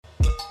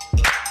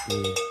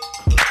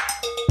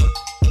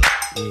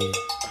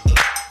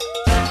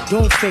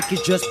Don't fake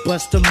it, just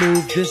bust a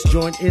move. This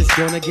joint is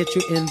gonna get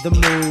you in the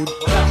mood.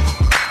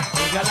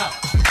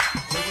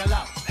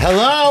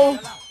 Hello?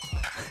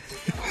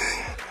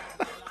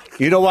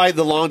 You know why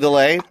the long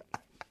delay?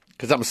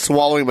 Because I'm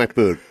swallowing my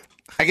food.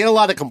 I get a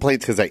lot of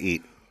complaints because I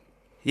eat.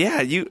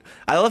 Yeah,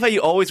 I love how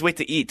you always wait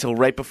to eat till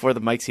right before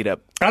the mics heat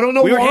up. I don't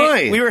know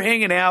why. We were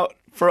hanging out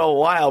for a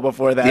while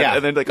before that,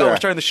 and then we're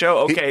starting the show.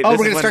 Okay, we're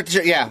going to start the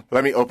show. Yeah.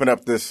 Let me open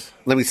up this.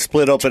 Let me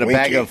split open a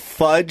bag of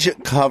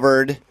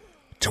fudge-covered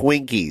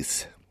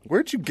Twinkies.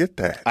 Where'd you get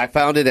that? I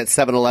found it at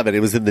 7-Eleven. It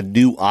was in the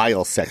new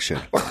aisle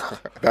section.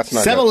 That's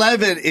not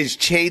 7-Eleven is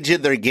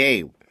changing their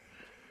game.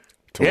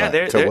 Let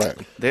me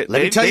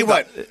tell you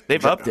what.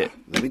 They've upped it.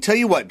 Let me tell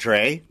you what,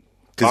 Dre,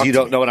 because you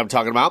don't know what I'm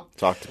talking about.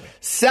 Talk to me.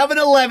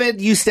 7-Eleven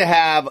used to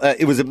have,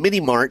 it was a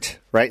mini mart,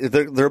 right?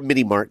 They're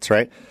mini marts,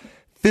 right?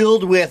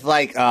 Filled with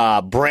like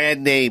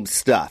brand name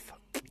stuff,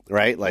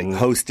 right? Like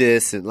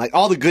Hostess and like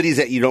all the goodies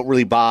that you don't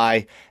really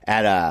buy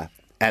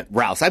at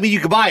Ralph's. I mean,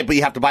 you can buy it, but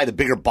you have to buy the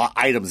bigger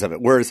items of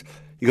it. Whereas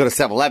you go to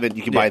 7-Eleven,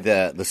 you can buy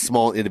the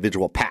small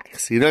individual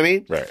packs. You know what I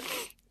mean? Right.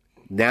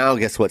 Now,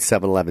 guess what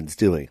 7-Eleven's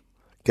doing?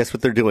 Guess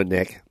what they're doing,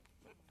 Nick?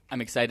 I'm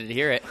excited to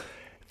hear it.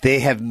 They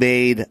have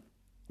made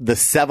the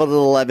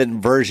 7-Eleven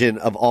version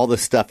of all the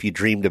stuff you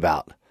dreamed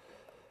about.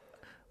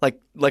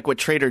 Like what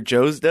Trader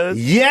Joe's does?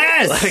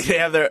 Yes! Like they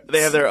have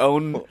their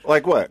own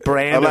like what?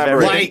 Brand of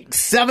everything. Like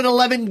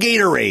 7-Eleven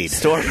Gatorade.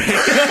 Store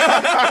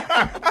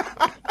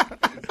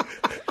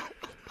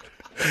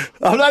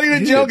I'm not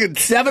even joking.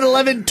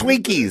 7-Eleven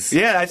Twinkies.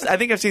 Yeah, I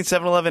think I've seen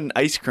 7-Eleven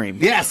ice cream.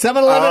 Yeah,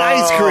 7-Eleven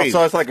ice cream.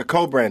 So it's like a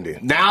co-branding.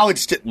 Now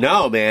it's just,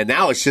 no, man.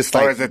 Now it's just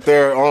like. Or is it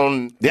their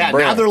own brand?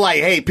 Now they're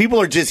like, hey, people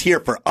are just here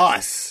for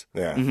us.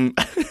 Yeah.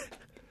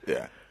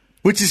 Yeah.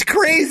 Which is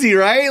crazy,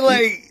 right?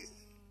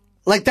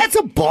 Like that's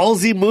a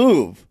ballsy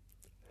move.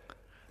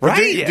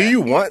 Right? Do you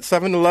want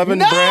 7-Eleven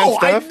no, brand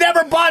stuff? I've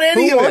never bought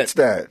any Who of wants it.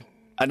 that?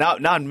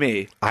 Not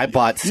me. I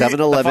bought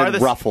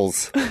 7-Eleven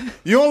Ruffles.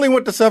 You only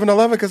went to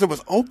 7-Eleven because it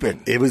was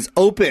open. It was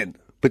open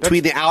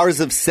between the hours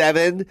of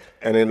 7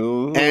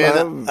 and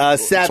 7.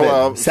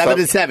 12, 7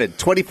 to 7.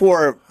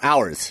 24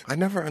 hours. I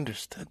never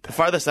understood that. The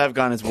farthest I've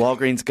gone is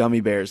Walgreens gummy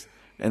bears,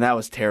 and that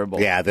was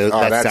terrible. Yeah,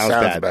 that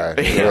sounds bad.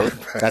 Yeah.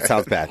 That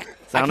sounds bad.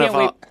 So I don't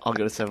know if I'll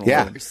go to 7-Eleven.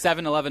 Yeah.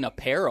 7-Eleven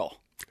apparel.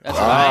 That's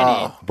what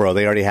I need. Bro,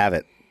 they already have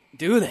it.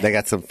 Do they? They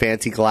got some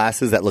fancy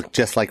glasses that look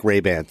just like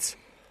Ray-Bans.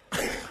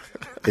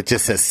 It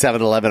just says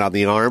 7-Eleven on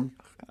the arm.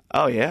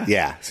 Oh, yeah?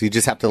 Yeah, so you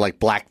just have to, like,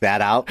 black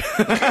that out.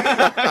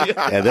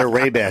 And they're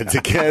Ray-Bans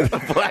again.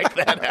 Black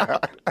that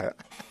out.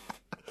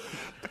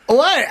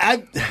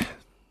 What?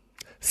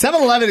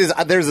 7-Eleven is,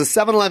 there's a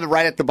 7-Eleven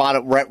right at the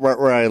bottom, right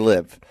where I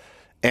live.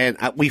 And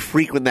we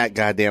frequent that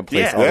goddamn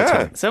place all the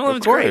time.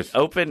 7-Eleven's great.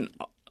 Open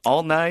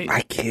all night.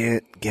 I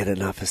can't get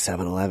enough of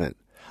 7-Eleven.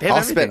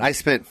 I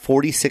spent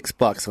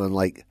 $46 on,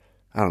 like,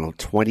 I don't know,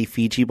 20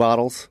 Fiji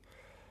bottles.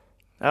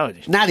 Oh,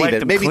 not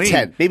even. Maybe clean.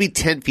 10. Maybe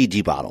 10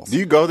 Fiji bottles. Do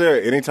you go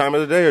there any time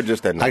of the day or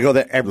just at night? I go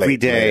there every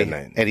day,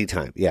 night.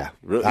 anytime. Yeah.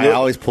 Really? I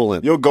always pull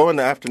in. You'll go in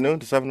the afternoon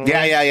to 7-Eleven?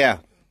 Yeah.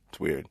 It's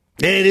weird.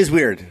 It is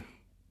weird.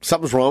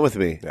 Something's wrong with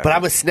me. Yeah. But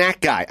I'm a snack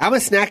guy.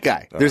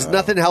 There's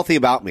nothing healthy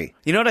about me.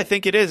 You know what I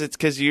think it is? It's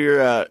because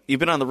you've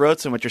been on the road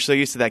so much. You're so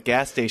used to that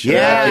gas station.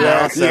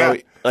 Yeah. So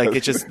like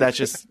that's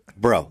just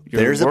bro.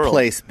 your There's world.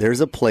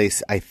 a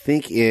place I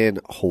think in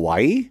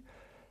Hawaii,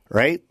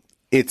 right?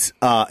 It's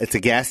a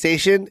gas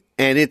station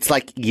and it's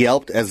like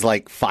Yelped as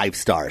like 5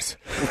 stars.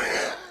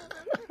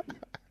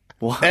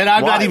 And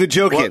I'm not even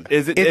joking.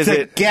 It's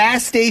a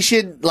gas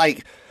station,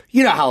 like,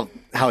 you know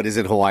how it is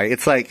in Hawaii.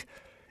 It's like,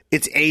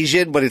 it's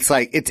Asian, but it's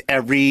like, it's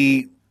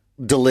every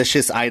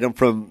delicious item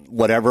from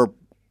whatever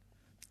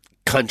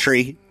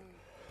country.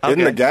 In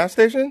the gas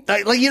station?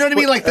 Like you know what I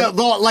mean? Like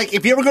like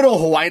if you ever go to a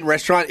Hawaiian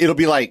restaurant, it'll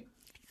be like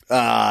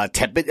like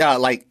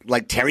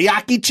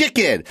teriyaki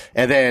chicken,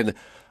 and then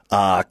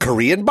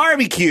Korean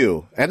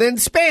barbecue, and then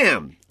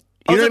Spam.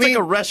 You know what I mean? Like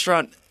a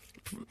restaurant.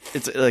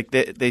 It's like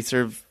they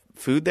serve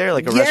food there,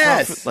 like a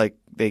Yes. restaurant. Like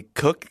they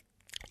cook.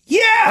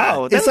 Yeah,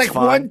 Oh, it's that's like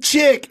fun. one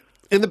chick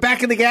in the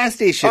back of the gas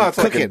station Oh, it's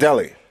cooking. like a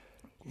deli.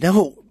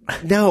 No,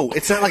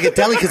 it's not like a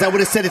deli because I would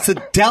have said it's a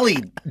deli,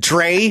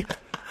 Dre.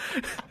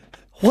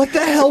 What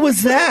the hell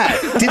was that?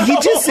 Did he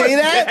just say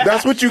that?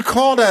 That's what you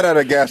call that at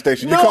a gas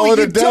station. You No, call it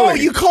you a deli.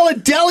 don't. You call a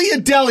deli a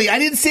deli. I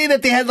didn't say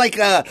that they had like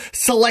a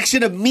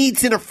selection of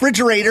meats in a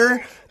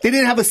refrigerator. They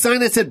didn't have a sign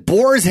that said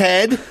Boar's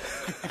Head.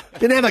 They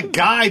didn't have a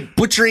guy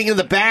butchering in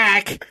the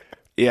back.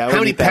 Yeah. I How many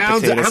wouldn't eat that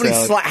pounds? potato How many?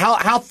 salad.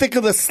 How thick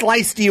of a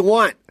slice do you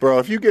want? Bro,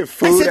 if you get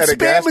food said at a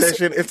gas Spam is-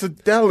 station, it's a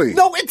deli.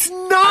 No, it's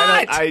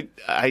not.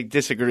 I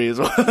disagree as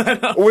well.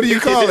 What do you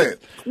call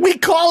it? We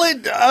call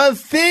it a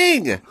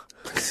thing.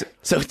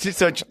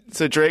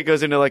 So Drake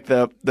goes into like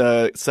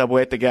the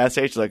Subway at the gas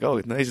station, like,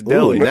 oh, nice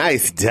deli. Ooh,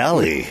 nice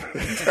deli.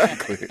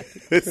 Exactly.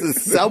 This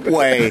is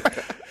Subway.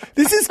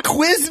 This is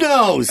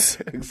Quiznos.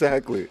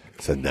 Exactly.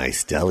 It's a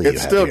nice deli. It's you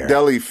have still here.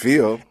 deli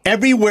feel.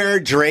 Everywhere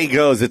Dre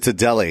goes, it's a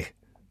deli.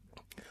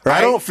 Right?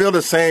 I don't feel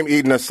the same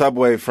eating a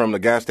Subway from the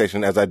gas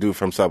station as I do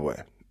from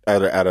Subway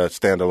at a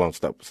standalone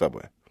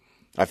Subway.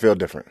 I feel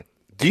different.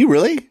 Do you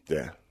really?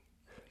 Yeah.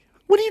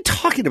 What are you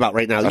talking about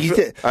right now?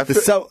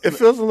 It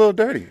feels a little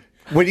dirty.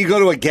 When you go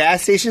to a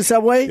gas station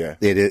Subway? Yeah.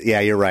 It is, yeah,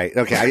 you're right.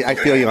 Okay, I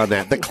feel you on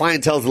that. The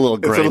clientele's a little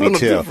grimy, little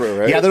too. different,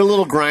 right? Yeah, they're a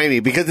little grimy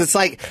because it's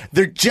like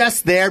they're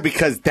just there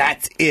because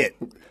that's it.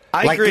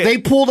 I agree. They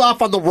pulled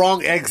off on the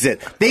wrong exit.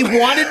 They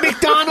wanted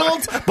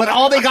McDonald's, but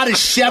all they got is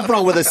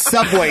Chevron with a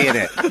Subway in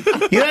it.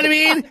 You know what I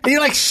mean? And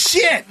you're like,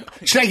 shit,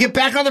 should I get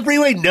back on the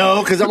freeway?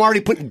 No, because I'm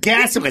already putting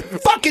gas in my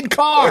fucking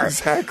car.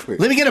 Exactly.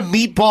 Let me get a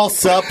meatball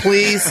sub,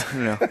 please,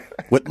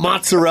 with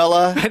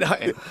mozzarella.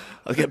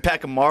 I'll get a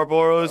pack of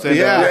Marlboros and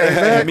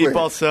exactly.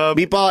 meatball sub.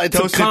 Meatball and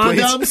some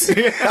toasted,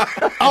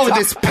 condoms. Oh, and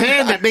this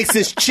pan that makes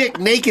this chick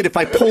naked if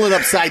I pull it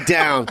upside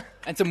down.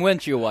 And some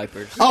windshield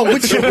wipers. Oh,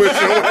 windshield wipers.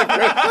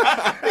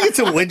 I get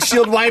some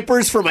windshield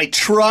wipers for my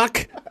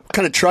truck. What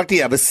kind of truck do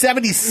you have? A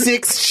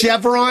 76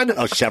 Chevron?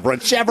 Oh,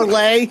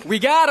 Chevrolet. We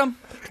got them.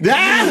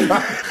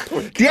 Ah!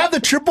 Do you have the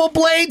triple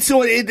blade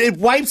so it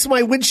wipes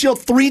my windshield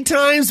 3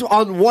 times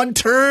on one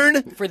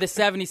turn? For the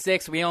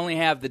 76, we only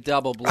have the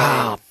double blade.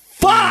 Ah,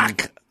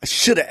 fuck! I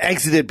should have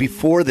exited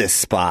before this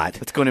spot.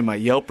 That's going in my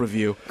Yelp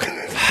review.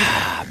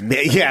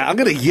 Man, yeah, I'm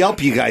going to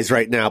Yelp you guys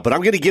right now, but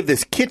I'm going to give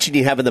this kitchen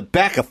you have in the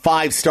back a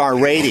 5-star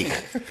rating.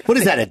 What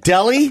is that, a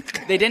deli?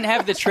 They didn't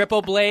have the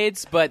triple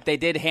blades, but they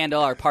did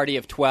handle our party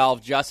of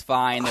 12 just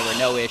fine. There were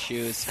no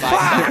issues.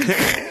 5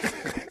 stars.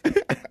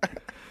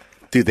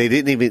 Dude, they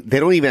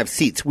don't even have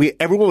seats.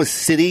 Everyone was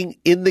sitting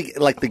in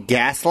the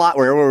gas lot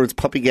where everyone was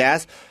pumping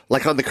gas,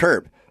 like on the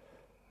curb.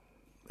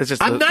 It's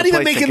just I'm not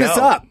even making this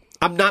up.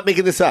 I'm not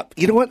making this up.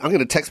 You know what? I'm going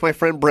to text my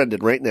friend Brendan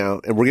right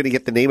now, and we're going to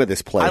get the name of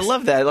this place. I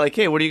love that. Like,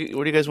 hey, where do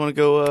you guys want to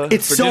go?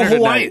 It's for so dinner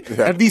Hawaiian,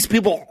 tonight? and these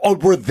people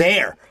were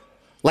there.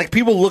 Like,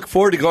 people look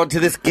forward to going to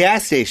this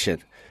gas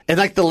station, and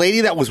like the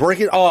lady that was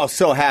working, oh,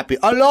 so happy.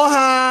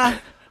 Aloha,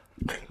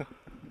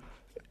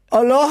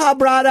 aloha,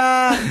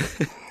 brother.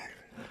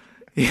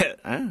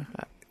 Yeah.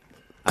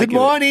 Good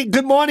morning.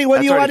 Good morning.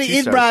 What do you want to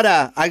eat,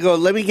 brother? I go,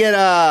 let me get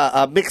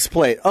a mixed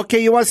plate.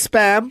 Okay, you want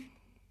Spam?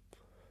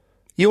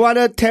 You want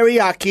a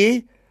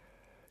teriyaki?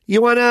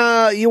 You want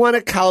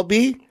a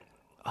kalbi?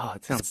 Oh,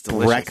 it sounds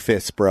delicious.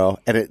 Breakfast, bro.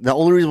 And the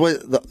only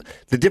reason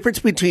the difference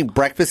between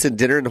breakfast and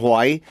dinner in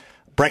Hawaii,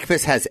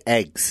 breakfast has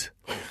eggs.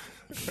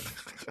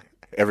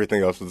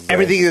 Everything else is the same.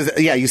 Everything is,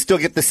 you still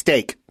get the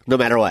steak no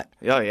matter what.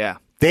 Oh, yeah.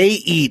 They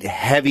eat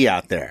heavy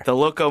out there. The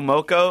Loco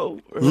Moco?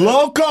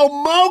 Loco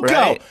Moco!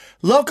 Right.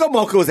 Loco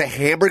Moco is a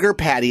hamburger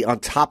patty on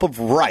top of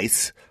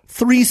rice,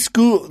 three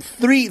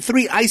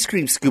ice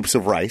cream scoops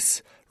of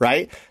rice,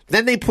 right?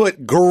 Then they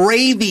put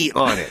gravy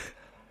on it.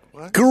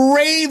 What?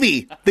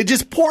 Gravy. They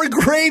just pour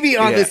gravy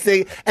on this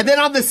thing. And then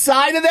on the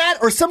side of that,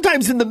 or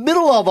sometimes in the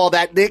middle of all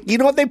that, Nick, you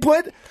know what they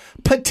put?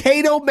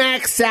 Potato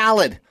mac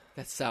salad.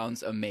 That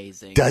sounds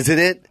amazing. Doesn't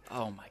it?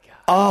 Oh, my God.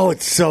 Oh,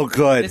 it's so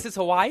good. This is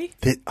Hawaii?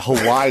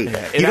 Hawaii.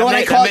 Yeah. You know what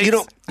I call it?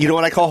 You know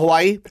what I call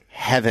Hawaii?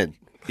 Heaven.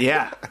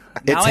 Yeah.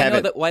 It's now heaven.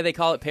 I know why they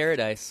call it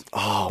paradise.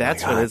 Oh,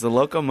 That's my what God. it is, a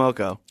Loco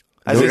Moco.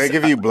 Do they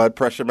give you blood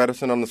pressure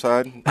medicine on the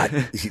side?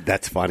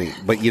 That's funny.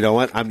 But you know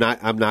what? I'm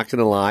not going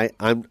to lie.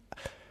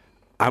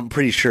 I'm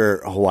pretty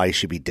sure Hawaii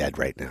should be dead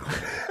right now.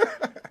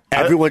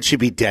 Everyone should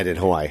be dead in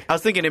Hawaii. I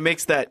was thinking it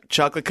makes that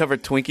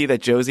chocolate-covered Twinkie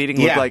that Joe's eating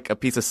look like a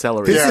piece of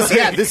celery.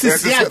 This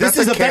is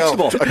a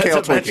vegetable. A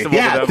kale That's a vegetable. Twinkie.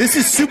 Yeah, this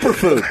is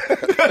superfood.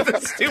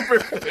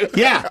 Superfood.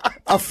 Yeah,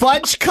 a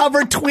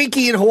fudge-covered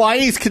Twinkie in Hawaii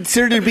is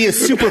considered to be a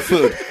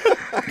superfood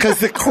because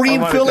the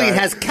cream filling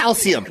has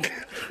calcium.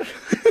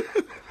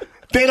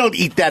 They don't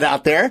eat that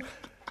out there.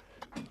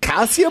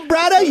 Calcium,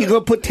 brother? You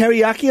gonna put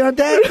teriyaki on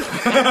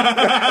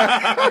that?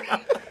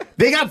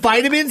 They got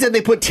vitamins and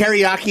they put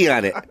teriyaki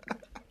on it.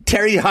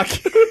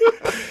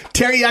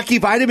 Teriyaki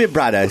vitamin,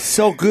 brother.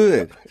 So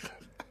good.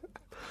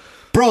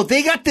 Bro,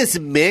 they got this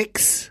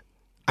mix.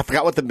 I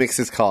forgot what the mix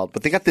is called,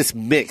 but they got this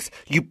mix.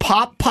 You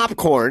pop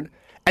popcorn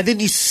and then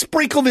you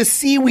sprinkle this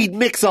seaweed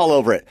mix all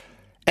over it.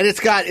 And it's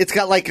got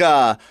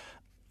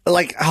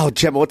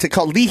Gemma, what's it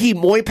called? Lihi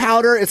moi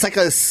powder. It's like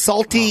a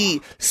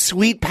salty,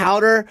 sweet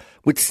powder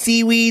with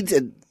seaweeds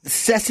and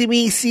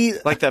sesame seed.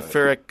 Like that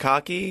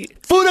furikake?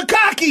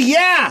 Furikake,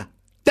 yeah!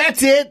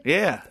 That's it.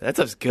 Yeah, that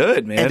stuff's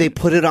good, man. And they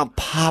put it on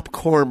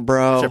popcorn,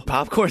 bro. It's their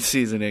popcorn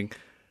seasoning.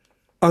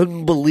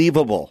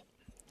 Unbelievable.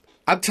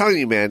 I'm telling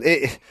you, man.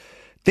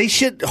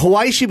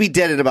 Hawaii should be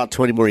dead in about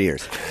 20 more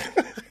years.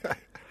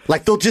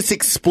 Like they'll just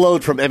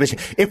explode from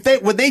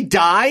MSG. When they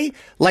die,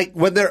 like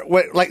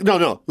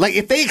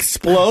if they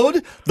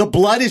explode, the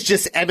blood is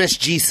just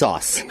MSG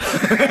sauce.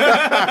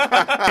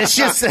 it's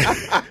just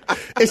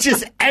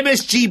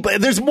MSG, but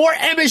there's more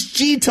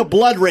MSG to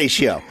blood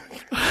ratio.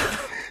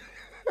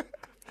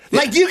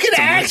 Like you can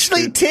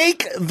actually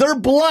take their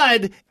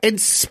blood and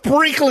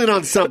sprinkle it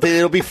on something.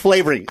 It'll be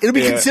flavoring. It'll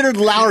be considered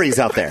Lowry's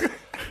out there.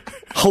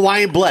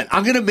 Hawaiian blood.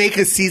 I'm gonna make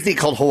a seasoning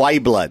called Hawaii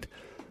blood.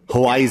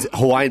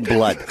 Hawaiian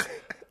blood.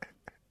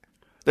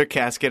 Their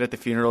casket at the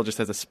funeral just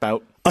has a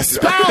spout. A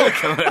spout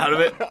coming out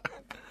of it.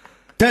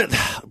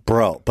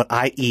 Bro, but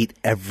I eat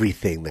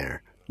everything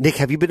there. Nick,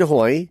 have you been to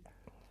Hawaii?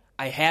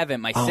 I haven't.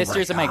 My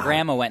sisters and my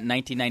grandma went in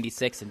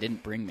 1996 and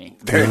didn't bring me.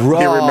 He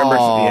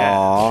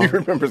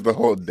remembers the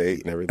whole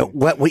date and everything.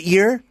 What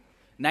year?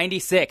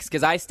 96,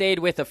 because I stayed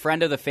with a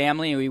friend of the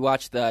family and we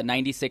watched the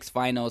 96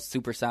 finals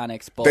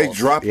Supersonics Bulls. They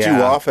dropped you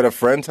off at a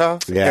friend's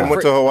house and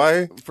went to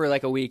Hawaii? For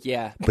like a week,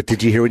 yeah. But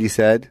did you hear what he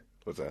said?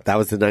 What's that? That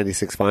was the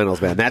 96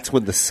 finals, man. That's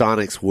when the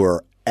Sonics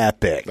were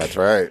epic. That's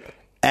right.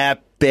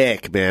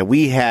 Epic, man.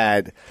 We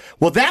had...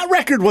 Well, that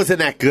record wasn't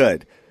that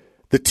good.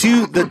 The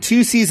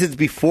two seasons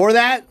before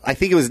that, I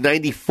think it was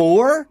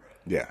 94.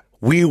 Yeah.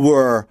 We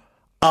were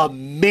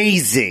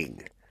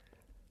amazing.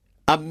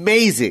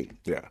 Amazing.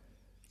 Yeah.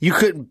 You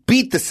couldn't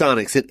beat the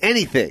Sonics in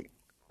anything.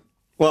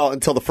 Well,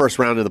 until the first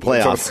round of the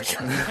playoffs.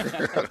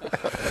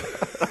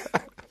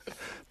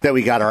 Then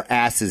we got our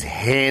asses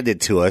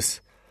handed to us.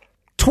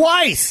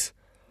 Twice!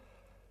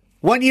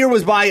 One year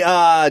was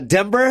by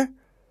Denver, and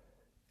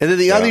then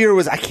the other year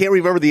was, I can't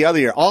remember the other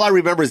year. All I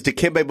remember is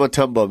Dikembe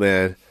Mutombo,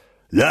 man.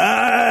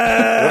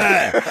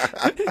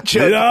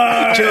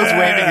 Joe's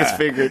waving his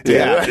finger, too.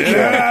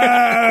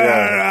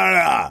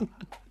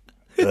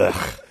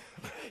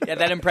 Yeah,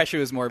 that impression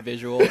was more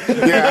visual.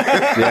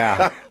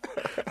 Yeah.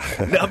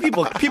 No,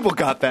 people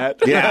got that.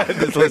 Yeah.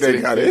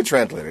 They got it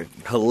translated.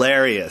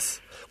 Hilarious.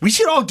 We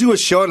should all do a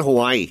show in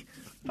Hawaii.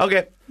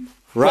 Okay.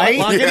 Right?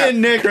 Lock it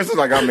in, Nick. Chris is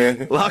like, I'm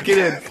in. Lock it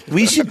in.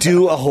 We should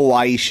do a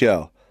Hawaii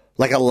show.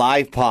 Like a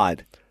live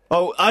pod.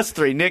 Oh, us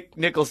three. Nick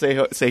will stay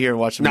here and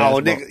watch some No,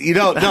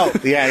 basketball. Nick, no.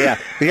 Yeah.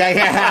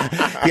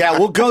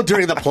 We'll go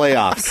during the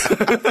playoffs.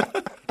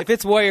 If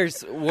it's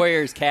Warriors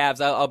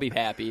Cavs, I'll be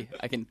happy.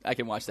 I can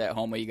watch that at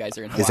home while you guys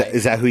are in Hawaii.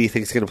 Is that who you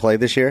think's going to play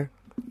this year?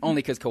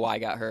 Only because Kawhi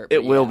got hurt. It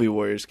but will yeah. be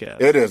Warriors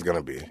Cavs. It is going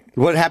to be.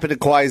 What happened to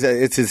Kawhi?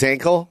 It's his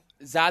ankle?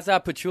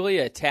 Zaza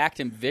Pachulia attacked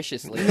him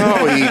viciously.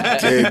 No, he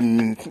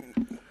didn't.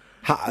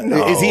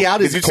 Is he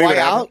out? Is Did you see Kawhi what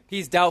out? happened?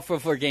 He's doubtful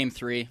for Game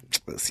 3.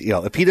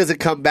 If he doesn't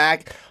come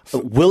back,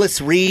 Willis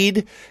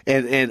Reed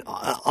and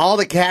all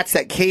the cats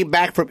that came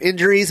back from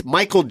injuries,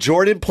 Michael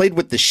Jordan played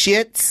with the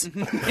shits.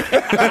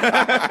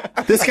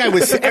 This guy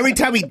was, every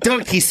time he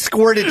dunked, he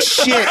squirted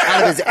shit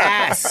out of his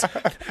ass.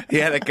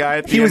 Yeah, that guy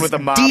at the He end was with the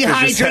mop.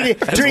 dehydrated.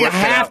 During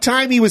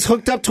halftime, he was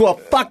hooked up to a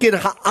fucking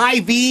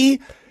IV,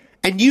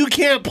 and you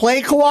can't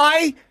play,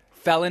 Kawhi?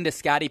 Fell into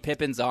Scottie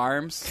Pippen's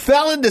arms.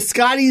 Fell into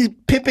Scottie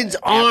Pippen's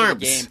After arms.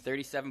 the game,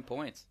 37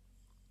 points.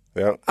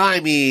 Yep. I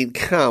mean,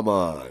 come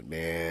on,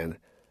 man.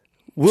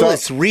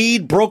 Willis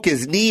Reed broke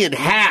his knee in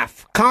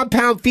half.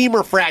 Compound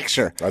femur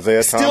fracture.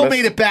 Isaiah Still Thomas?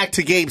 made it back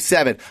to Game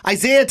 7.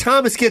 Isaiah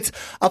Thomas gets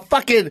a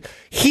fucking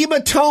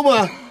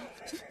hematoma,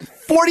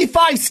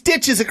 45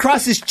 stitches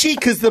across his cheek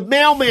because the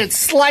mailman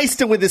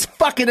sliced him with his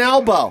fucking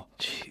elbow.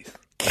 Jeez.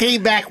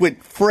 Came back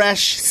with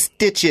fresh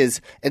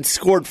stitches and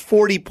scored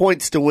 40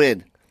 points to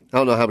win. I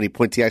don't know how many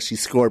points he actually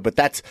scored,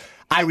 but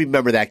I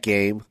remember that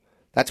game.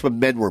 That's when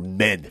men were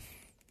men.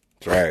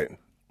 That's right.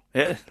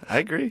 Yeah, I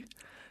agree.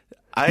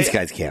 These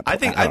guys can't. I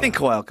think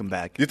Kawhi will come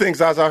back. You think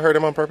Zaza hurt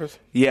him on purpose?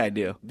 Yeah, I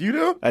do. You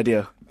do? I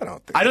do.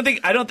 I don't think.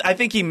 I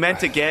think he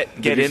meant to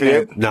get Did you in see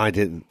there. it? No, I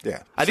didn't.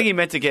 Yeah. I think he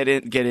meant to get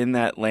in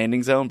that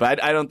landing zone,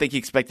 but I don't think he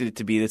expected it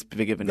to be this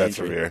big of an That's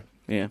injury. severe.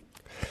 Yeah.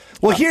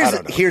 Well, I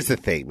don't know. here's the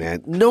thing,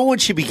 man. No one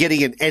should be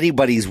getting in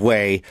anybody's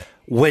way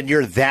when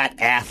you're that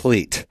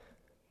athlete.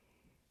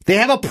 They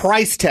have a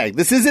price tag.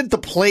 This isn't the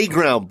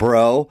playground,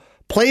 bro.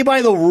 Play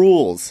by the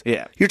rules.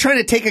 Yeah. You're trying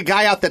to take a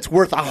guy out that's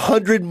worth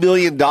 $100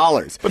 million.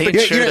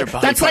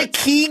 But that's like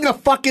keying a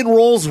fucking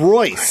Rolls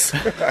Royce.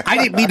 I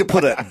didn't mean to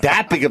put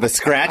that big of a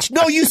scratch.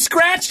 No, you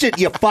scratched it,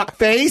 you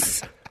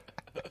fuckface.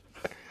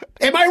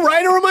 Am I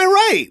right or am I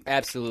right?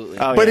 Absolutely.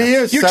 Oh, But yeah. he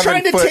is You're 7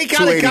 trying to foot, take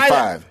out a guy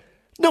that- 285.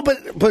 No,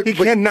 but He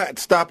cannot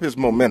stop his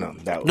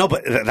momentum. No,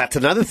 but that's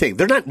another thing.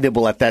 They're not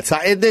nimble at that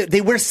size. And they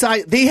wear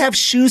size. They have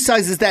shoe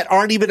sizes that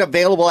aren't even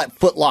available at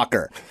Foot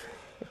Locker.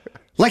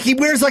 Like he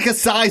wears like a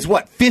size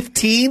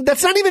 15?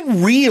 That's not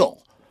even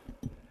real.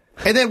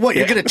 And then what?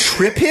 You're going to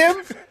trip him?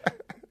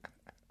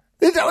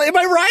 Am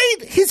I right?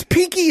 His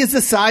pinky is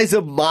the size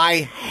of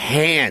my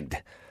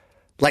hand.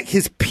 Like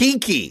his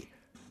pinky.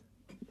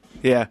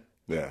 Yeah.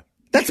 Yeah.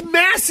 That's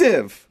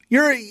massive.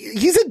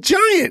 He's a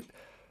giant.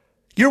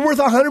 You're worth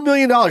 $100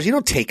 million. You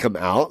don't take him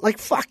out. Like,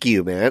 fuck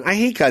you, man. I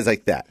hate guys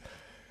like that.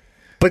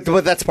 But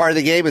that's part of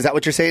the game? Is that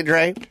what you're saying,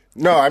 Dre?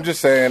 No, I'm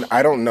just saying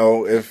I don't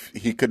know if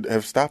he could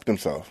have stopped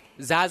himself.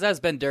 Zaza's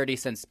been dirty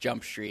since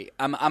Jump Street.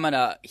 I'm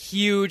a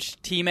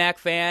huge T-Mac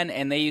fan,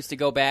 and they used to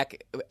go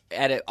back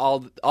at it all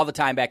the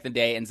time back in the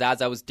day, and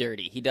Zaza was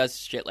dirty. He does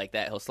shit like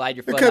that. He'll slide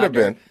your foot It could have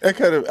under. been. It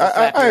could have.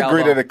 slap I your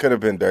agree elbow. that it could have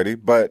been dirty,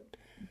 but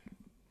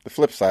the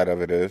flip side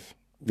of it is,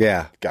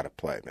 Yeah. got to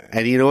play, man.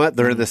 And you know what?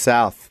 They're in the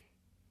South.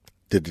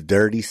 The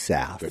dirty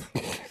South.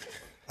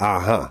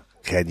 Uh-huh.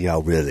 Can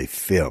y'all really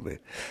feel me?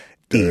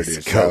 Dirty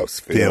East Coast,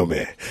 South, feel feel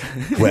me.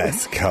 me.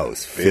 West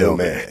Coast, feel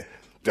me.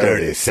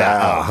 Dirty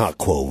South. Uh-huh.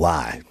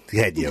 Kawhi.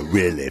 Can you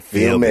really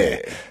feel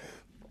me?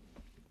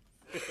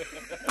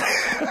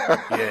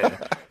 Yeah.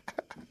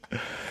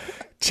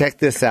 Check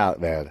this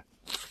out, man.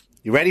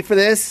 You ready for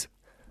this?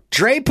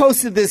 Dre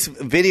posted this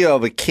video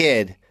of a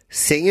kid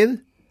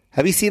singing.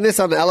 Have you seen this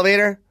on the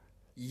elevator?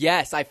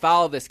 Yes, I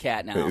follow this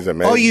cat now. He's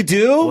amazing. Oh, you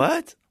do?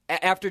 What?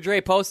 After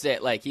Dre posted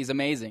it, like, he's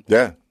amazing.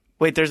 Yeah.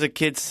 Wait, there's a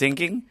kid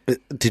singing?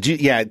 Did you?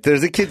 Yeah,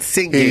 there's a kid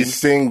singing. He's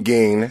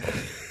singing.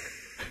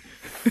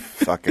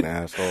 Fucking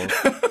asshole.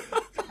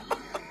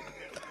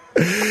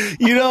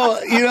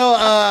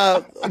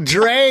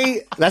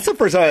 Dre. That's the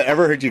first time I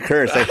ever heard you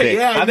curse. I think.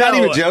 Yeah, I'm not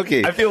even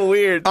joking. I feel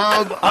weird.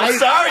 I'm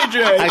sorry,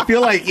 Dre. I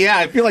feel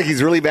like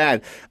he's really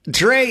bad.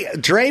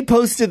 Dre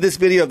posted this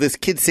video of this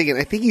kid singing.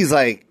 I think he's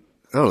like,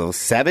 I don't know,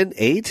 7,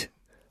 8,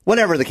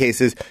 whatever the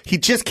case is. He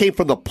just came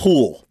from the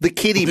pool, the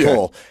kiddie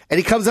pool, and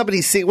he comes up and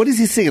he's singing. What is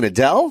he singing?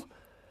 Adele?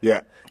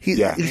 Yeah. He's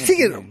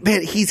singing.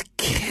 Man, he's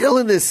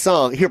killing this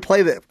song. Here,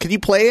 play that. Can you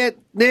play it,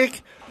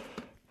 Nick?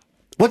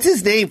 What's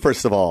his name,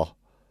 first of all?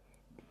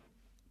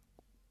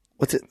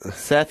 What's it?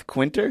 Seth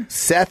Quinter?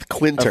 Seth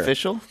Quinter.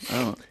 Official?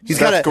 Oh.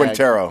 Seth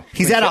Quintero.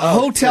 He's at a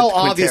hotel, Seth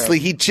Quintero. obviously.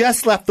 He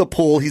just left the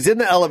pool. He's in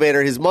the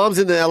elevator. His mom's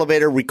in the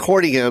elevator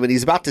recording him, and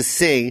he's about to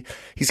sing.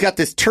 He's got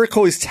this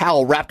turquoise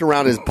towel wrapped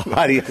around his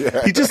body.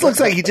 He just looks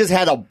like he just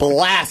had a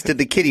blast at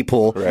the kiddie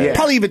pool. Right. Yeah.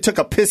 Probably even took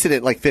a piss in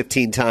it like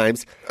 15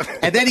 times.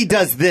 And then he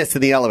does this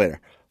in the elevator.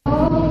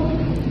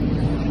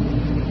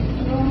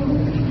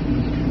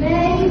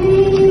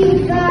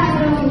 Baby,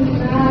 I don't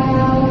know.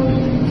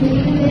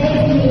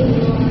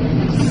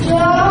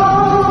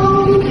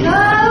 Don't go,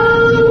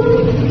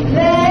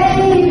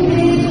 baby.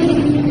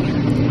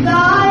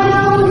 God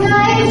knows I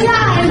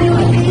try to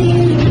be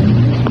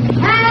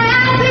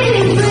happy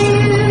for you.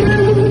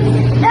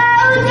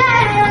 Know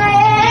that I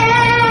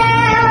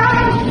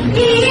am.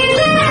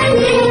 Even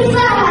if I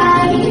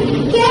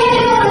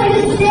can't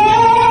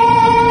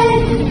understand,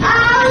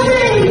 I'll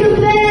take you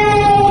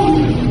back.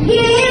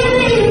 Give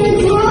me the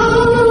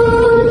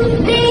truth.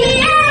 Me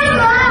and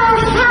my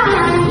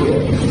heart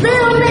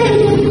will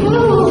make it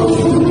through.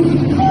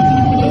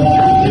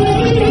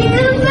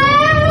 It's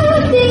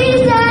about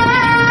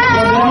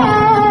desire.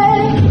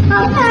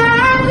 I'm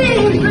happy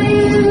for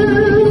you.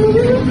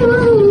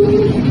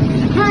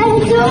 I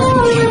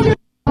don't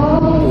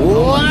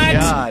What?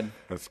 God.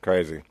 That's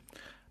crazy.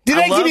 Did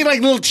I I give love- you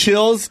like little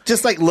chills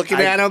just like looking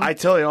at him? I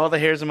told you, all the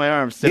hairs in my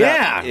arms stood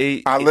Yeah. up.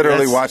 I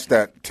literally That's- watched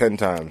that 10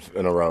 times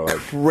in a row. Like,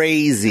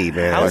 Crazy,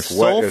 man. How Like, what is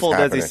soulful does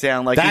he happening?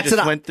 sound? Like That's he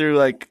just an- went through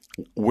like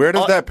where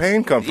does that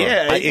pain come from?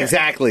 yeah,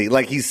 Exactly.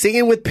 Like he's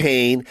singing with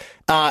pain.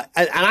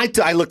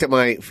 I looked at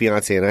my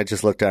fiance and I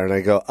just looked at her and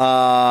I go,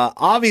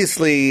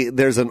 obviously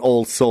there's an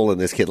old soul in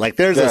this kid. Like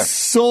there's a Yeah.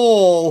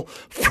 soul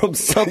from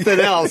something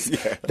else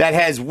that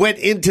has went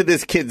into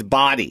this kid's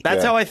body.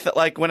 That's Yeah. how I felt.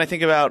 Like when I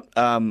think about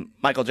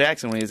Michael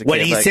Jackson when he was a kid.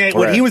 When he like, said,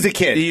 when Right. he was a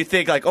kid. you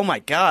think like, oh my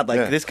god, like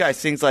Yeah. this guy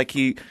sings like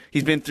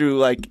he's been through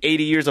like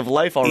 80 years of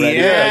life already.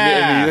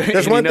 Yeah.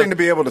 There's one thing to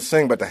be able to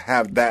sing, but to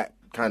have that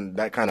kind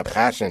of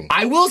passion.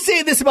 I will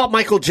say this about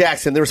Michael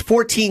Jackson. There was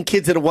 14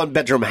 kids in a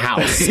one-bedroom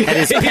house. And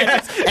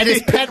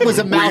his pet was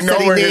a mouse that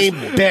he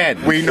named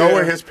Ben. We know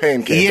where his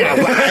pain came from.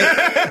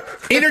 Yeah.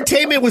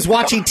 Entertainment was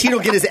watching Tito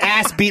get his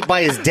ass beat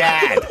by his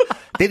dad.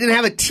 They didn't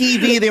have a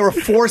TV. They were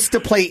forced to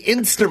play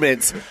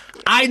instruments.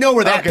 I know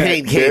where that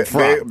pain came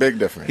from. Big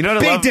difference. You know what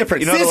I Big love?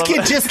 difference. You know what This I kid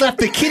love? just left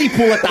the kiddie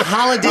pool at the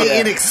Holiday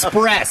Inn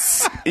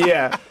Express.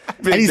 Yeah.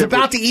 And he's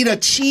about to eat a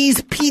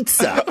cheese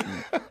pizza.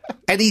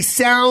 And he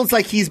sounds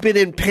like he's been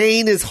in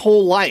pain his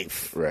whole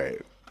life. Right.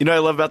 You know what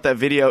I love about that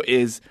video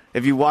is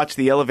if you watch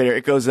the elevator,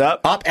 it goes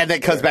up. Up and then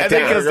comes back And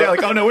down. then it goes down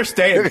like, oh no, we're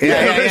staying.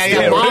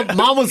 Yeah.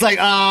 Mom was like,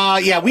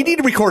 yeah, we need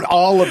to record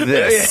all of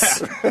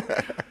this.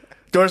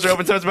 Doors are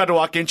open, someone's about to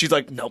walk in. She's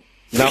like, nope.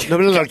 No,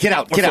 get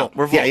out, get full. out.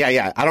 We're full.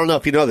 Yeah. I don't know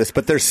if you know this,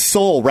 but there's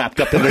soul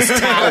wrapped up in this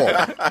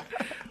towel.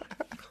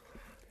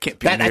 Can't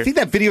be in I here. think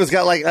that video's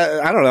got like,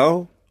 I don't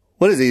know.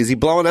 What is he? Is he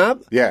blowing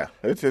up? Yeah,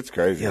 it's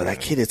crazy. Yo, that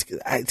kid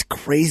it's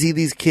crazy,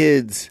 these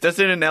kids. That's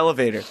in an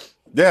elevator.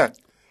 Yeah.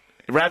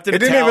 Wrapped in It a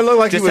didn't towel, even look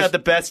like he just was- had the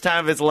best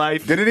time of his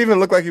life. Did it even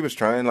look like he was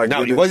trying? Like, No,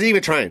 did he it- wasn't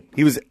even trying.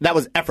 That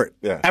was effort.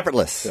 Yeah.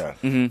 Effortless. Yeah.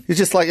 He's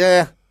just like,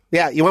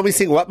 yeah, you want me to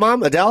sing what,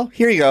 Mom? Adele?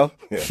 Here you go.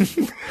 Yeah.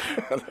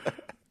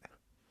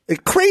 It's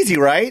crazy,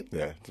 right?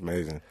 Yeah, it's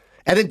amazing.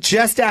 And then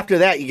just after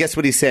that, you guess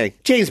what he's saying?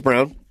 James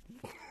Brown.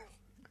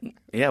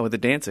 Yeah, with the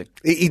dancing.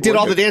 He did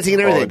all the dancing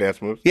and All the everything.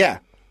 dance moves? Yeah.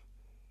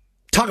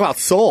 Talk about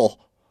soul.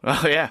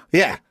 Oh yeah.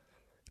 Yeah.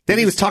 Then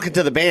he was talking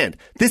to the band.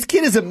 This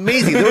kid is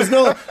amazing. There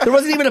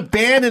wasn't even a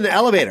band in the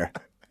elevator.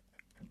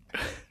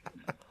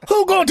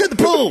 Who going to the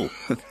pool?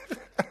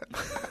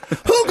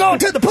 Who going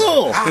to the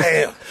pool?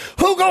 I am.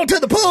 Who going to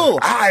the pool?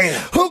 I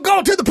am. Who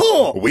going to the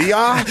pool? We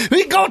are.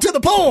 We go to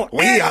the pool.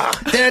 We are.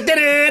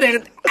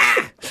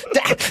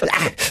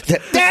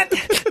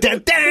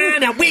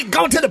 We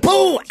go to the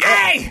pool.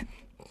 Hey.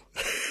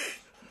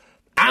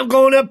 I'm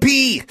gonna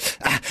pee.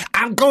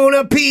 I'm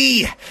gonna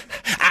pee.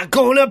 I'm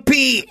gonna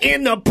pee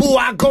in the pool.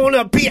 I'm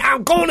gonna pee.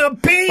 I'm gonna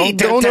pee. I'm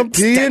gonna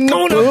pee in the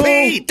I'm pool. gonna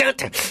pee.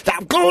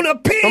 I'm gonna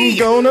pee. I'm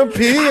gonna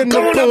pee in I'm the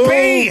gonna pool.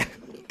 pee.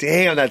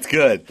 Damn, that's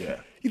good. Yeah.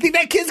 You think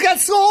that kid's got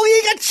soul? He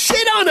ain't got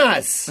shit on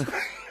us.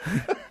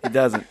 He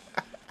doesn't.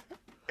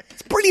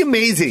 It's pretty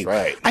amazing.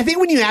 Right. I think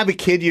when you have a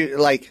kid, you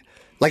like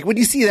when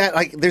you see that,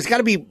 like, there's got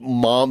to be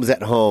moms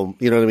at home.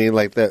 You know what I mean?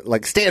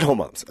 Like stay-at-home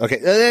moms.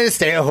 Okay,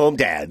 stay-at-home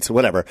dads,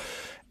 whatever.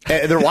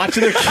 And they're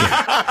watching their kid.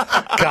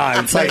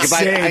 God, it's like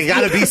I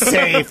gotta be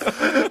safe.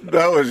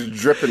 That was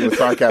dripping with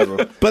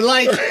sarcasm. But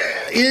like,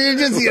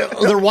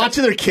 they're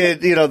watching their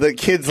kid. You know, the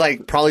kid's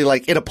like probably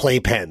like in a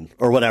playpen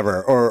or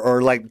whatever,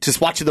 or like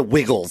just watching the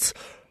Wiggles.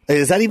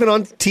 Is that even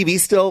on TV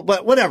still?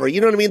 But whatever,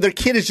 you know what I mean? Their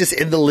kid is just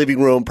in the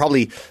living room,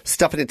 probably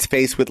stuffing its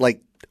face with like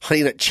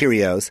Honey Nut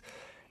Cheerios.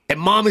 And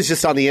mom is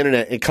just on the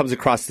internet and comes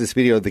across this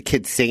video of the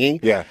kid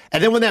singing. Yeah.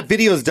 And then when that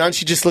video is done,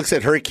 she just looks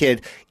at her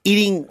kid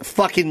eating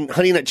fucking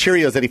Honey Nut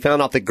Cheerios that he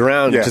found off the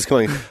ground, just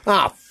going,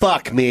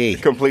 fuck me.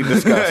 Complete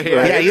disgust. Right?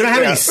 Yeah, you don't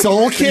have any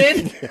soul,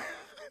 kid?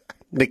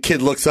 The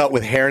kid looks up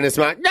with hair in his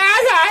mouth.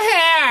 There's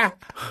hair.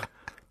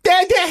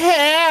 There's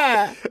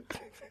hair.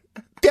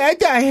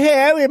 There's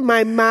hair in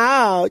my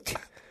mouth.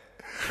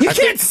 You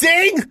can't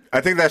sing. I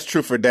think that's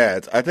true for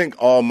dads. I think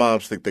all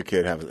moms think their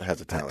kid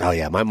has a talent. Oh,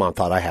 yeah. My mom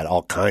thought I had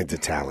all kinds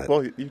of talent.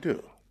 Well, you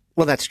do.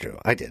 Well, that's true.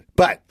 I did.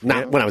 But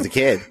not when I was a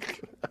kid.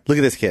 Look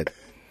at this kid.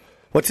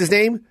 What's his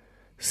name?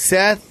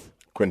 Seth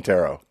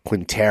Quintero.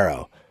 And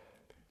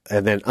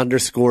then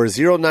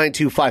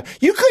 _0925.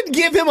 You couldn't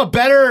give him a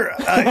better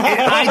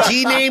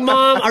IG name,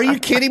 Mom? Are you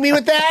kidding me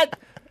with that?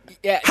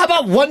 Yeah. How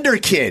about Wonder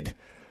Kid?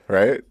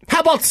 Right?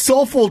 How about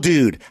Soulful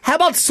Dude? How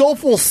about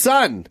Soulful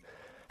Son?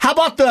 How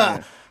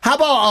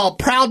about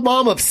Proud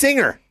Mom of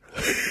Singer?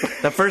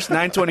 The first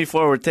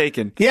 924 were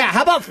taken. Yeah,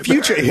 how about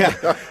Future?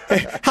 Yeah.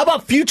 How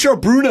about Future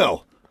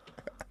Bruno?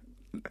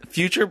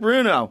 Future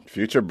Bruno.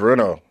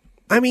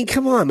 I mean,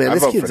 come on, man. I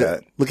This vote kid's for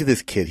that. look at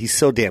this kid. He's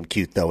so damn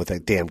cute though with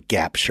that damn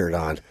Gap shirt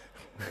on.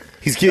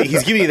 He's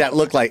giving you that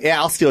look like, yeah,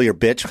 I'll steal your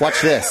bitch. Watch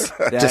this.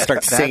 Just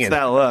start singing.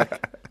 That's that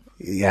look.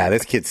 Yeah,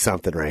 this kid's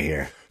something right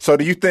here. So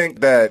do you think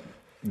that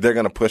they're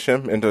going to push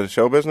him into the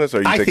show business,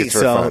 or you I think it's for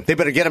so. fun? They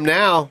better get him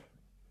now.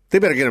 What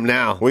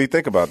do you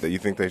think about that? You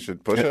think they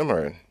should push him,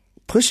 or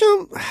Push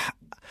him?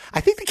 I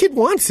think the kid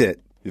wants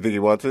it. you think he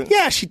wants it?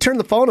 Yeah, she turned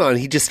the phone on.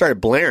 He just started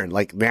blaring,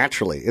 like,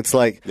 naturally. It's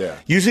like, Yeah.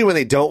 usually when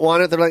they don't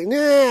want it, they're like,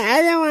 no,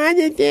 I don't want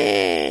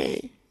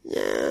it.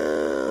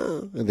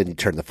 No. And then you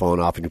turn the phone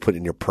off and you put it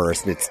in your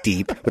purse and it's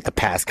deep with the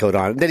passcode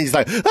on it. And then he's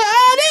like,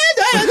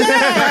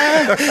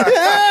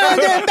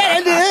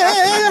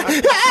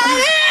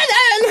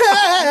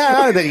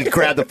 and then you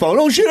grab the phone.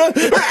 Oh, shit. I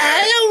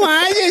don't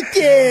want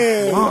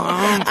it.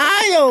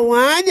 I don't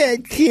want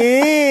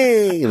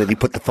it. And then you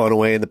put the phone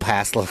away in the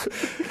pass.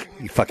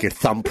 You fuck your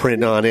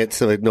thumbprint on it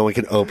so that no one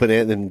can open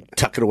it, and then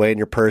tuck it away in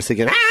your purse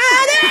again.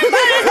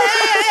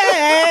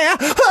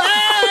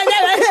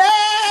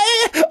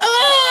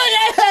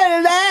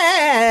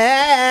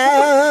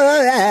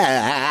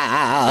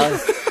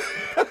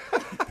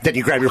 Then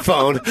you grab your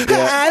phone.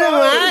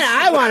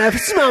 I want to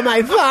smell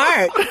my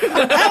fart.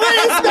 I want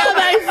to smell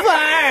my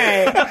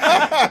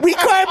fart.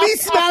 Record me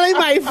smelling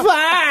my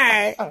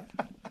fart.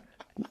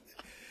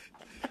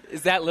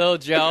 Is that Lil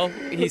Joe?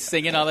 He's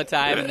singing all the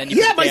time, and then you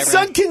Yeah, put the my camera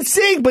son can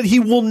sing, but he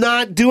will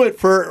not do it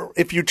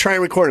if you try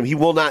and record him. He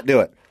will not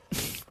do it.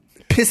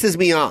 Pisses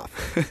me off.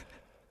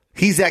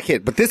 He's that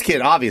kid. But this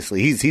kid,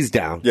 obviously, he's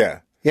down.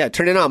 Yeah. Yeah,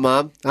 turn it on,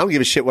 Mom. I don't give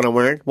a shit what I'm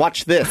wearing.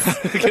 Watch this.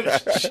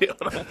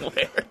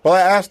 Well,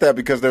 I asked that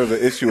because there was an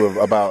issue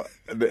about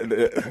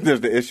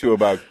there's the issue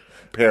about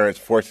parents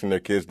forcing their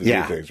kids to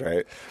Yeah. do things,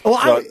 right? Well,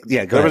 so,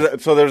 go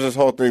ahead. So there's this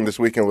whole thing this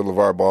weekend with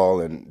LeVar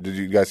Ball, and did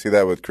you guys see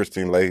that with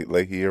Christine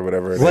Leahy or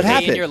whatever? What Stay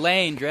happened? in your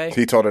lane, Dre.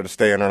 He told her to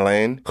stay in her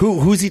lane.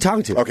 Who's he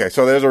talking to? Okay,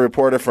 so there's a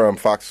reporter from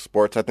Fox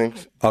Sports, I think.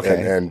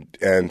 Okay.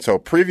 And so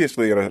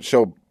previously in a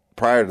show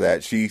prior to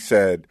that, she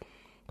said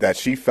that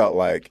she felt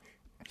like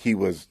he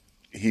was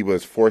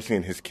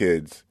forcing his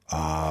kids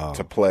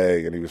to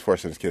play, and he was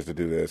forcing his kids to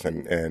do this,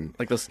 and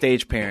Like those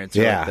stage parents.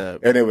 Yeah. Or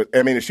like and it was.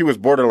 I mean, she was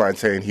borderline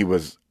saying he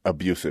was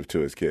abusive to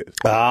his kids.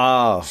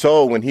 Oh.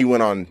 So when he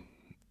went on,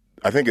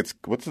 I think it's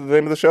what's the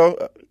name of the show?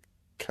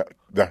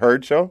 The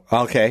Herd Show.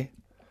 Okay.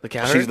 the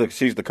counter.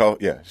 She's the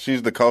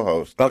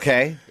co-host.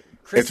 Okay.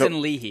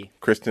 Kristen Leahy.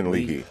 Kristen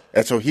Leahy,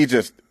 and so he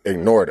just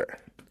ignored her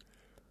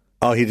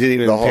Oh, he didn't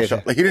even the whole pay show.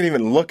 attention. Like, he didn't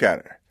even look at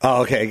her.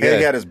 Oh, okay, And good.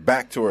 he had his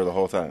back to her the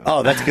whole time.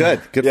 Oh, that's good.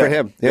 Good for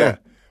him. Yeah.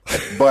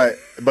 But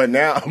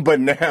now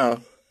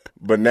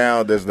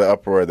there's the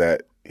uproar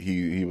that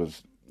he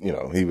was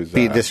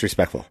Being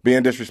disrespectful.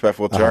 being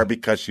disrespectful to her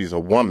because she's a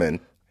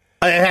woman.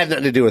 It had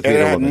nothing to do with And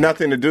being it a had woman.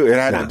 nothing to do. It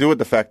had No. to do with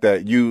the fact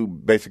that you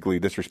basically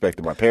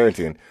disrespected my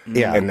parenting.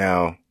 Yeah. And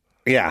now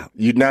Yeah.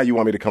 you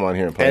want me to come on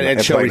here and play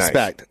And show play nice.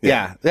 respect.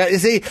 Yeah. That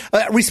is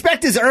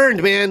respect is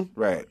earned, man.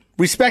 Right.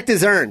 Respect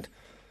is earned.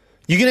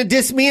 You gonna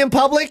diss me in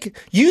public?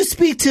 You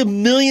speak to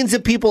millions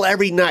of people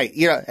every night.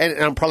 You know,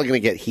 and I'm probably gonna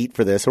get heat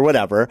for this or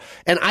whatever.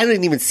 And I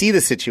didn't even see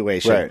the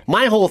situation. Right.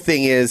 My whole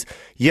thing is,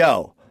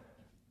 you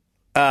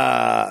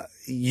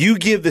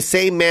give the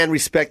same man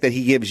respect that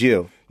he gives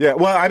you. Yeah,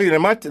 well, I mean,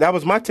 that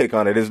was my take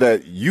on it, is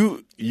that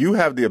you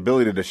have the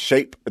ability to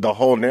shape the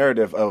whole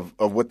narrative of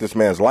what this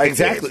man's life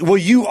Exactly. is. Well,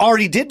 you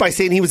already did by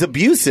saying he was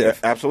abusive.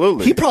 Yeah,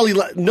 absolutely. He probably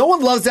no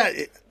one loves that.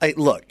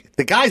 Look,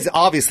 The guy's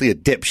obviously a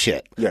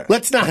dipshit. Yeah.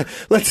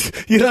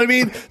 You know what I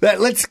mean?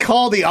 Let's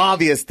call the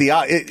obvious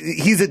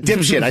he's a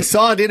dipshit. I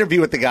saw an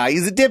interview with the guy.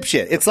 He's a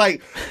dipshit. It's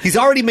like he's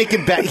already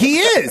making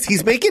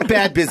he's making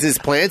bad business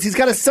plans. He's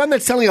got a son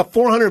that's selling a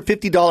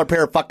 $450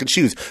 pair of fucking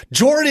shoes.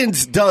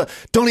 Jordans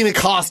don't even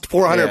cost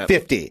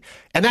 $450.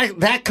 And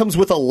that comes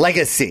with a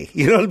legacy.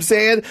 You know what I'm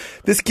saying?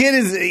 This kid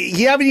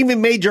you haven't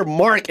even made your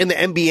mark in the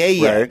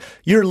NBA yet. Right.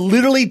 You're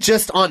literally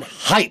just on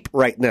hype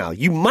right now.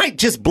 You might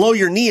just blow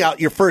your knee out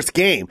your first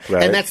game,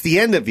 right. and that's the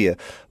end of you.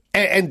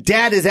 And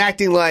dad is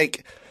acting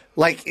like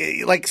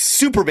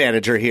super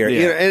manager here. Yeah.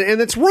 You know, and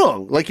it's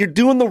wrong. Like, you're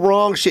doing the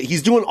wrong shit.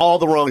 He's doing all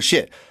the wrong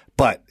shit.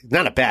 But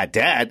not a bad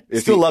dad.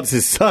 Still loves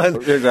his son.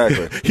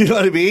 Exactly. You know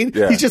what I mean?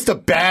 Yeah. He's just a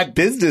bad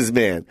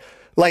businessman.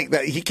 Like,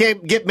 he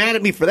can't get mad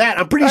at me for that.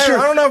 I'm pretty sure.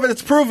 I don't know if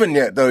it's proven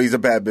yet, though. He's a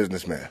bad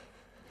businessman.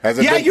 Has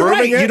it been you're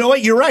proven right. yet? You know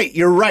what? You're right.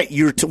 You're right.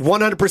 You're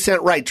 100%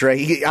 right,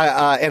 Dre.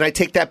 And I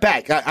take that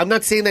back. I'm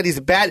not saying that he's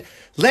a bad.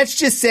 Let's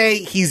just say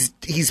he's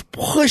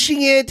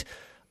pushing it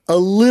a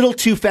little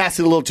too fast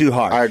and a little too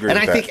hard. I agree. And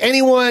with I think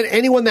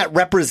anyone that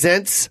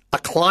represents a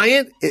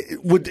client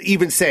would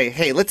even say,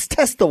 "Hey, let's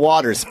test the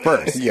waters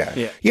first." Yeah.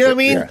 You know what I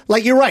mean? Yeah.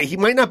 Like, you're right. He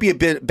might not be a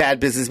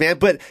bad businessman,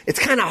 but it's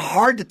kind of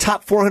hard to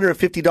top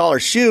 $450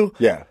 shoe.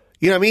 Yeah.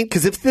 You know what I mean?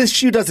 Because if this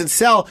shoe doesn't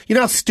sell, you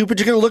know how stupid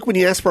you're going to look when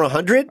you ask for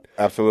 $100?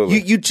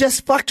 Absolutely. You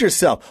just fucked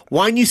yourself.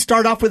 Why don't you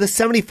start off with a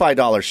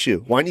 $75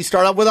 shoe? Why don't you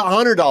start off with a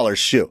 $100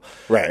 shoe?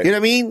 Right. You know what I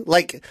mean?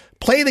 Like,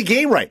 play the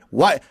game right.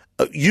 Why?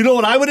 You know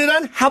what I would have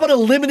done? How about a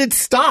limited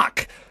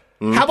stock?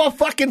 How about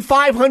fucking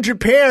 500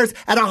 pairs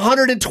at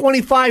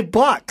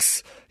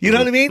 $125? You know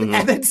what I mean?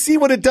 And then see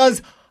what it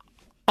does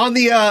on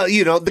the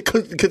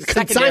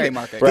Secondary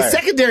market. The Right.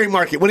 secondary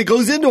market, when it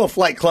goes into a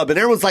flight club and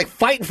everyone's like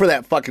fighting for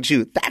that fucking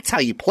shoe. That's how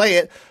you play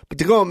it. But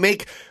to go and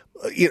make,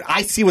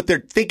 I see what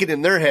they're thinking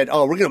in their head.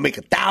 Oh, we're going to make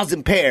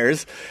 1,000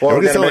 pairs. Well, and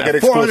we're going to make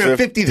it sell exclusive.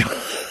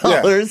 $450.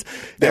 Yeah.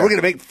 And we're going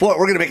to make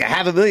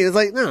 $500,000. It's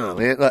like, no,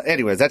 man.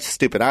 Anyways, that's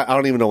stupid. I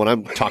don't even know what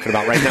I'm talking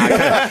about right now.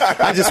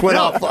 I just went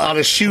off on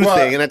a shoe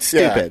thing, and that's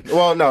stupid. Yeah.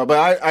 Well, no,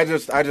 but I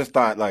just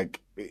thought, like,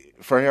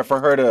 for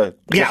her to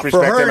Yeah, disrespect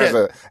for her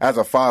him as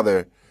a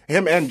father.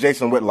 Him and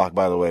Jason Whitlock,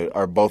 by the way,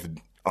 are both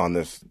on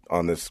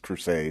this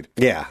crusade.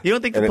 Yeah. You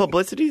don't think the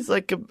publicity is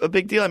like a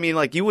big deal? I mean,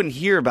 like, you wouldn't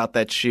hear about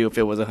that shoe if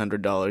it was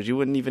 $100. You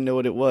wouldn't even know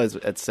what it was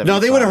at $75. No,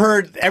 they would have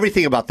heard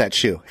everything about that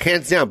shoe,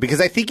 hands down,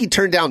 because I think he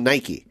turned down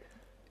Nike.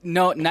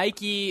 No,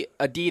 Nike,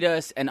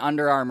 Adidas, and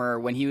Under Armour,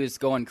 when he was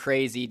going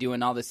crazy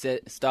doing all this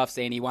stuff,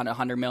 saying he wanted a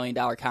 $100 million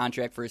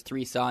contract for his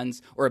 3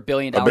 sons or $1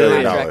 billion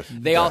contract,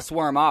 they all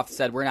swore him off,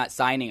 said, we're not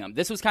signing him.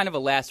 This was kind of a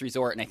last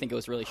resort, and I think it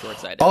was really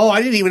short-sighted. Oh,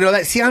 I didn't even know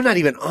that. See, I'm not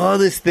even on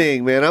this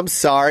thing, man. I'm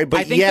sorry,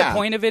 but I think yeah. the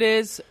point of it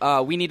is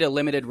we need a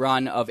limited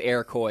run of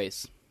Air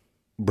Koys.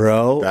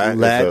 Bro, That is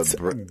let's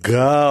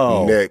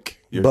go.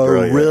 Nick, you're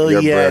Brilliant.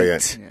 brilliant. You're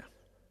brilliant.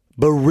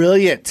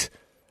 Brilliant.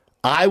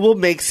 I will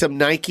make some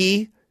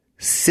Nike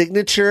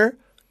signature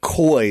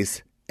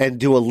Koys and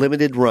do a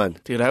limited run.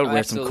 Dude, I would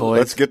wear some absolutely. Koys.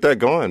 Let's get that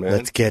going, man.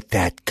 Let's get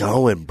that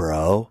going,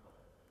 bro.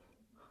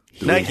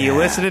 Nike, you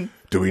listening?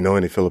 Do we know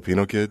any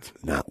Filipino kids?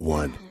 Not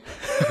one.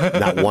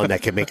 Not one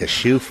that can make a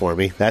shoe for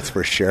me, that's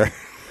for sure.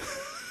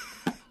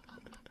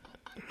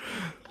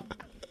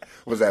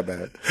 Was that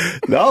bad?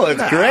 No,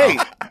 it's great.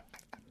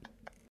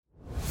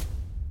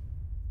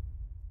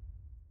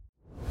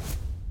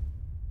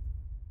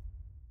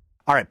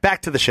 All right,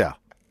 back to the show.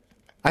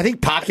 I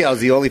think Pacquiao is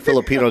the only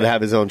Filipino to have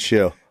his own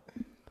shoe.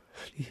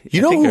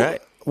 You know, think you're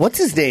right. what's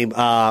his name?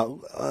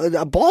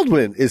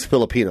 Baldwin is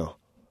Filipino.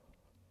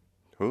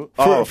 Who?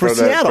 For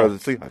Seattle. For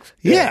the Seahawks.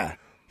 Yeah.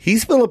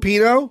 He's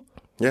Filipino.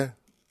 Yeah.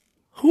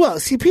 Who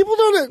else? See, people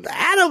don't.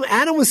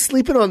 Adam was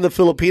sleeping on the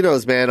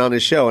Filipinos, man, on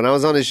his show, and I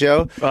was on his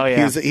show. Oh,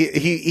 yeah.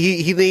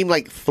 He named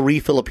like 3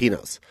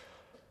 Filipinos,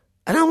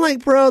 and I'm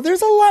like, bro,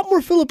 there's a lot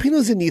more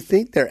Filipinos than you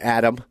think. There,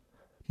 Adam,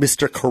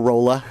 Mr.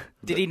 Corolla.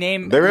 Did he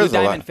name There Blue is a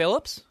lot. Diamond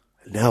Phillips?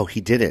 No, he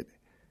didn't,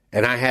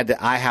 and I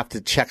have to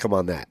check him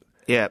on that.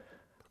 Yeah.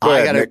 Go I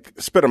ahead, gotta Nick.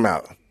 Spit them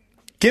out.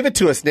 give it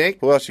to us,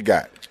 Nick. Who else you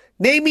got?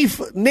 Name me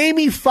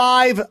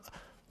 5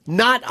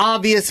 not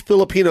obvious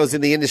Filipinos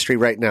in the industry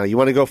right now. You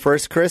want to go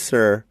first, Chris,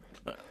 or?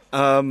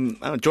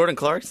 Jordan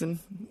Clarkson,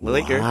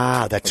 Laker.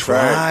 Ah, that's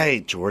right.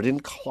 right. Jordan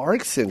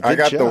Clarkson. Good I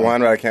got job. the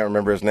one, but I can't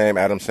remember his name.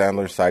 Adam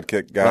Sandler's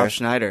sidekick guy. Rob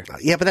Schneider.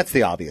 Yeah, but that's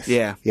the obvious.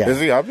 Yeah. Is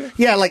he obvious?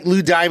 Yeah, like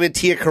Lou Diamond,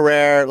 Tia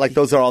Carrere, like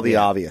those are all the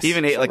obvious. He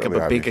even ate like a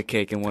really babinka obvious.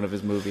 cake in one of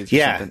his movies. Or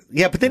yeah, something.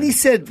 yeah, but then he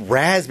said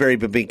raspberry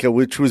babinka,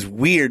 which was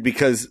weird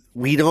because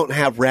we don't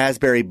have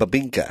raspberry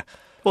babinka.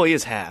 Well, he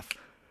is half.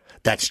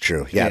 That's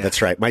true. Yeah, Yeah.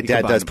 that's right. My You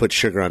dad combine does them. put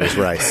sugar on his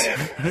rice.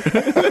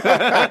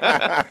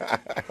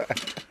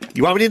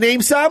 You want me to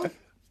name some?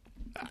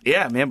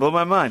 Yeah, man, blow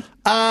my mind.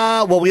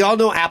 Well, we all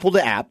know Apple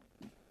to App,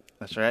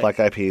 That's right. Black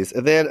Eyed Peas.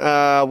 And then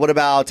what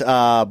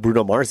about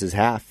Bruno Mars is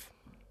half?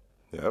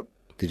 Yep.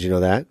 Did you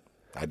know that?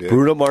 I did.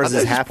 Bruno Mars I thought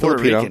is he was half Puerto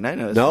Filipino. Rican. I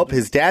know this. Nope,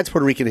 his dad's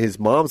Puerto Rican. His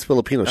mom's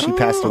Filipino. She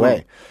passed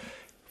away.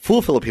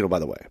 Full Filipino, by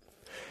the way.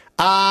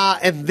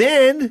 And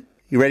then,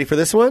 you ready for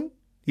this one?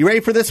 You ready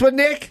for this one,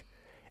 Nick?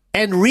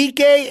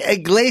 Enrique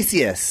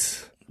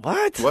Iglesias.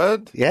 What?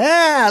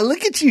 Yeah,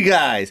 look at you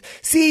guys.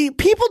 See,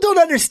 people don't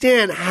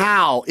understand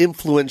how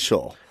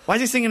influential Why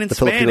is he singing in the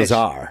Spanish? Filipinos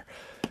are.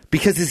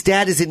 Because his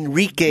dad is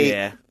Enrique.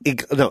 Yeah.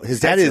 His I dad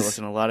used to is.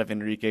 listen to a lot of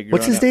Enrique.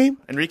 What's his growing up.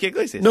 name? Enrique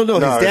Iglesias. No, his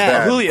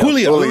dad. Julio.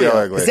 Julio. His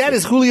dad Iglesias.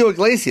 is Julio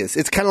Iglesias.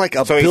 It's kind of like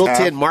a So he's built-in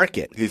half?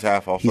 market. He's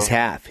half also? He's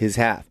half.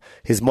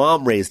 His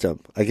mom raised him.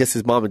 I guess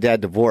his mom and dad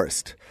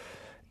divorced.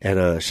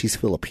 And she's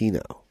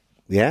Filipino.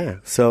 Yeah.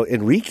 So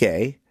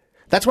Enrique,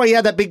 that's why he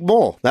had that big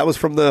mole. That was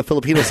from the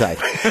Filipino side.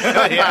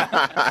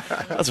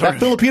 That's That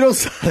Filipino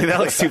side. that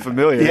looks too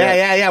familiar.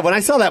 Yeah. When I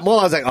saw that mole,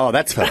 I was like, oh,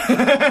 that's fun.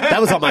 That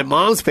was on my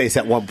mom's face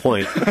at one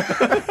point.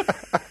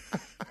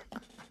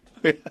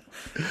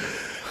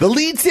 The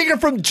lead singer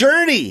from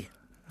Journey,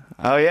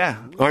 Oh yeah.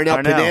 Arnel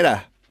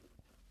Pineda.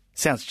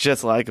 Sounds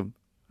just like him.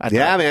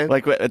 Yeah, man.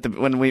 Like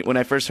when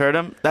I first heard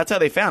him, that's how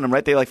they found him,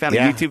 right? They found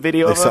Yeah. a YouTube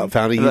video They of him.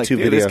 found a They're like, YouTube "Dude,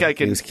 video. This guy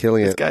can, He was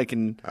killing This it. guy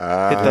can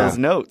hit those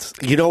notes.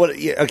 You know what?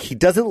 He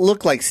doesn't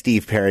look like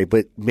Steve Perry,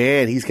 but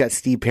man, he's got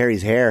Steve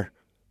Perry's hair.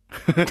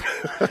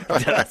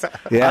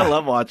 Yeah. I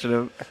love watching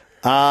him.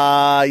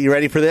 You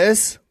ready for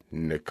this?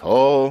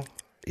 Nicole.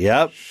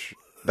 Yep.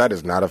 That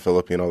is not a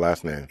Filipino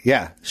last name.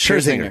 Yeah,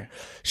 Scherzinger.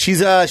 She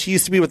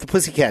used to be with the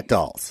Pussycat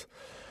Dolls.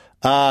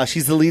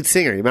 She's the lead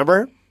singer. You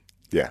remember?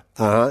 Yeah.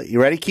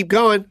 You ready? Keep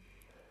going.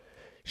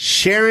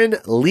 Sharon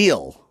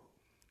Leal.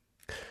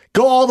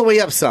 Go all the way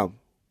up some.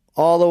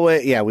 All the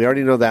way. Yeah, we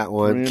already know that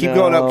one. Keep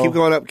going up. Keep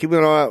going up. Keep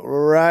going up.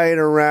 Right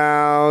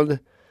around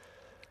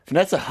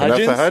Vanessa Hudgens.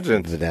 Vanessa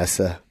Hudgens.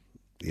 Vanessa.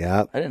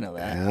 Yep. I didn't know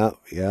that.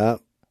 Yep.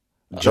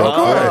 Joe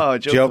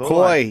Coy.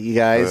 Coy. You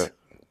guys.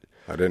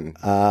 I didn't.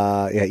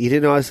 Yeah, you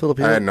didn't know I was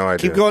Filipino? I had no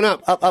idea. Keep going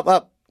up.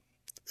 Up.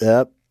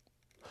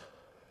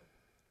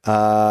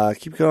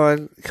 Keep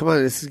going. Come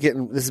on, this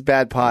is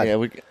bad pod. Yeah,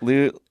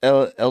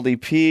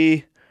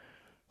 LDP.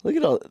 Look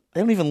at all.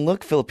 They don't even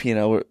look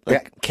Filipino. We're,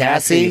 like, Yeah,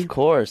 Cassie. of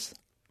course.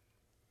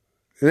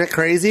 Isn't that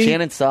crazy?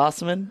 Shannon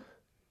Sossman.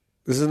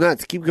 This is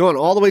nuts. Keep going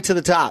all the way to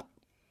the top.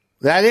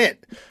 That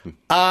it.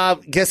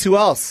 Guess who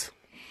else?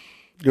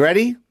 You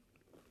ready?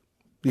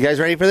 You guys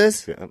ready for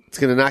this? Yeah. It's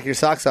going to knock your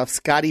socks off.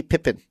 Scottie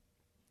Pippen.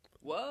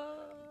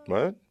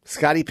 What?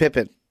 Scottie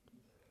Pippen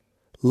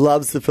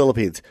loves the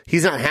Philippines.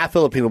 He's not half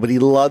Filipino, but he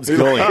loves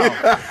going.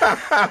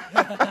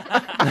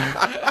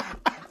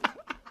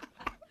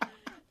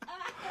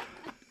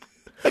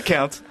 That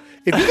counts.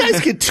 If you guys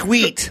could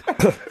tweet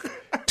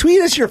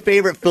us your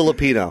favorite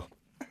Filipino.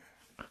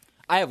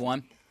 I have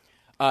one.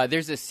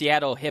 There's a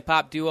Seattle hip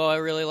hop duo I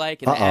really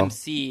like, and the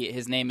MC,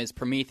 his name is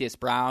Prometheus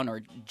Brown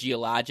or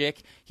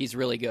Geologic. He's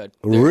really good.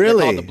 They're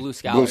Really? called the Blue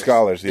Scholars. Blue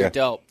Scholars, yeah. They're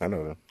dope. I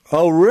know them.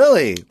 Oh,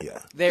 really? Yeah.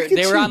 They Look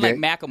at were you, on like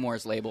Nick.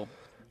 Macklemore's label.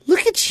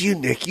 Look at you,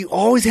 Nick. You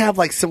always have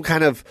like some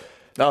kind of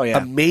Oh yeah.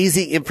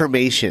 amazing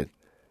information.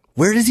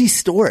 Where does he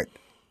store it?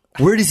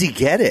 Where does he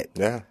get it?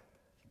 Yeah.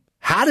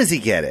 How does he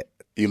get it?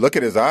 You look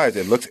at his eyes,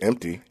 it looks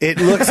empty. It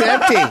looks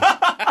empty.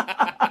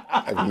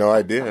 I have no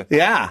idea.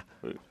 Yeah.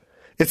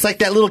 It's like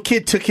that little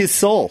kid took his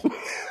soul.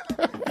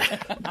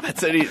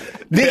 That's it.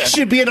 Nick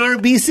should be an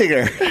R&B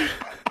singer.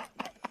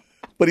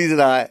 But he's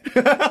not.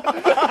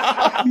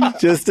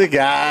 He's just a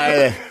guy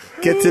that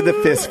gets into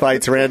fist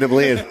fights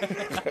randomly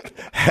and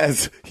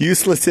has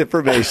useless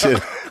information.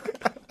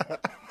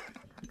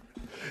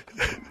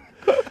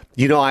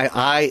 You know,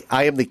 I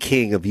am the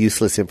king of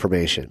useless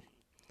information.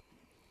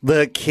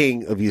 The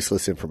king of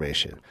useless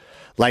information.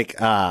 Like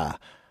I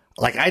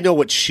know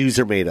what shoes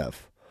are made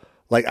of.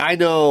 Like I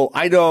know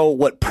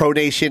what Pro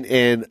Nation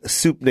and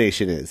Soup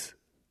Nation is.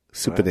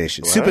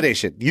 Supination.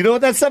 Supination. You know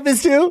what that stuff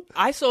is too?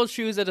 I sold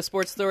shoes at a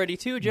Sports Authority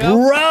too,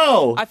 Joe.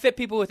 Bro! I fit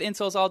people with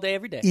insoles all day,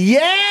 every day.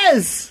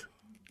 Yes!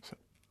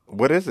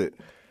 What is it?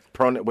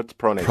 What's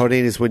pronation?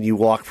 Pronate is when you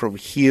walk from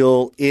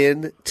heel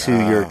in to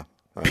your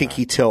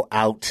pinky toe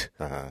out.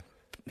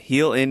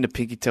 Heel in to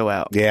pinky toe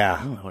out. Yeah.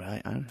 I don't know what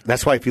I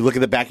That's why if you look at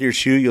the back of your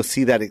shoe, you'll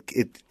see that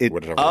it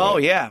Whatever. Oh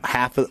yeah.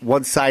 half of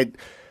one side,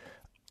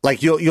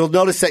 like you'll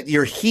notice that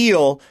your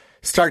heel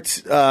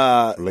starts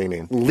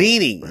Leaning.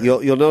 Right.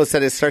 You'll notice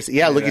that it starts.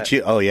 Yeah, look at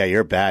you. Oh yeah,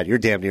 you're bad. You're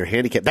damn near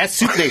handicapped. That's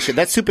Supination.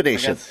 That's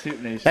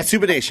Supination. That's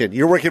Supination.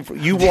 You're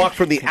you walk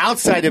from the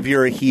outside of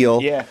your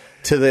heel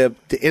to the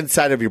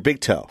inside of your big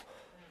toe,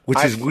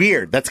 which is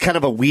weird. That's kind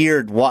of a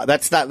weird.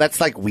 That's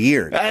like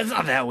weird. That's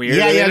not that weird.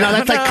 Yeah, no,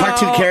 that's like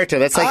cartoon character.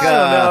 That's like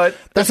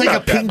that's like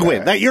a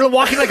penguin. You're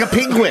walking like a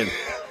penguin.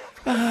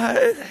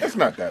 It's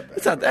not that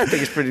bad. I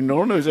think it's pretty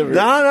normal.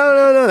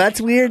 No.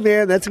 That's weird,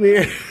 man. That's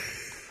weird.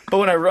 But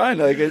when I run,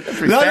 like it's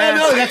pretty No.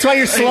 fast. That's why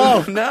you're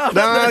slow.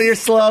 No, you're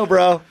slow,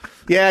 bro.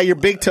 Yeah, your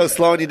big toe's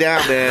slowing you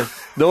down, man.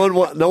 No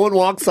one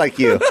walks like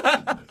you.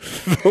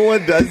 No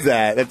one does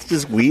that. That's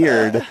just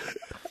weird.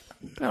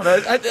 I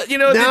don't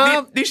know.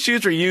 No. These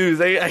shoes were used.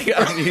 I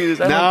got them used.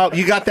 No,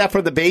 you got that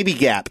from the Baby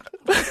Gap.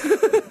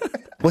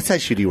 What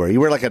size shoe do you wear? You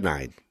wear like a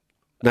 9,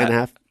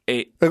 9.5.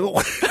 8. Why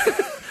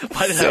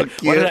Why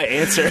did I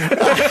answer?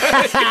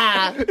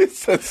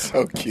 That's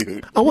so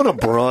cute. I want to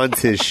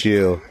bronze his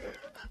shoe.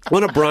 I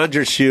want to bronze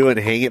your shoe and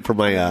hang it from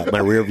my my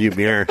rear view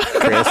mirror,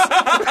 Chris.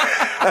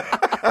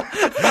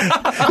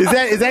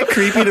 Is that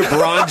creepy to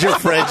bronze your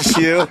friend's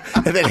shoe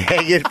and then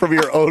hang it from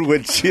your own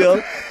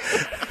windshield?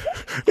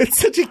 It's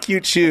such a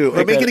cute shoe.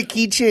 Or make it a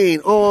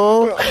keychain.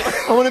 Oh,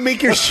 I want to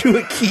make your shoe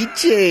a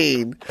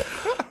keychain.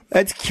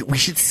 That's cute. We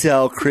should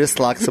sell Chris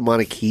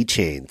Loxamana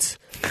keychains.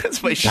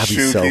 That's my That'd be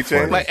shoe so keychain.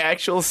 funny. My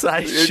actual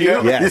size shoe.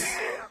 Yes.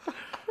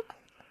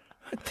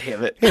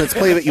 Damn it. Hey, let's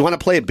play a bit. You want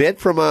to play a bit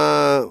from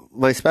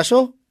my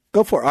special?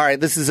 Go for it. All right,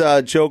 this is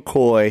Joe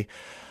Koy,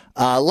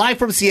 live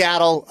from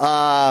Seattle.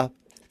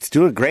 It's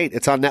doing great.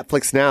 It's on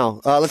Netflix now.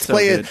 Let's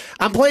play it.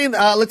 I'm playing.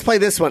 Let's play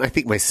this one. I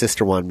think my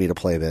sister wanted me to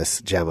play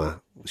this.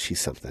 Gemma,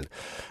 she's something,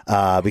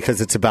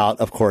 because it's about,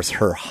 of course,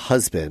 her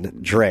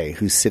husband Dre,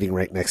 who's sitting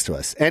right next to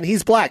us, and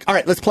he's black. All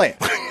right, let's play it.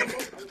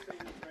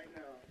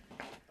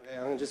 Okay,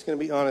 I'm just going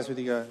to be honest with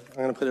you guys. I'm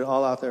going to put it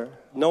all out there.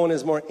 No one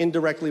is more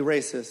indirectly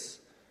racist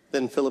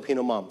than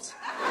Filipino moms.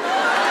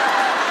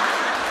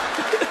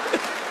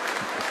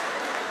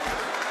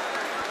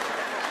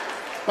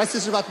 My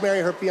sister's about to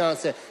marry her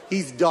fiance.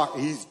 He's dark.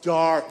 He's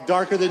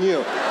darker than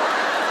you.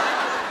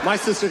 My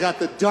sister got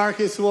the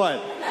darkest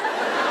one.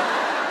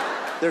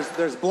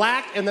 There's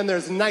black, and then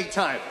there's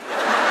nighttime.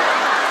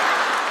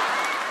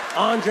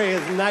 Andre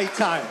is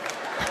nighttime.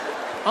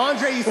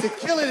 Andre used to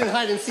kill it in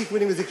hide and seek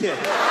when he was a kid.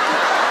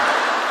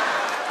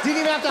 Didn't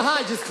even have to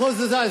hide, just close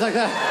his eyes like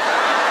that.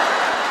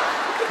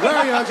 Where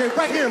are you, Andre?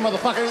 Right here,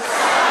 motherfuckers.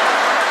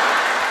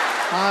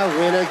 I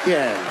win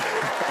again.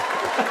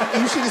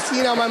 You should have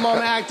seen how my mom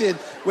acted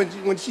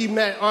when she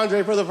met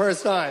Andre for the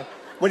first time.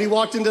 When he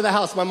walked into the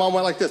house, my mom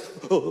went like this.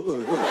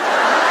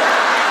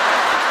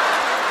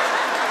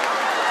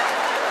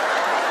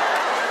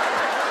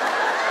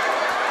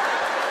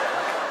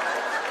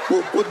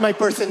 Put my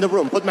purse in the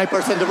room. Put my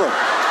purse in the room.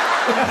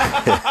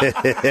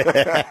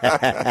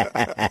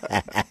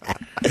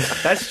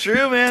 That's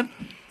true, man.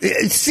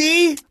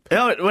 See? It's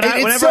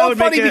It's so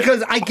funny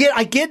because I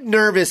get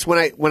nervous when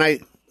I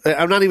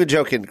I'm not even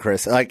joking,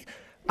 Chris. Like,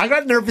 I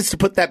got nervous to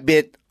put that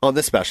bit on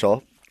the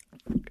special,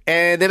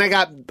 and then I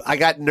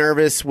got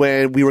nervous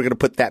when we were going to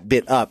put that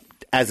bit up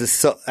as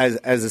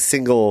a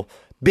single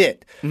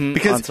bit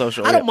because on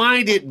social, I don't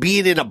mind it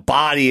being in a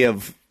body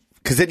of.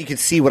 Because then you can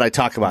see what I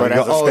talk about. But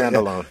You as go, a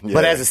standalone. Yeah.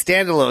 But as a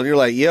standalone, you're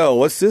like, yo,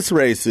 what's this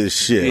racist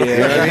shit? You know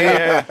what I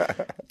mean?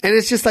 And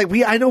it's just like,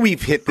 I know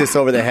we've hit this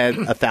over the head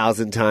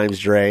 1,000 times,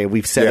 Dre.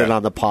 We've said it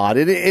on the pod.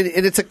 And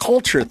it's a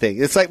culture thing.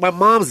 It's like, my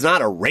mom's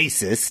not a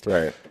racist.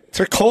 Right. It's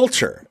her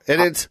culture.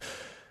 And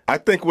I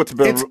think what's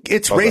been...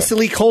 It's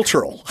racially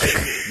cultural.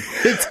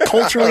 It's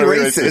culturally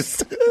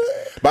racist.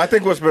 But I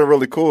think what's been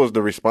really cool is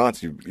the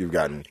response you've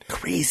gotten.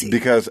 Crazy.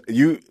 Because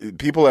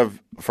people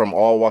have, from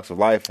all walks of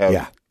life,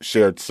 have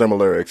shared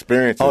similar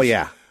experiences. Oh,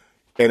 yeah.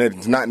 And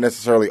it's not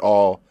necessarily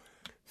all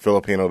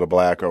Filipino to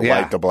black or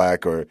white to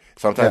black, or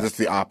sometimes it's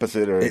the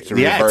opposite, or it's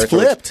reversed. It's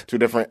flipped. Two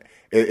different.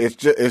 It's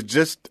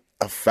just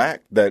a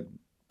fact that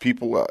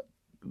people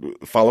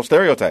follow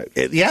stereotypes.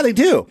 They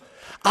do.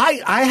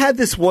 I had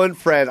this one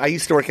friend. I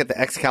used to work at the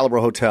Excalibur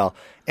Hotel,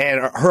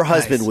 and her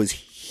husband was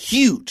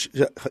huge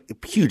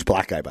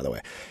black guy, by the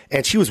way,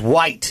 and she was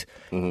white.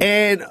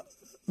 And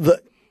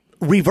the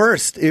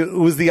reversed, it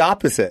was the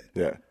opposite.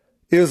 Yeah.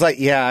 It was like,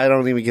 I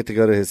don't even get to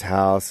go to his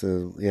house,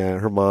 and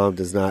her mom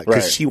does not,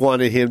 because she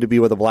wanted him to be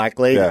with a black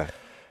lady. I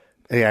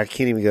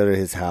can't even go to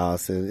his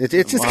house, and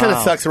it just kind of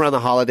sucks around the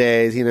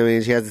holidays. You know what I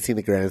mean? She hasn't seen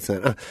the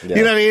grandson. You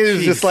know what I mean? It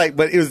was just like,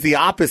 but it was the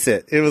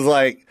opposite. It was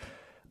like,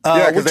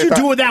 what you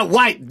do with that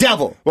white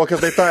devil? Well,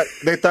 because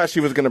they thought she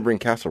was going to bring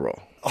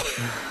casserole.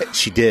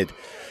 She did.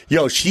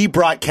 Yo, she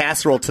brought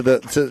casserole to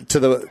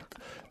the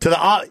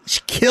she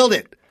killed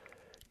it.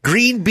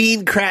 Green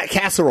bean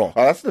casserole.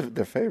 Oh, that's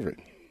their favorite.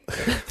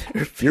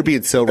 You're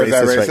being so Is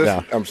that racist right racist?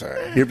 now. I'm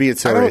sorry. You're being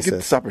so I don't racist. get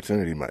this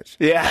opportunity much.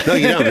 Yeah. No,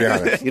 you don't. To be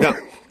honest. You don't.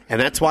 And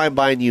that's why I'm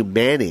buying you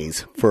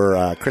mayonnaise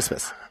for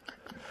Christmas.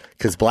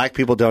 Because black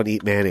people don't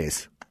eat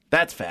mayonnaise.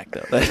 That's fact,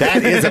 though.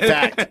 That is a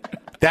fact.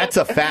 That's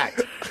a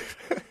fact.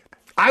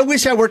 I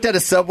wish I worked at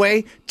a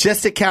Subway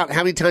just to count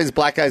how many times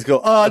black guys go,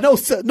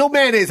 no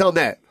mayonnaise on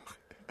that.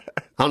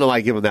 I don't know why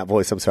I give them that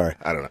voice. I'm sorry.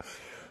 I don't know.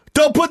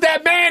 Don't put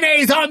that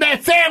mayonnaise on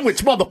that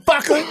sandwich,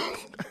 motherfucker.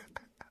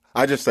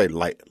 I just say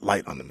light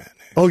on the mayonnaise.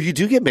 Oh, you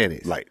do get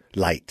mayonnaise?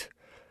 Light.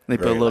 They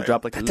put a little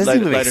drop like That doesn't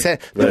even make lighter.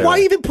 sense. Then why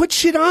even put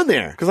shit on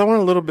there? Because I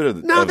want a little bit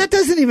of... No, that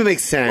doesn't even make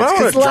sense. Well, I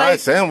want a 'Cause dry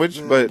sandwich,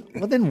 but...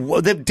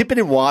 Well, then dip it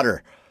in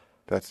water.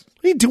 That's...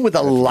 What are you doing with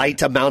a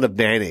light amount of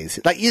mayonnaise?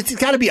 Like, it's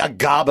got to be a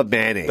gob of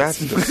mayonnaise. That's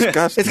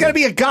disgusting. It's got to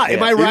be a gob.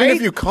 Am I Even right?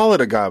 if you call it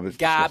a gob, it's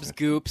Gobs,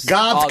 goops.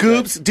 Gobs, all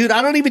good. goops. Dude,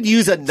 I don't even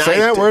use a knife. Say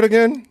that word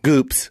again?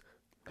 Goops.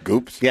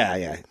 Goops?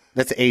 Yeah.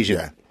 That's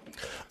Asian.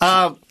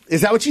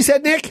 Is that what you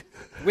said, Nick?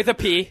 With a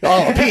P.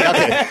 Oh, a P.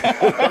 Okay.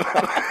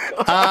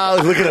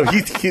 Look at him.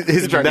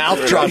 His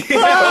mouth dropped.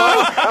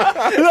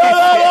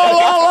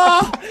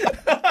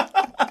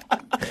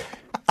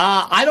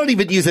 I don't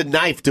even use a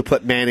knife to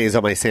put mayonnaise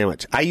on my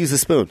sandwich. I use a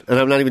spoon, and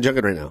I'm not even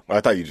joking right now.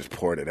 I thought you just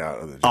poured it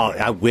out. Of the Oh,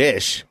 I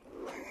wish.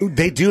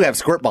 They do have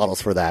squirt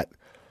bottles for that.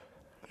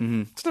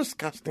 It's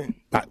disgusting.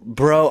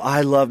 Bro,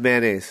 I love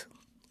mayonnaise.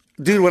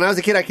 Dude, when I was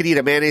a kid, I could eat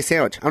a mayonnaise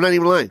sandwich. I'm not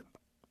even lying.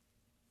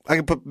 I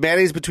could put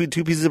mayonnaise between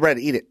 2 pieces of bread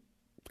and eat it.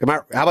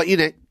 How about you,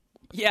 Nick?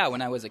 Yeah,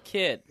 when I was a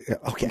kid. Yeah,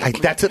 okay,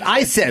 that's what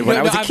I said when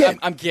I was a kid.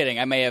 I'm kidding.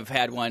 I may have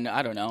had one.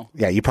 I don't know.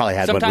 Yeah, you probably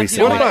had one Sometimes,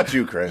 recently. What about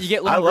you, Chris? You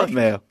get I little love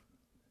mayo.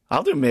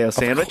 I'll do mayo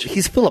sandwich.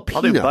 He's Filipino.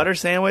 I'll do butter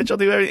sandwich. I'll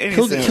do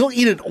anything. He'll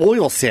eat an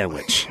oil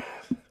sandwich.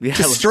 Yeah,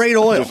 Just straight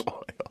oil. Just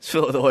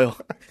fill it with oil.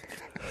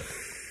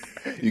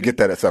 You get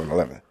that at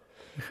 7-Eleven.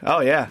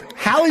 Oh yeah.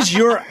 How is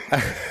your...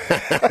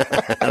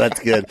 That's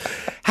good.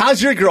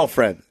 How's your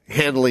girlfriend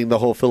handling the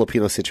whole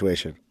Filipino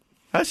situation?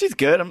 Oh, she's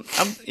good.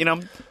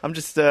 I'm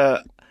just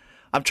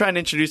I'm trying to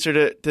introduce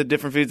her to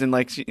different foods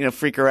and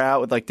freak her out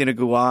with like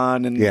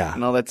dinuguan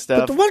and all that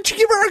stuff. But why don't you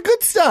give her our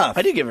good stuff?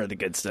 I do give her the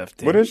good stuff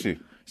too. What is she?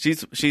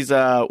 She's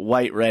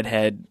white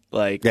redhead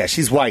Yeah,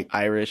 she's white.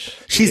 Irish.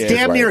 She's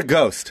damn white. near a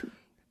ghost.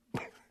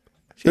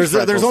 There's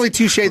only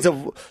 2 shades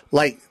of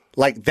like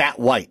that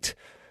white.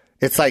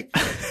 It's like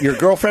your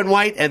girlfriend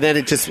white, and then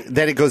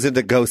it goes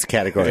into ghost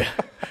category.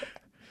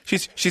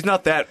 She's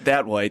not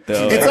that white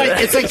though.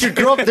 It's like your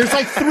girl. There's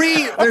like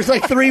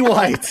three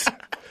whites.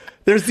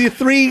 There's the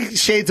 3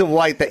 shades of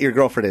white that your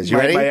girlfriend is. You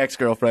ready? My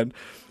ex-girlfriend.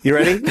 You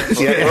ready?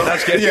 Yeah.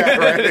 Yeah,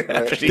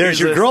 right. There's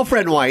your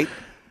girlfriend white.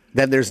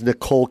 Then there's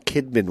Nicole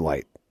Kidman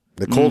white.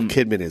 Nicole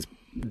Kidman is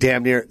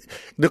damn near.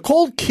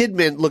 Nicole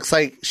Kidman looks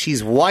like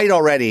she's white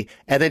already,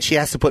 and then she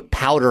has to put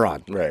powder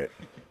on. Right.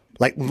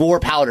 Like more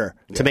powder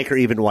to make her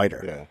even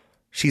whiter. Yeah.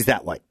 She's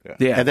that white.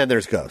 Yeah. And then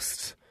there's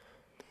ghosts.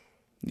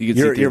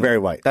 You're very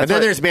white. And then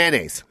there's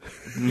mayonnaise.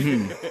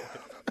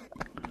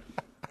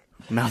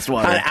 Mouth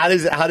water. How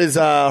does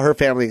her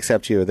family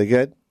accept you? Are they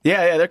good?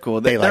 Yeah, they're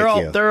cool. They like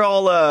all you. They're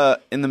all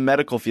in the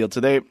medical field, so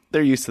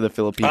they're used to the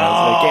Filipinos.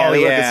 Oh, we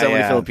work yeah, with so many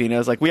yeah.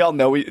 Filipinos. Like we all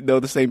know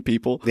the same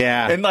people.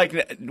 Yeah.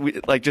 and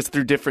we just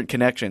through different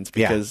connections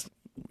because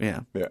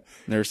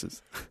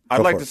nurses.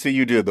 I'd like for to it. see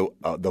you do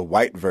the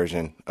white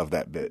version of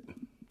that bit.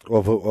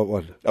 What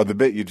one? Of the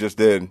bit you just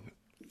did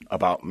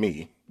about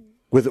me.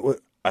 With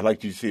I'd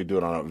like you to see you do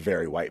it on a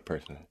very white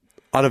person.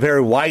 on a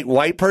very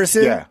white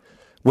person? Yeah.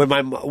 When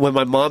my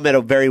mom met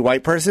a very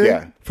white person?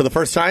 Yeah. For the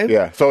first time?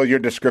 Yeah. So your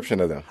description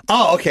of them.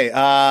 Oh, okay.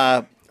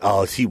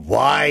 She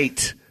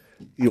white.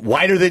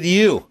 Whiter than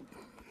you.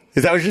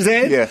 Is that what you're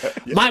saying? Yeah.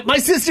 My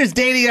sister's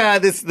dating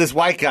this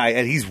white guy,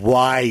 and he's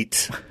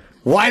white.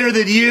 Whiter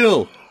than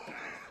you.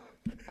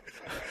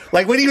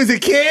 Like when he was a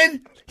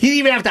kid, he didn't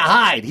even have to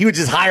hide. He would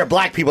just hire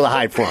black people to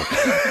hide for him. Like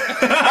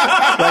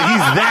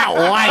he's that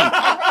white.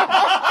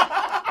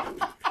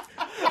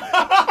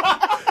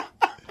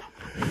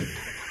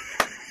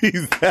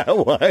 He's that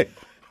white.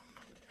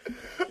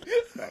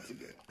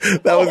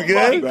 That was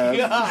good?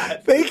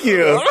 God. Thank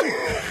you.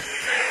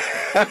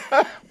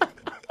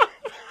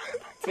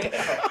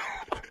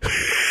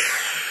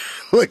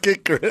 Look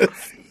at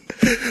Chris.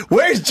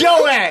 Where's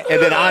Joe at?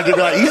 And then Andre be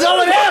like, he's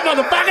over there,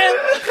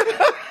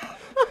 motherfucker.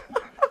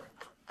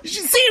 You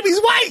should see him. He's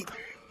white.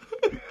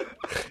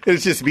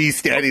 It's just me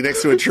standing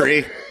next to a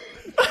tree.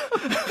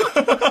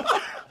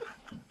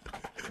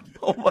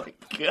 Oh my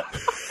god!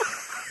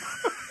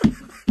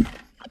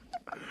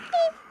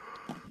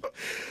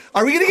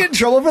 Are we going to get in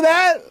trouble for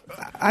that?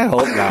 I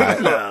hope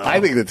not. I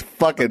think it's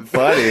fucking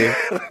funny.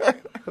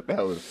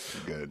 That was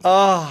good.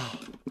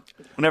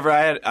 Whenever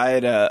I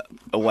had a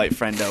white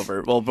friend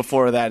over, well,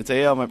 before that, I'd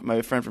say, "Oh,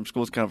 my friend from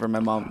school's coming over." My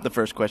mom, the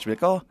first question would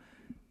be like, "Oh,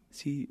 is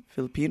he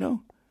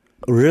Filipino?"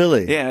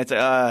 Really? Yeah, and it's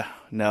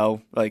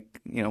no, like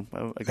I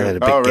I had a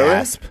big Oh, really?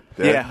 gasp.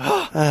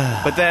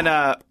 Yeah. But then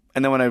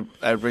and then when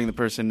I bring the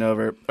person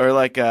over, or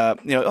like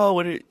oh,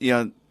 what are,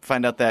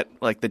 find out that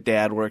like the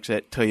dad works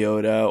at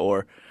Toyota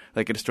or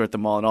like at a store at the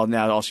mall, and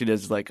all she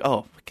does is like,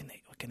 oh, what can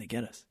they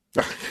get us?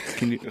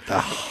 Can you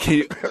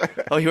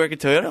oh, you work at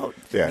Toyota?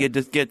 Yeah. You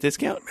get a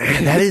discount?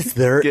 Man, that is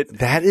their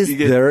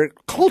their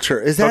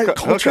culture. Is that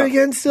culture Hookup.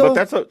 again still?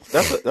 But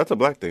that's a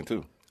black thing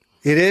too.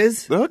 It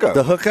is? The hookup.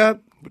 The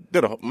hookup?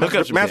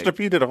 Master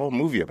P did a whole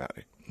movie about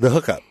it. The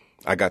hookup.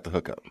 I got the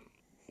hookup.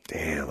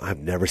 Damn, I've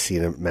never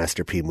seen a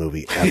Master P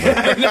movie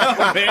ever.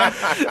 No, man.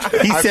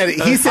 He said it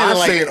I've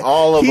like seen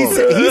all of them.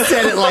 He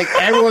said it like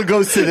everyone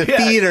goes to the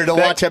theater to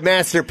watch a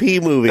Master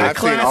P movie. I've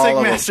seen all Classic of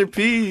them. Master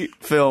P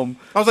film.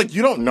 I was like,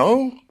 you don't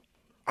know?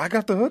 I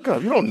got the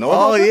hookup. You don't know?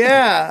 Oh about that?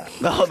 yeah.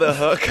 Oh, the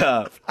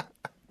hookup.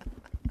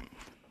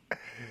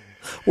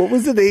 What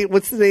was the name?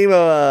 What's the name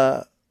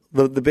of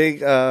the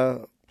big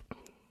oh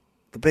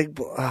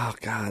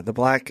god, the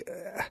black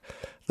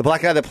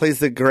guy that plays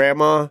the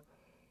grandma?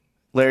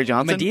 Larry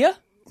Johnson?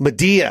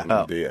 Medea.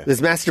 Oh. Yeah.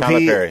 This Master Tyler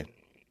P. Perry.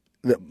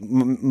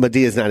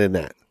 Medea's not in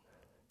that.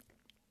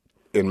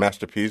 In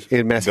Master P's?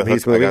 In Master The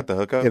P's hook- movie. I got the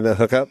hookup? In the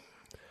hookup.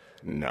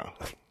 No.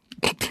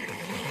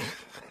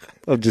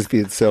 I'm just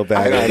being so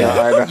bad. I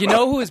know. You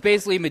know who was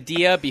basically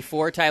Medea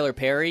before Tyler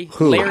Perry?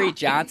 Who? Larry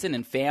Johnson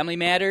in Family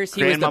Matters.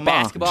 He was the Grandmama.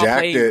 basketball Jacked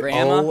playing it.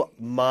 grandma. Oh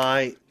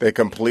my! They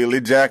completely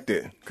jacked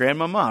it.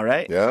 Grandmama,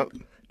 right? Yep.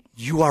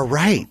 You are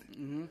right.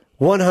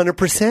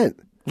 100%.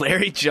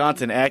 Larry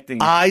Johnson acting.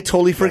 I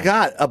totally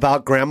forgot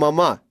about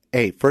Grandmama.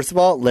 Hey, first of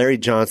all, Larry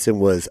Johnson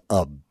was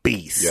a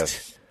beast.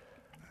 Yes.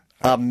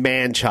 a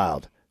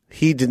man-child.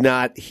 He did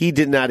not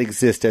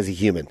exist as a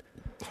human.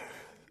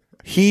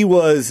 He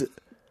was,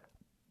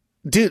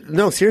 dude.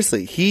 No,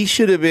 seriously, he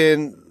should have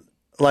been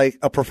like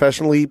a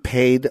professionally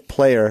paid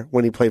player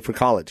when he played for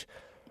college.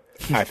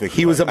 I think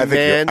he was a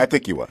man. I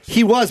think he was.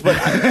 He was, but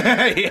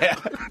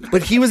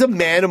but he was a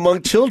man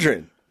among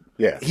children.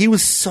 Yeah, he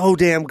was so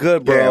damn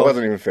good, bro. Yeah, it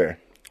wasn't even fair.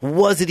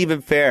 Wasn't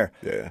even fair.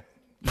 Yeah,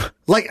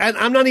 like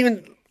I'm not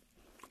even.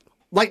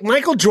 Like,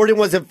 Michael Jordan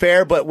wasn't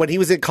fair, but when he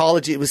was in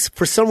college, it was,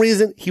 for some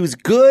reason, he was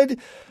good,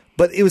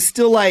 but it was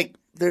still like,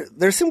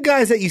 there's some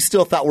guys that you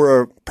still thought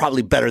were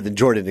probably better than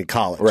Jordan in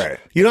college. Right.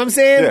 You know what I'm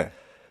saying? Yeah.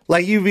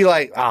 Like, you'd be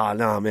like, oh,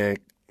 no, man,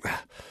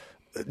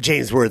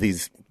 James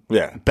Worthy's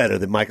better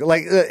than Michael.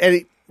 Like,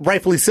 and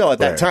rightfully so at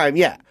that time,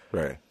 yeah.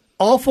 Right.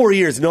 All 4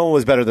 years, no one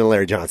was better than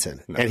Larry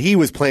Johnson. No. And he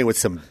was playing with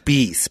some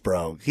beasts,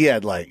 bro. He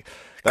had, like,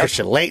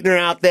 Christian Laettner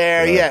out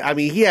there. Yeah.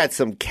 He had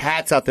some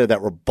cats out there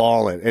that were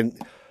balling.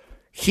 And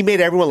he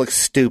made everyone look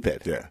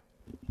stupid. Yeah.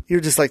 You're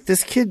just like,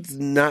 this kid's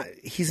not,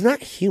 he's not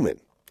human.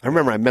 I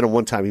remember I met him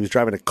one time. He was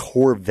driving a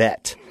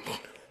Corvette.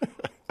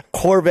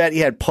 He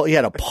had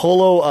a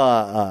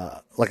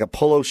polo, like a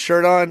polo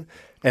shirt on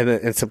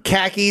and some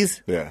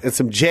khakis and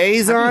some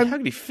J's on. How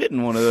could he fit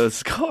in one of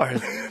those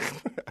cars?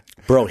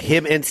 Bro,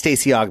 him and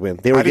Stacey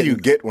Ogman. How did you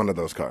get one of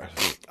those cars?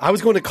 I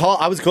was going,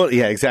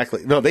 yeah,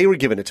 exactly. No, they were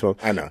giving it to him.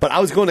 I know. But I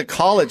was going to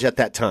college at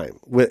that time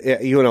at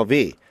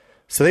UNLV.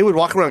 So they would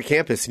walk around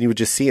campus and you would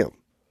just see him.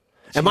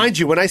 And mind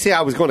you, when I say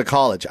I was going to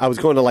college, I was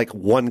going to like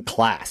one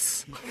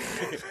class.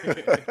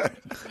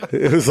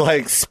 It was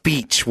like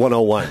speech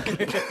 101.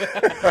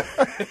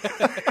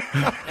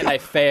 And I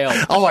failed.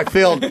 Oh, I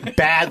failed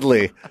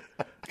badly.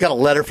 Got a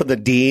letter from the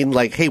dean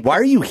like, hey, why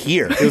are you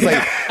here? It was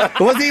like, it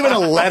wasn't even a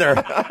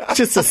letter,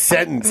 just a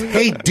sentence.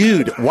 Hey,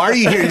 dude, why are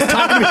you here? He was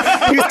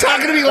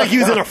talking to me like he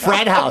was in a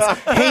frat house.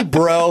 Hey,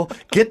 bro,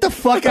 get the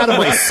fuck out of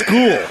my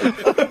school.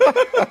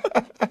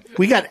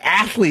 We got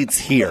athletes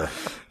here.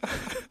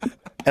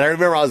 And I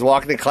remember I was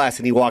walking to class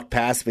and he walked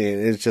past me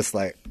and it was just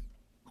like,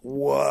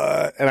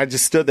 what? And I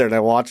just stood there and I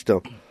watched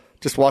him.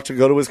 Just watched him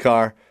go to his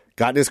car,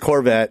 got in his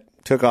Corvette,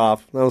 took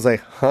off. And I was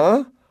like,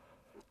 huh?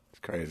 It's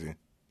crazy.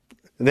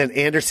 And then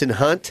Anderson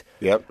Hunt.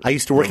 Yep. I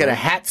used to work at a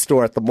hat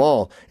store at the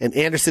mall, and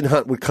Anderson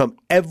Hunt would come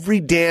every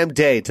damn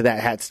day to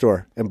that hat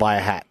store and buy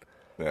a hat.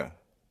 Yeah.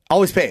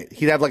 Always pay it.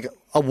 He'd have like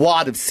a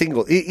wad of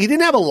single. He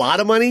didn't have a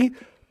lot of money,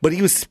 but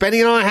he was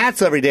spending it on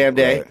hats every damn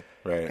day.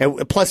 Right.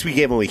 And plus, we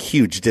gave him a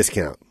huge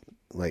discount.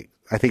 Like,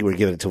 I think we were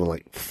giving it to him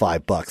like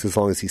 $5 as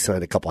long as he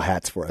signed a couple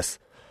hats for us.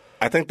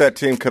 I think that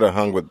team could have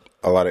hung with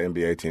a lot of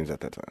NBA teams at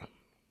that time.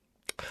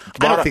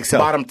 I don't think so.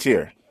 Bottom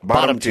tier.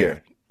 Bottom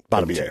tier.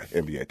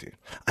 NBA team.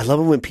 I love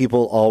it when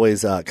people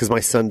always, because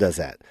my son does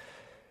that.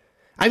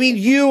 I mean,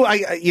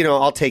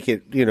 I'll take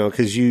it,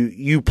 because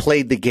you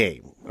played the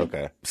game.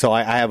 Okay. So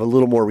I have a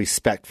little more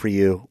respect for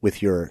you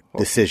with your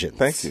decisions.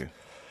 Thank you.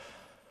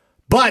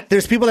 But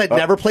there's people that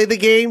never play the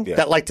game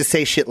that like to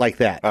say shit like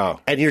that. Oh.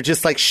 And you're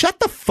just like, shut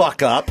the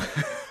fuck up.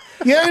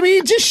 You know what I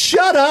mean? Just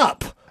shut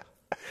up.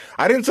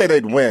 I didn't say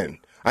they'd win.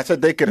 I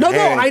said they could hang. No,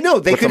 I know.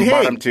 They with could some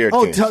hang. bottom tier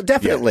Oh, teams.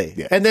 definitely.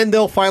 Yeah. And then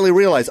they'll finally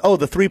realize, oh,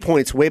 the 3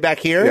 points way back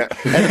here.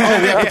 Yeah.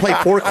 And we have to play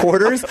 4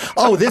 quarters.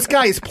 Oh, this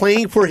guy is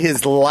playing for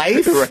his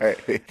life.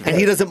 Right. And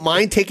he doesn't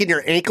mind taking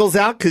your ankles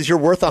out because you're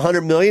worth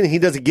 $100 million and he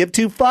doesn't give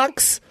 2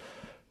 fucks.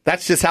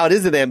 That's just how it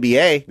is in the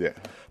NBA. Yeah.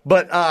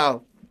 But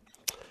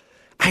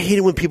I hate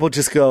it when people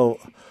just go,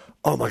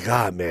 oh my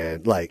God,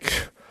 man. Like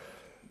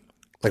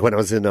when I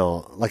was in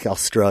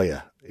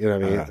Australia. You know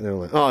what I mean? They're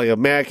like, oh,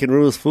 American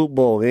rules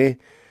football, man.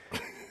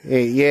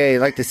 Hey, yeah,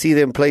 I'd like to see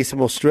them play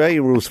some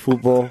Australian rules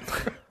football.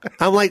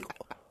 I'm like,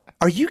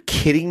 are you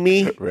kidding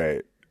me?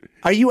 Right.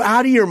 Are you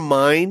out of your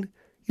mind?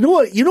 You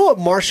know what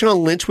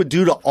Marshawn Lynch would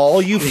do to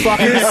all you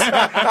fuckers?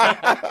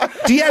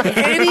 Do you have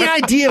any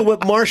idea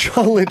what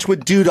Marshawn Lynch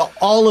would do to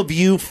all of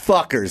you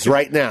fuckers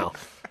right now?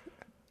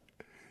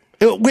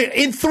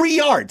 In 3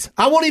 yards.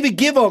 I won't even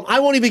give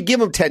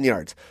him 10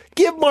 yards.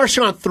 Give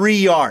Marshawn 3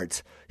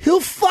 yards.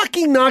 He'll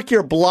fucking knock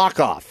your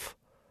block off.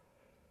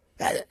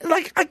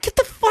 Like, get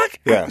the fuck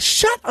out.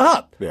 Shut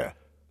up. Yeah.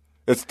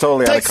 It's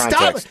totally out of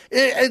context.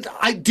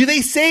 Stop. Do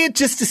they say it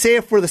just to say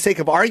it for the sake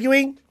of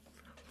arguing?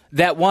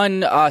 That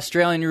one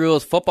Australian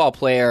rules football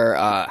player,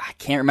 I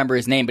can't remember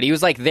his name, but he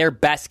was like their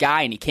best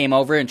guy, and he came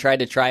over and tried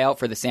to try out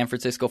for the San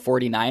Francisco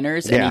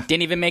 49ers, and he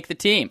didn't even make the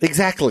team.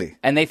 Exactly.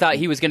 And they thought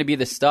he was going to be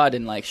the stud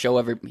and like show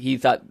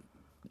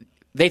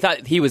they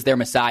thought he was their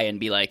messiah and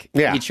be like,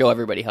 he'd show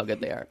everybody how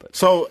good they are. But.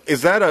 So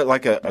is that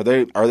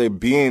are they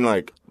being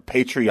like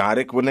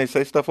patriotic when they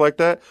say stuff like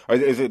that? Or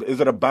is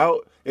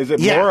it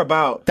more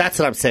about? That's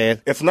what I'm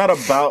saying. It's not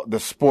about the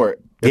sport.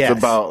 It's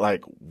about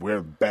like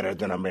we're better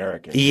than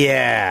Americans.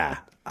 Yeah,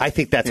 I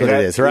think that's what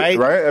it is, right?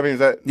 Right? I mean, is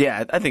that?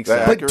 Yeah, I think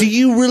so. But do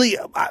you really?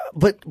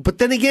 But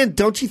then again,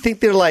 don't you think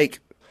they're like?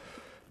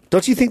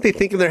 Don't you think they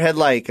think in their head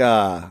like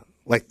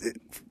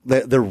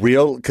they're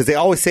real? Because they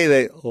always say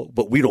that,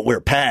 but we don't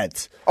wear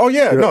pads. Oh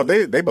yeah, no,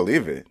 they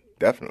believe it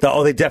definitely.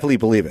 Oh, they definitely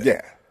believe it.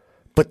 Yeah,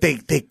 but they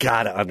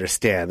gotta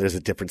understand there's a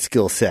different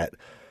skill set.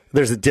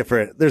 there's a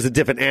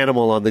different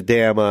animal on the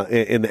damn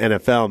in the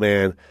NFL,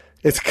 man.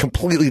 It's a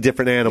completely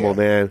different animal,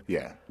 man.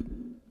 Yeah.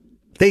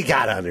 They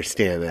gotta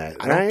understand that.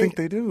 I right? don't think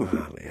they do.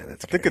 Oh man,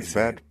 that's I think crazy. it's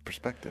bad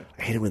perspective.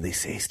 I hate it when they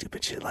say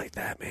stupid shit like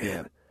that, man.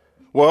 Yeah.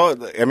 Well,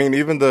 I mean,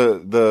 even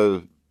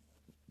the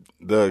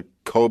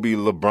Kobe,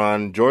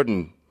 LeBron,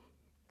 Jordan,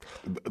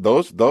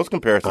 those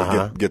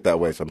comparisons get that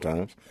way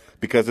sometimes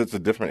because it's a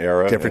different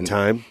era, Different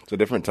time. It's a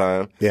different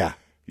time. Yeah.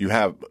 You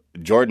have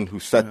Jordan who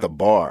set the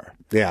bar,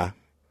 Yeah.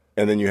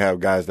 and then you have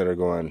guys that are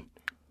going,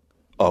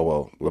 "Oh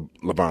well,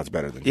 LeBron's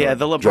better than Jordan." Yeah,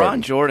 the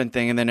LeBron Jordan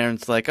thing, and then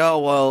everyone's like, "Oh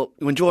well,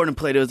 when Jordan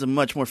played, it was a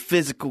much more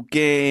physical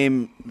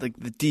game. Like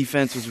the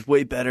defense was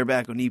way better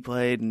back when he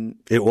played." And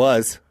It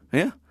was.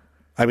 yeah,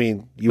 I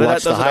mean, you But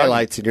watch that the doesn't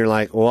highlights and you're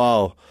like,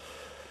 whoa.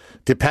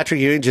 Did Patrick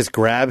Ewing just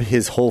grab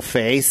his whole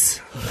face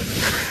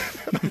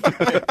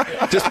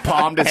just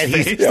palmed his and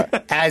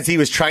face. as he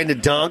was trying to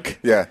dunk?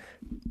 Yeah.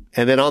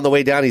 And then on the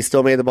way down, he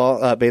still made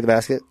the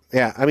basket.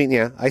 Yeah, I mean,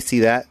 yeah, I see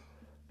that.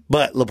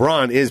 But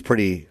LeBron is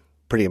pretty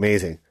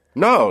amazing.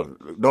 No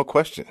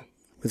question.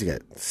 What's he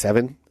got?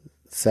 Seven.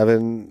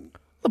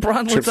 LeBron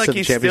looks Trips like to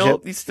the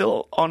he's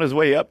still on his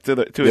way up to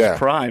his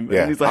prime.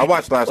 Yeah. And he's like, I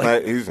watched last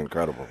night. He's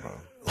incredible, bro.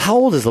 How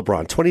old is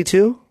LeBron?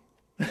 22?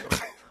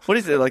 What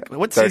is it like?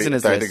 What season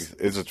is this?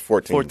 It's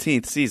 14.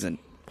 14th season,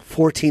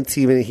 14th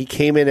season. He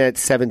came in at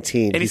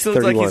 17. and he He's still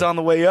looks 31. like he's on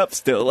the way up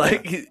still.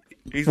 Like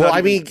he's Well, not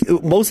I mean,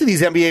 most of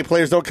these NBA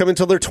players don't come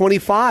until they're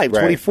 25,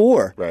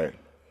 24. Right.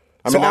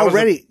 So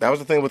already- that was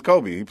the thing with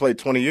Kobe. He played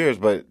 20 years,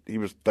 but he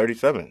was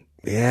 37.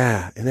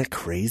 Yeah, isn't that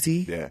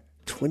crazy? Yeah.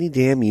 20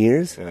 damn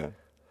years? Yeah.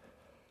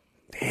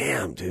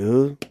 Damn,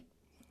 dude.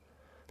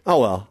 Oh,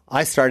 well,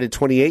 I started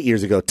 28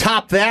 years ago.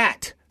 Top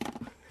that!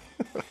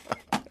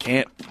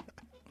 can't.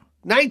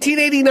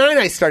 1989,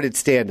 I started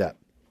stand-up.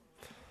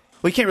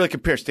 We can't really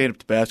compare stand up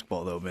to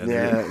basketball though, man.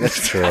 Yeah,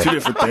 that's true. Two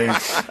different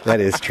things. That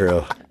is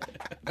true.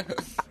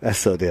 That's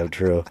so damn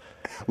true.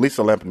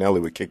 Lisa Lampanelli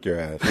would kick your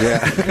ass.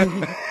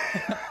 Yeah.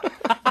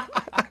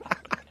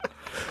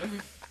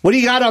 What do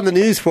you got on the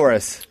news for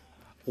us?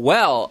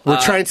 Well,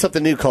 We're trying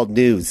something new called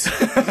news.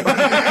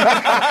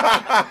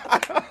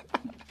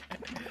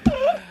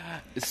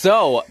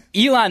 so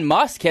Elon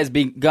Musk has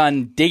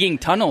begun digging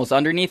tunnels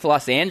underneath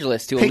Los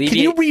Angeles to Hey, alleviate. can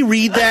you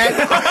reread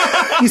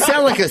that? You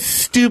sound like a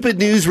stupid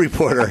news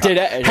reporter.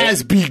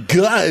 Has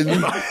begun.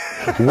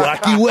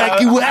 Wacky, wacky,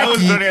 wacky. I was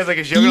wondering, I was like,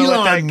 is she gonna let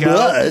Elon that go?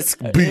 Musk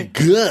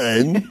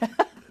begun.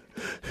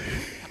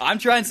 I'm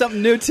trying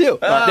something new too.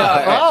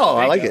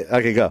 I like it.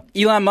 Okay, go.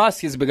 Elon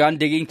Musk has begun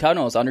digging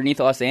tunnels underneath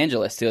Los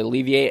Angeles to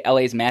alleviate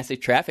LA's massive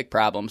traffic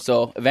problem.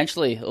 So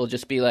eventually, it'll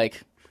just be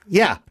like,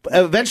 Yeah.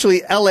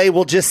 Eventually, LA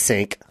will just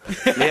sink.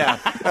 Yeah.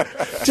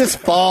 Just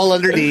fall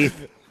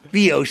underneath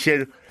the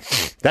ocean.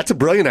 That's a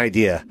brilliant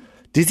idea.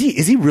 Is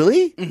he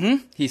really?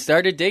 he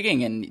started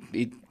digging,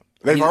 and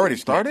They've already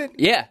started?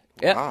 yeah.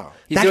 Wow.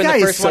 He's That doing guy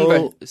the is first one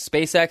so- for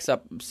SpaceX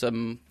up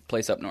some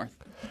place up north.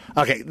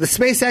 Okay, the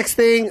SpaceX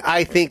thing,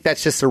 I think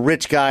that's just a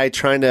rich guy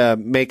trying to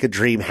make a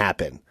dream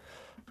happen.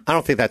 I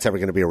don't think that's ever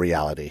going to be a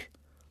reality.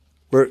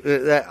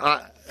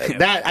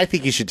 That I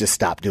think you should just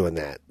stop doing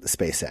that,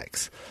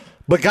 SpaceX.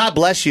 But God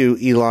bless you,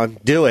 Elon.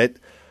 Do it.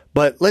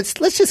 But let's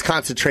just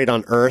concentrate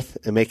on Earth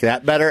and make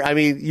that better. I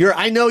mean,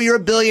 I know you're a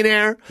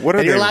billionaire, What are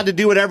and you're they- allowed to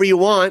do whatever you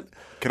want.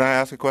 Can I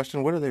ask a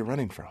question? What are they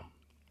running from?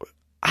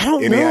 I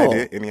don't Any know.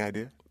 idea? Any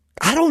idea?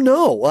 I don't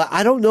know.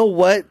 I don't know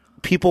what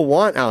people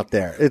want out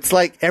there. It's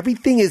like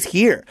everything is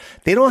here.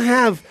 They don't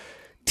have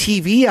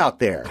TV out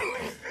there.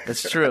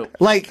 That's true.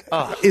 Like,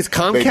 is They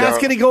Comcast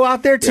don't- going to go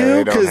out there Yeah, too? they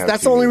don't Because have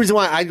that's the TV. only reason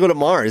why I'd go to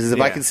Mars is if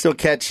I Yeah. can still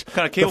catch What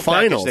kind of the cable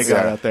package finals. they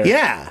got out there?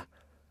 Yeah.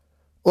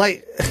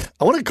 Like,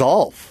 I want to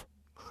golf.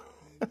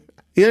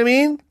 You know what I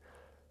mean?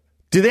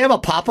 Do they have a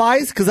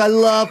Popeyes? Because I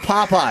love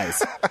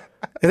Popeyes.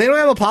 If they don't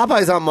have a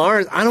Popeyes on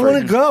Mars, I don't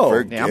want to go.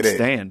 Yeah, I'm Get it.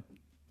 staying.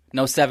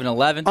 No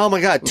 7-Eleven. Oh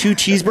my God, 2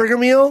 cheeseburger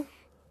meal?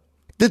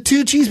 The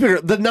 2 cheeseburger,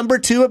 the number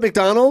 2 at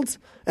McDonald's?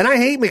 And I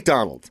hate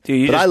McDonald's. Dude,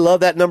 you but just- I love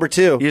that number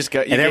 2. You just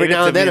got- you and every gave it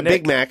now to and then me a and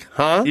Big Nick. Mac.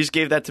 Huh? You just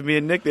gave that to me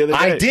and Nick the other day.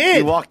 I did.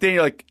 You walked in,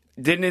 you're like,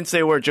 didn't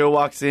say where Joe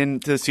walks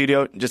into the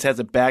studio, and just has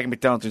a bag of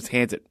McDonald's, and just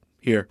hands it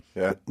here.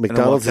 Yeah.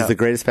 McDonald's walked is the out.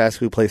 greatest fast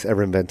food place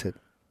ever invented.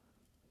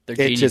 They're It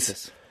geniuses.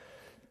 just-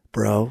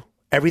 Bro,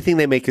 everything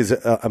they make is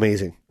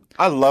amazing.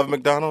 I love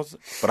McDonald's,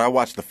 but I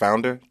watched The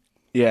Founder,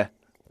 Yeah.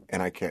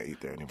 and I can't eat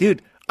there anymore.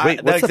 Dude, Wait,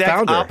 the what's the exact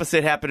Founder?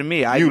 opposite happened to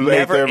me. I You ate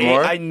never there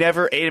more? I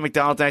never ate at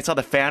McDonald's, and I saw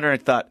the Founder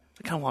and thought,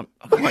 I kind of want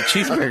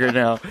cheeseburger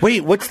now.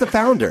 Wait, what's the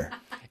founder?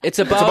 It's It's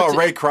about, about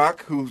Ray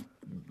Kroc, who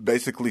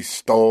basically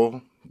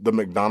stole the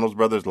McDonald's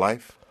brothers'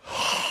 life.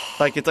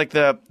 Like it's like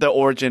the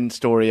origin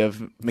story of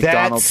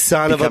McDonald's. That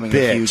son of a becoming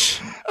bitch.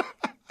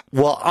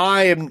 Well,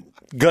 I am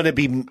going to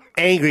be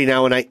angry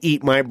now when I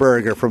eat my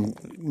burger from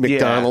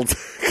McDonald's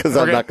because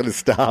I'm not going to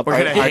stop. We're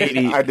gonna hate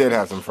eat. I did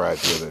have some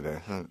fries the other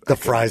day. The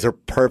fries are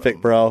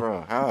perfect, bro.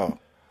 Bro, how?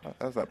 How's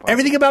that possible?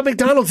 Everything about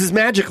McDonald's is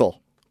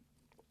magical.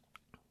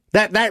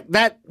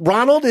 That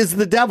Ronald is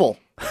the devil.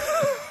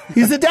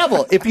 He's the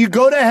devil. If you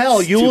go to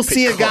hell, you will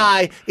see a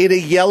guy in a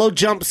yellow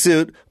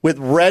jumpsuit with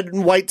red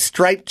and white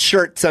striped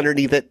shirts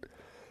underneath it.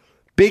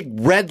 Big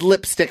red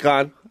lipstick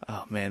on.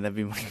 Oh, man, that'd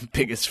be my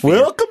biggest fear.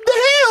 Welcome to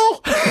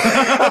hell.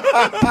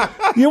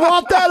 You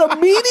want that a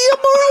medium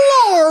or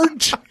a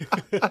large?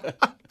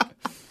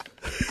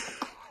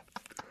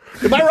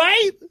 Am I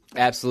right?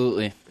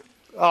 Absolutely.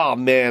 Oh,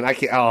 man. I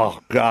can't. Oh,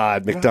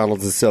 God.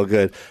 McDonald's is so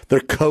good. Their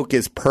Coke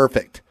is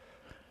perfect.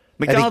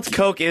 McDonald's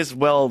Coke is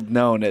well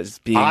known as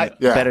being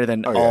better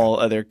than all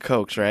other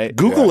Cokes, right?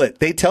 Google it.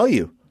 They tell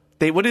you.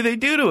 What do they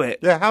do to it?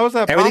 Yeah, how is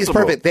that Everything's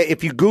possible? perfect.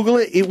 If you Google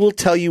it, it will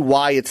tell you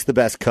why it's the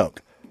best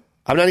Coke.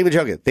 I'm not even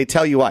joking. They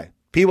tell you why.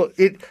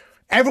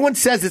 Everyone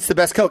says it's the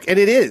best Coke, and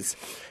it is.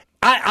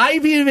 I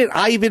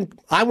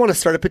want to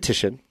start a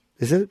petition.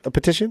 Is it a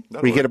petition?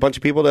 Where you get a bunch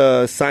of people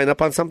to sign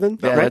up on something?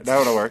 Yeah, right?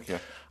 that would work, yeah.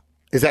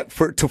 Is that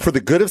for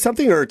the good of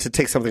something or to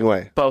take something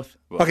away? Both.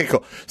 Okay,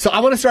 cool. So I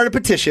want to start a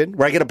petition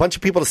where I get a bunch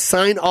of people to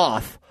sign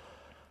off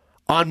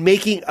on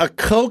making a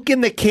Coke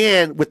in the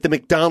can with the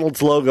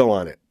McDonald's logo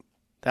on it.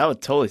 That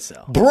would totally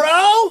sell.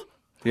 Bro!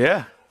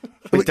 Yeah.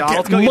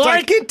 McDonald's Coke.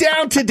 Mark it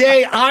down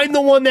today. I'm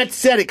the one that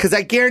said it because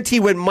I guarantee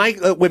when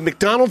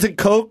McDonald's and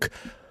Coke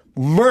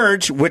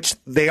merge, which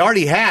they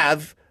already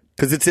have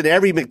because it's in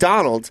every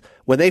McDonald's,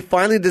 when they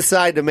finally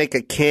decide to make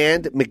a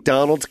canned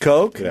McDonald's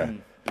Coke,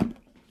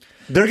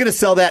 they're going to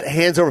sell that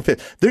hands over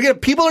fist.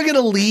 People are going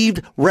to leave.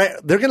 They're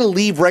going to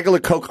leave regular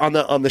Coke on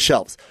the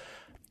shelves.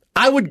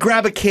 I would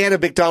grab a can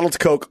of McDonald's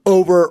Coke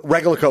over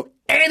regular Coke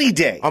any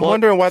day. I'm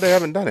wondering why they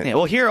haven't done it. Yeah,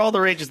 well, here all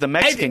the rage is the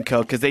Mexican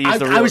Coke because they use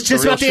the real I was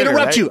just about to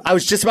interrupt you. I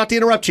was just about to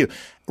interrupt you.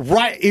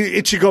 Right,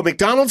 it should go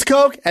McDonald's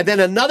Coke and then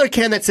another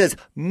can that says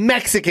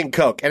Mexican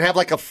Coke and have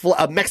like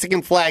a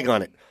Mexican flag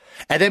on it,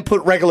 and then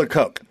put regular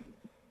Coke.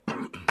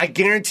 I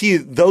guarantee you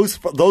those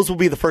will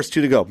be the first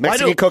two to go.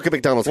 Mexican Coke and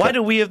McDonald's Coke. Why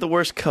do we have the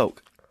worst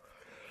Coke?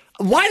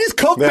 Why does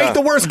Coke make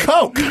the worst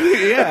Coke?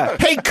 Yeah.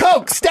 Hey,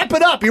 Coke, step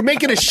it up. You're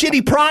making a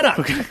shitty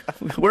product.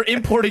 We're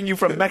importing you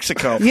from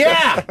Mexico.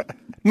 Yeah.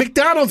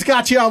 McDonald's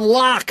got you on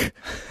lock.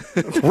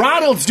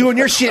 Ronald's doing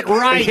your shit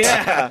right.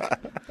 Yeah.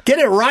 Get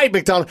it right,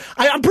 McDonald's.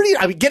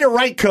 Get it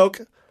right, Coke.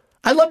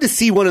 I love to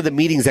see one of the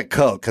meetings at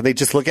Coke, and they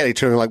just look at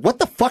each other like, what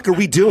the fuck are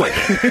we doing?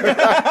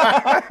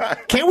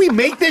 Can't we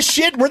make this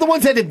shit? We're the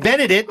ones that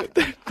invented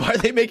it. Why are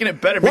they making it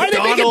better? Why do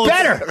they make it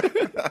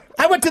better?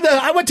 I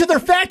went to their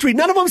factory.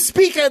 None of them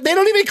speak. They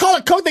don't even call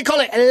it Coke. They call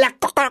it La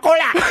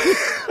Coca-Cola.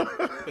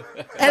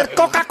 El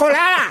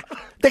Coca-Cola.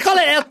 They call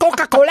it El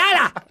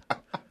Coca-Cola.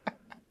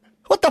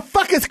 What the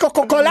fuck is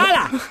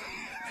Coca-Cola?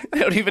 They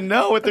don't even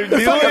know what they're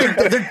doing.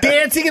 They're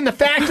dancing in the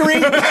factory.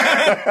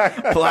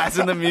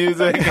 Blasting the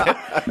music.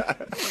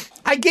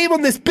 I gave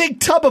them this big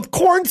tub of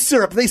corn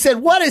syrup. They said,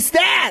 what is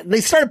that? And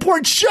they started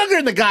pouring sugar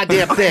in the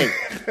goddamn thing.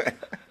 And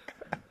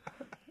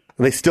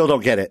they still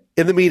don't get it.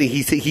 In the meeting,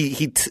 he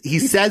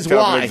says Tell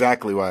why. them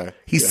exactly why.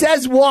 He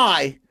says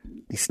why.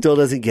 He still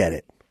doesn't get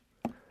it.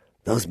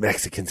 Those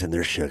Mexicans and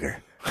their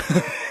sugar.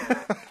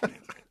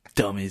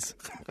 Dummies.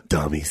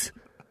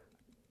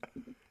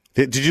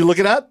 Did you look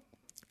it up?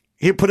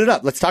 Here, put it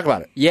up. Let's talk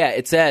about it. Yeah,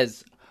 it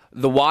says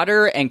the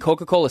water and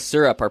Coca-Cola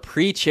syrup are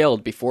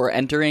pre-chilled before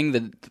entering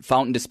the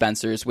fountain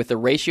dispensers with a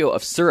ratio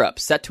of syrup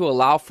set to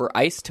allow for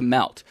ice to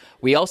melt.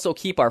 We also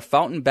keep our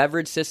fountain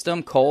beverage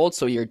system cold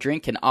so your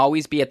drink can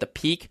always be at the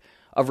peak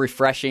of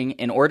refreshing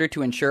in order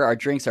to ensure our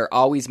drinks are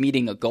always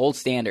meeting a gold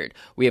standard.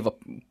 We have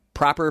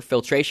proper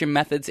filtration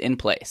methods in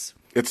place.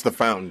 It's the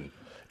fountain.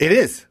 It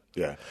is.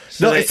 Yeah.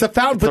 No, it's a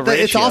fountain, but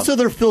it's also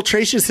their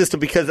filtration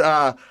system because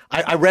I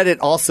read it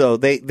also.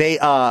 Their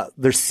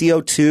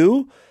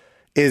CO2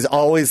 is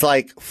always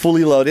like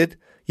fully loaded.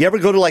 You ever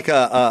go to like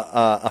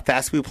a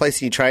fast food place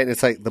and you try it and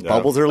it's like the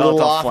bubbles are a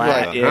little off?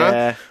 Flat, You're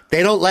like,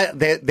 They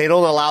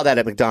don't allow that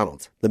at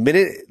McDonald's. The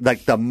minute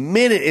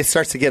it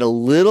starts to get a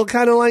little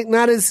kind of like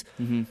not as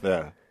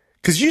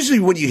because usually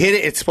when you hit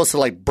it, it's supposed to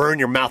like burn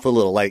your mouth a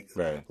little, like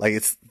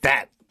it's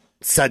that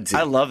sudsy.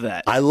 I love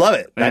that. I love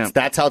it.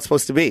 That's how it's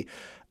supposed to be.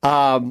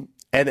 And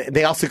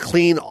they also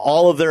clean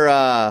all of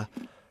their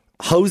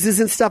hoses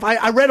and stuff.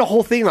 I read a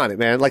whole thing on it,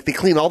 man. Like they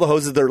clean all the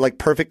hoses. They're like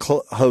perfect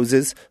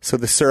hoses, so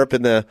the syrup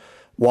and the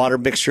water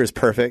mixture is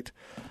perfect.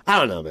 I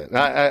don't know, man.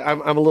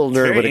 I'm a little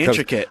nerd when it comes.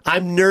 Intricate.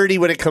 I'm nerdy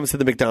when it comes to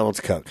the McDonald's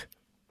Coke.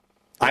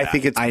 I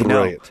think it's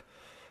brilliant.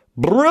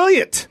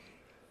 Brilliant.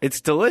 It's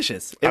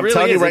delicious. I'm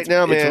telling you right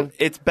now, man.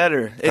 It's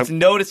better. It's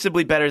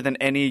noticeably better than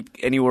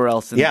anywhere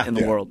else in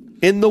the world.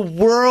 In the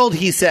world,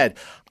 he said.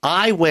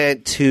 I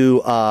went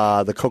to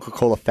the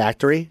Coca-Cola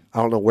factory.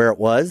 I don't know where it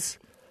was.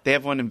 They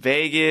have one in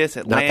Vegas,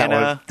 Not Atlanta. that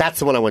one. That's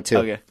the one I went to.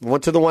 Okay. I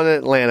went to the one in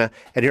Atlanta,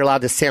 and you're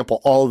allowed to sample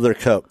all of their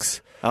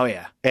Cokes. Oh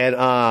yeah. And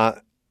I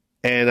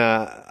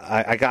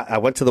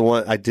went to the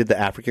one. I did the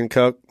African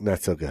Coke.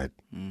 Not so good.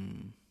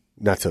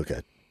 Not so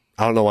good.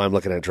 I don't know why I'm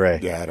looking at Dre.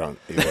 Yeah, I don't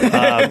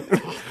either.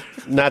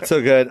 Not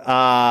so good.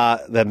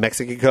 The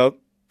Mexican Coke,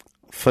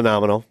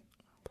 phenomenal.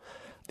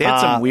 They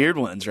had some weird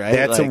ones, right? They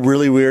had some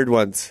really weird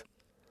ones.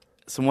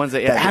 Some ones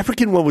that The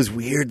African one was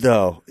weird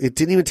though. It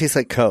didn't even taste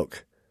like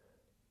Coke.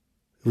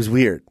 It was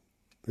weird.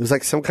 It was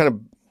like some kind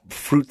of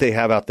fruit they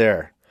have out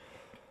there.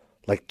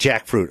 Like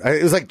jackfruit.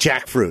 It was like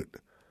jackfruit.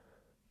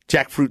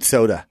 Jackfruit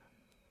soda.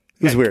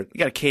 It was weird. You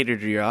got to cater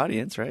to your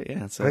audience, right?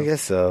 Yeah. So I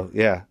guess so,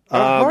 yeah.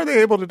 How are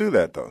they able to do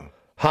that, though?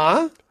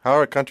 Huh? How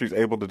are countries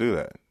able to do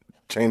that?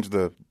 Change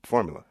the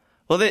formula.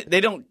 Well,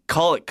 they don't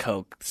call it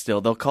Coke.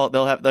 Still,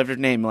 they'll have their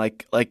name.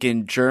 Like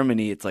in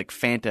Germany, it's like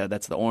Fanta.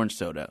 That's the orange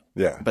soda.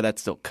 Yeah. But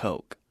that's still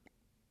Coke.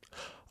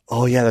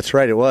 Oh, yeah, that's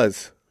right. It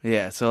was.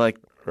 Yeah. So like,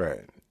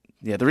 Right.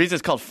 yeah, the reason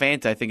it's called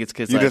Fanta, I think it's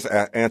because You just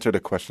answered a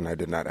question I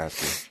did not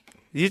ask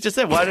you. you just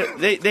said why do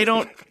they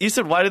don't. You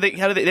said why do they?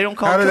 How do they don't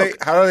call How it do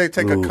Coke? they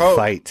take a Ooh, Coke?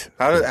 fight.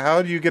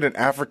 How do you get an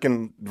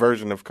African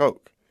version of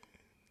Coke?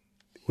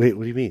 Wait,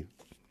 what do you mean?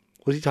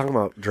 What are you talking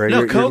about, Dre? No,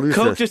 You're Coke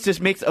losing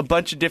just makes a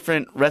bunch of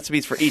different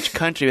recipes for each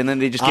country, and then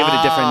they just give it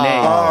a different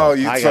name. Oh,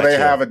 I so they gotcha.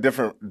 have a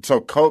different.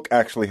 So Coke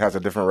actually has a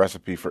different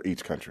recipe for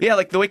each country. Yeah,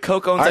 like the way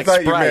Coke owns I like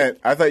thought Sprite.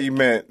 I thought you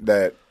meant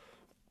that.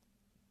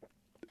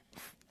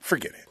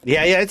 Forget it.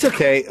 Yeah, it's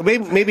okay.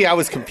 Maybe I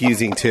was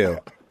confusing too.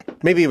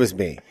 Maybe it was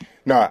me.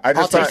 No, I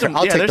just I'll take thought.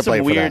 I'll take there's the some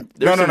blame for weird, that.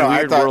 There's some I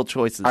weird thought, world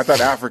choices. I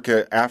thought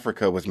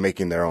Africa was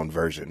making their own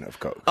version of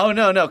Coke. Oh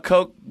no,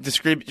 Coke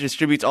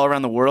distributes all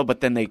around the world,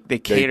 but then they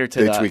cater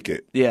to they tweak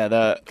it. Yeah,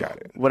 Got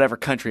it. whatever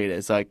country it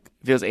is. Like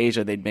if it was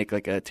Asia, they'd make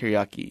like a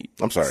teriyaki.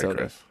 I'm sorry, soda.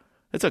 Chris.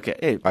 It's okay.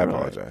 Hey, I we're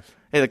all right. apologize.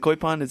 Hey, the Koy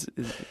Pond is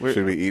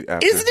Should we eat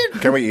after? Isn't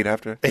it- Can we eat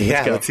after?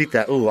 Yeah, go. let's eat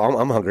that. Ooh,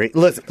 I'm hungry.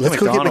 Let's go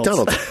get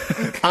McDonald's.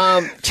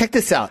 McDonald's. Check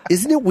this out.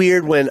 Isn't it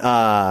weird when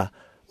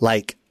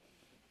like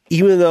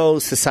even though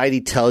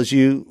society tells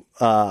you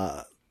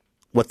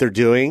what they're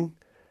doing,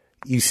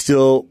 you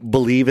still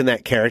believe in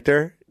that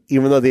character,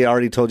 even though they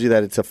already told you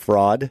that it's a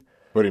fraud?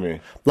 What do you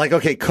mean? Like,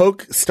 okay,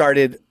 Coke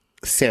started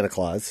Santa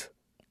Claus.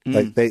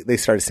 Like they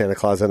started Santa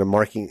Claus on a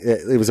marketing.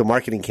 It was a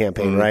marketing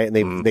campaign, right?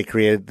 And they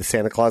created the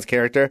Santa Claus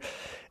character,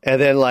 and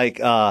then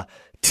like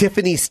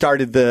Tiffany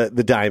started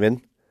the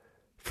diamond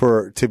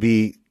to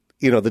be.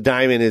 The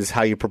diamond is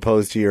how you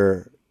propose to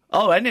your.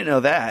 Oh, I didn't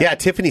know that. Yeah,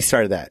 Tiffany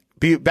started that.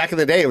 Back in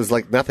the day, it was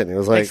like nothing. It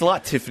was like Thanks a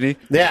lot, Tiffany.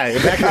 yeah.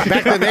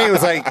 Back in the day, it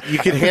was like you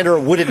could hand her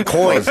a wooden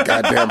coin.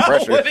 Goddamn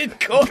pressure. What did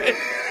Coy?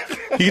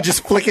 You could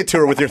just flick it to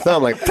her with your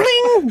thumb, like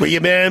pling. Will you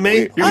marry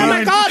me? Oh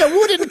my God, a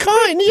wooden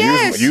coin!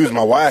 Yes. Use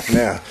my wife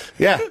now.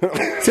 Yeah,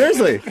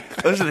 seriously.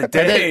 Those are the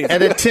days.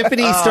 And then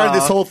Tiffany started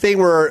this whole thing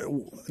where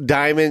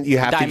diamond you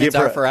have to Diamonds give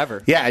her are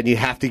forever. Yeah, and you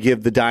have to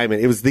give the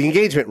diamond. It was the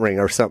engagement ring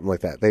or something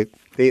like that.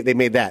 They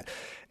made that,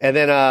 and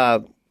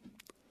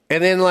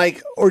then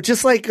like or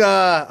just like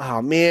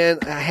oh man,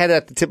 I had it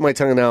at the tip of my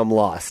tongue and now I'm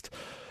lost.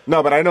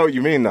 No, but I know what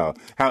you mean though.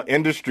 How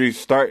industries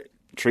start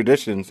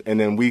traditions and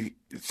then we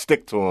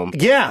stick to them.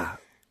 Yeah,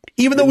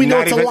 even though we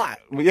know it's a lie.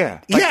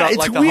 Yeah. Yeah, it's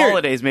like the weird.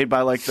 holidays made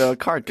by like the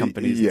card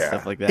companies and Yeah.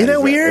 stuff like that. Isn't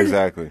that weird?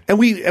 Exactly. And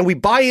we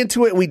buy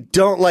into it and we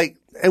don't like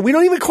and we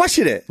don't even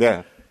question it.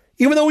 Yeah.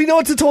 Even though we know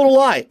it's a total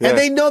lie, Yeah. and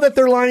they know that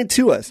they're lying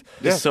to us.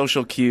 The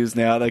social cues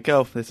now, like,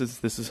 oh, this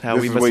is how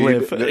This we is must what you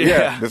live. do.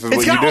 Yeah. This is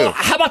what you do. Oh,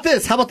 how about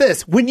this? How about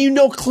this? When you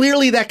know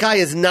clearly that guy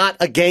is not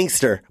a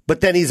gangster,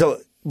 but then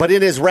but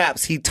in his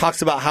raps he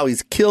talks about how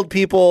he's killed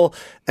people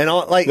and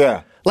all like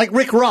Yeah. like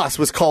Rick Ross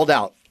was called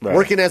out Right.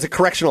 working as a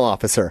correctional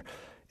officer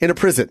in a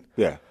prison.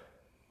 Yeah.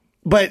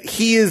 But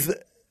he is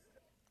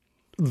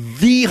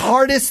the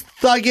hardest,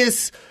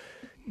 thuggest,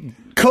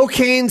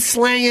 cocaine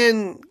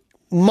slanging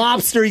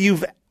mobster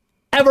you've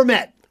ever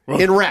met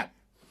in rap.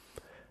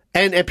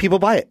 And people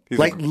buy it.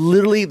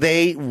 Literally,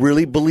 they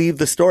really believe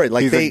the story.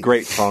 Like He's a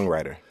great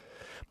songwriter.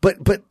 But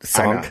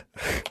song.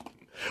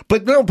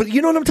 But no, but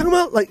you know what I'm talking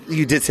about? Like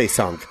you did say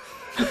song.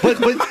 But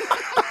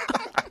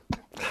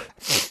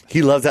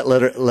he loves that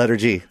letter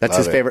G. That's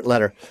his favorite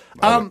letter.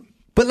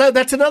 But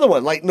that's another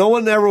one. Like no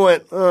one ever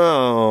went,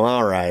 "Oh,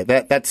 all right.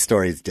 That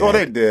story's dead." Well,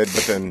 they did,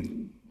 but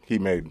then he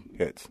made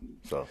hits.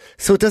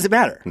 So it doesn't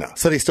matter. No.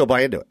 So they still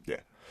buy into it. Yeah.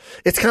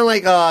 It's kind of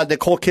like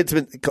Nicole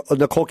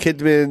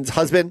Kidman's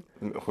husband.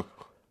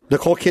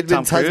 Nicole Kidman's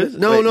Tom Cruise? husband.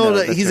 No, Wait,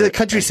 no, he's that's a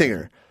country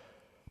singer,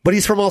 but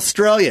he's from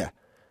Australia.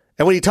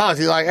 And when he talks,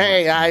 he's like,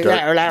 "Hey,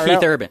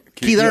 Keith Urban.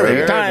 Keith Urban.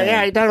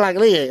 Yeah, he talks like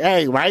Lee.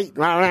 Hey, right?"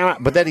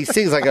 But then he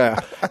sings like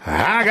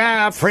 "I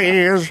got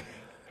friends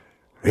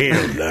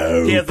in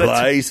low He has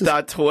places."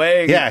 that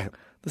twang. Yeah,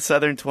 The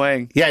southern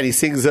twang. yeah, and he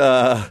sings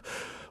Garth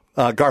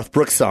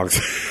Brooks songs.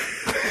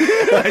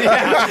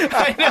 Yeah,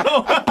 I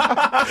know.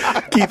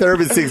 Keith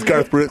Urban sings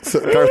Garth Brooks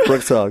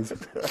songs.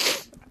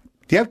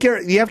 Do you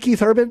have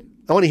Keith Urban?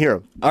 I want to hear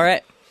him. All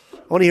right. I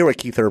want to hear what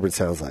Keith Urban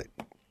sounds like.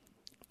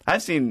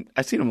 I've seen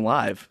him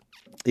live.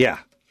 Yeah.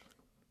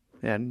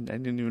 Yeah, I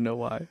didn't even know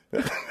why.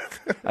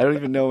 I don't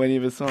even know any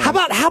of his songs. How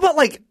about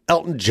like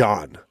Elton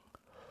John?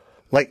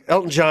 Like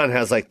Elton John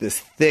has like this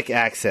thick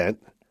accent.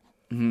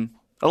 A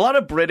lot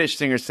of British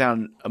singers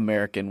sound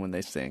American when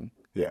they sing.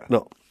 Yeah.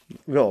 No,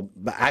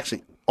 but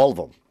actually all of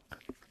them.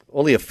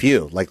 Only a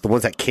few, like the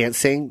ones that can't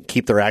sing,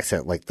 keep their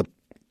accent, like the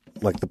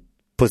what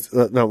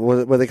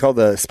they call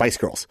the Spice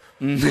Girls.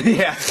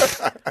 Yeah.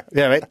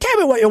 Yeah, right. Tell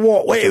me what you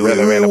want. Wait, you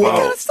really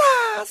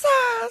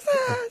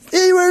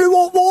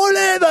want more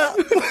leather,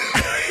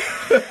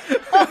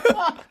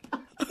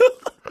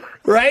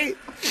 right?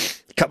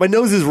 My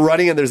nose is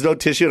running and there's no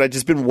tissue, and I've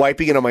just been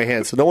wiping it on my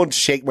hand, so no one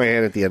shake my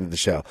hand at the end of the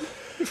show.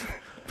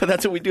 But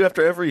that's what we do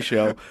after every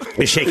show.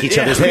 We shake each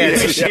other's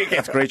hands.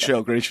 It's a great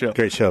show. Great show.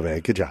 Great show,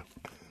 man. Good job.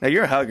 Now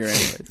you're a hugger,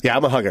 anyways. Yeah,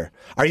 I'm a hugger.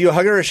 Are you a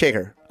hugger or a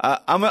shaker?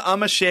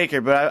 I'm a shaker,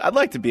 but I'd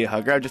like to be a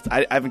hugger.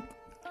 I haven't.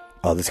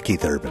 Oh, this is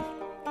Keith Urban.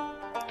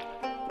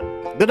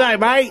 Good night,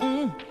 mate.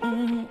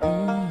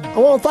 I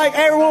want to thank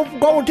everyone for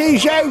going to the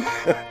show.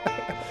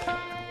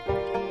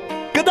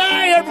 Good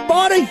night,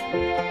 everybody.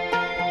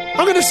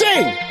 I'm going to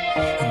sing.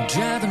 I'm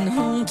driving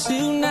home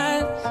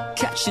tonight,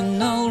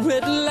 catching all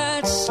red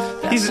lights.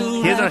 He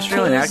has an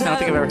Australian accent. I don't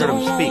think I've ever heard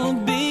him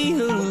speak. Be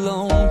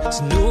alone.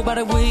 There's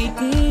nobody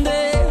waiting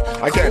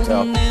there. I can't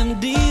tell. An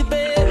empty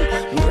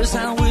bed. Words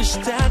I wish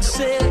I'd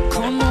said.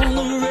 Come on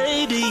the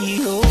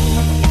radio.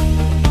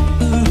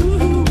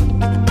 Ooh.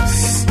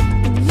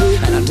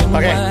 And I don't know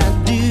why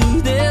I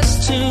do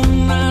this to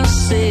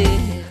myself.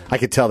 I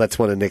could tell that's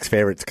one of Nick's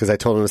favorites because I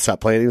told him to stop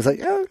playing. He was like,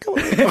 "Oh, come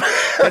on."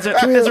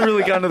 Hasn't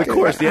really gone to the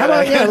chorus yet. How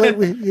about,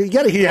 you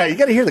got to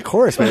hear the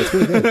chorus, man. It's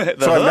really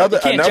good. So You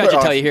can't judge it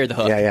until you hear the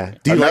hook. Yeah.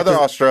 Do you another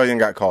like Australian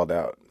got called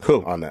out.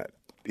 Who? On that?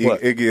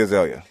 What? Iggy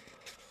Azalea.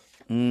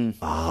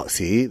 Oh,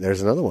 see,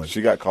 there's another one.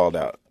 She got called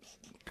out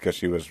because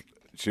she was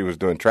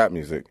doing trap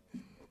music,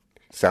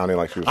 sounding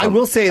like she was. I from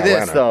will say Atlanta.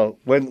 this though,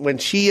 when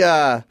she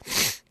that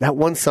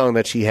one song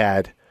that she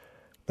had,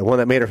 the one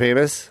that made her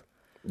famous,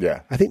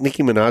 Yeah. I think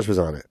Nicki Minaj was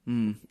on it.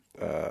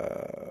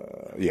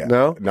 Yeah.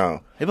 No?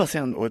 No. They both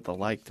sound with the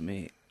like to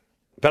me.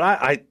 But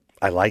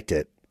I liked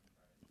it.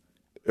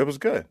 It was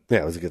good. Yeah,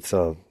 it was a good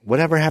song.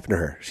 Whatever happened to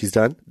her? She's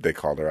done? They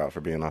called her out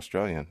for being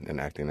Australian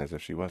and acting as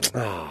if she wasn't.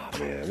 Oh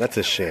man, that's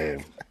a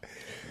shame.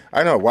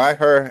 I know. Why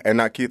her and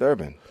not Keith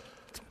Urban?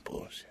 It's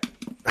bullshit.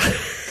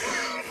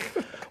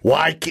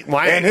 Why?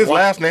 And his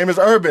last name is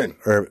Urban.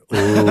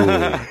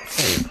 Ooh,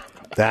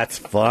 that's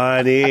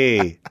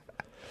funny.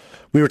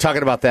 We were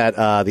talking about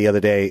that the other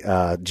day.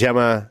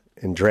 Gemma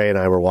and Dre and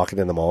I were walking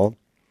in the mall.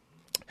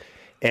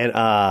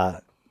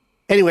 And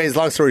anyways,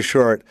 long story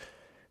short,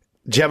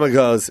 Gemma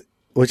goes,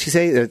 what'd she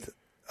say?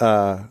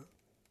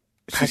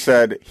 She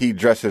said he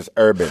dresses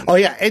urban. Oh,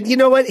 yeah. And you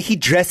know what? He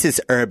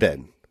dresses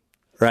urban,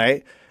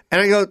 right? And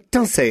I go,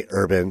 don't say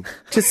urban.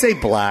 Just say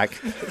black.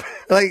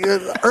 Like,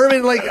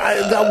 urban, like,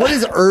 what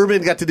does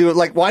urban got to do with,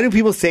 like, why do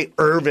people say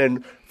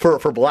urban for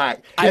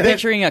black? I'm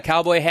picturing a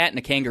cowboy hat and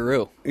a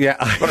kangaroo. Yeah.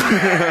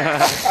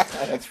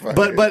 That's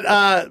funny.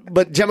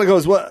 But Gemma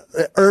goes, what,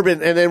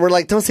 urban? And then we're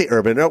like, don't say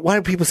urban. Why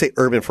do people say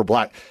urban for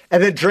black?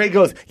 And then Dre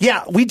goes,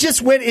 yeah, we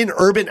just went in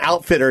Urban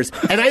Outfitters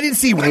and I didn't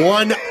see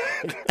one.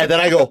 And then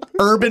I go,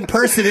 urban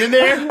person in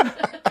there?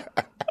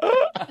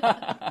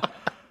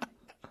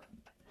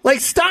 Like,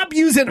 stop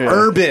using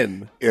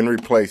urban in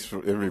replace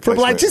for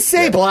black. Just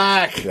say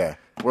black. Yeah,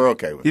 we're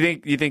okay with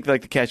it. You think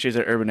like the cashiers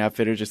at Urban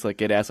Outfitters just like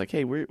get asked like,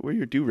 hey, where are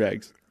your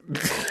do-rags?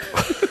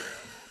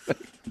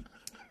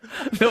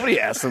 Nobody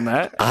asks them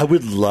that. I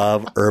would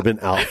love Urban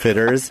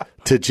Outfitters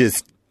to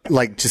just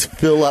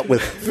fill up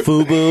with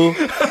FUBU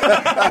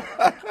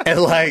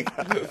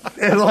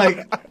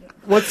and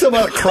what's some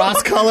other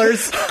cross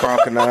colors? Carl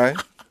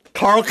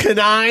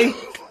Kanai.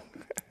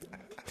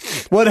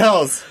 What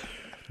else?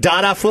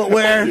 Dada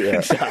footwear.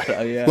 Yeah.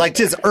 Dada, yeah. Like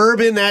just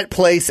urban that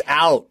place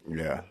out.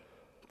 Yeah.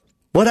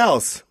 What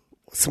else?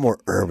 Some more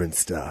urban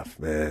stuff,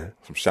 man.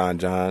 Some Sean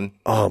John.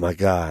 Oh my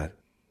God.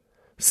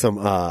 Some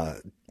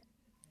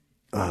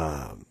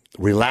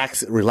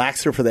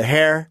relaxer for the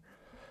hair.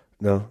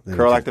 No.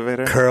 Curl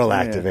activator? Curl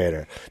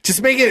activator.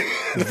 Just make it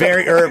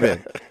very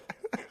urban.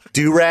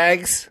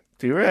 Do-rags.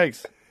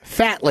 Do-rags.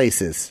 Fat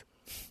laces.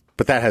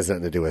 But that has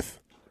nothing to do with,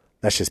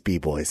 that's just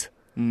B-boys.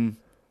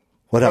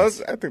 What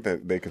else? I think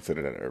that they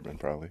consider that urban,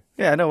 probably.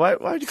 Yeah, no. Why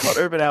would you call it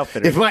Urban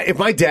Outfitters? If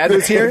my dad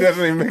was It here,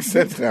 doesn't even make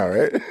sense now,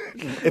 right?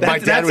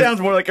 that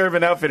sounds more like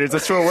Urban Outfitters.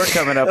 That's what we're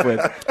coming up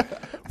with.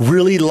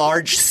 Really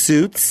large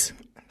suits.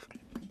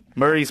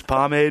 Murray's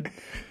pomade.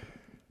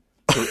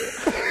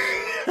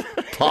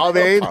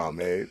 Pomade.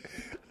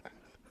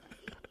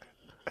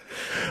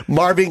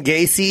 Marvin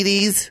Gaye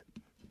CDs.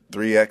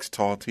 3X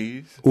tall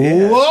tees.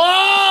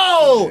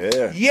 Whoa!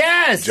 Yeah.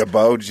 Yes!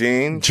 Jabot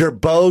jeans.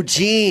 Gerbeau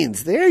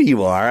jeans. There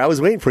you are. I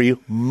was waiting for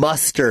you.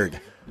 Mustard.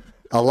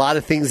 A lot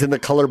of things in the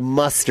color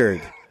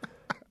mustard.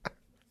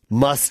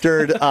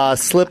 Mustard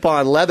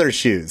slip-on leather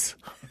shoes.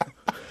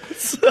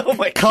 Oh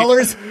my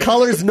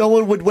Colors no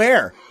one would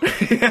wear.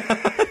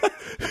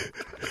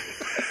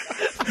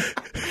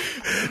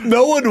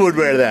 No one would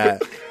wear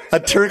that. A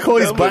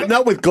turquoise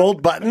button-up with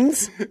gold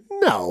buttons?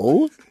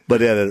 No.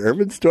 But at an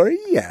urban store,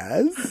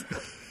 yes.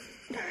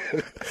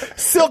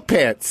 Silk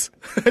pants.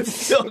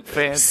 Silk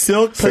pants.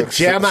 Silk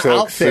pajama silk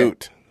outfit.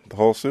 Suit. The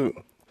whole suit.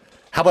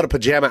 How about a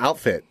pajama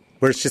outfit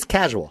where it's just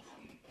casual?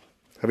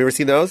 Have you ever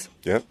seen those?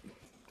 Yep.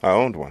 I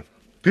owned one.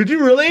 Did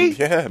you really?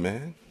 Yeah,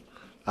 man.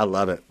 I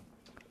love it.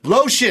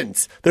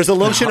 Lotions. There's a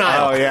lotion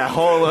aisle. Oh yeah,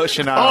 whole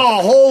lotion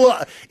aisle.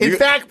 Oh, in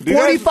fact,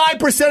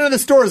 45% of the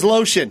store is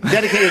lotion,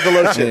 dedicated to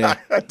lotion.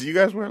 Do you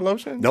guys wear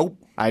lotion? Nope.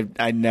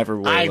 I never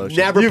wear I've lotion.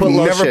 never You've put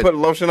lotion. never put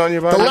lotion on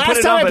your body? The I last put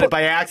it time on, I but put-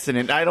 by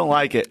accident. I don't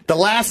like it. The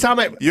last time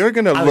I You're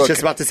was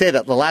just about to say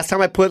that. The last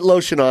time I put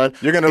lotion on,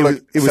 You're gonna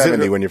look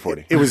 70 when you're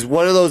 40. It was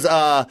one of those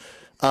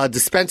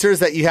dispensers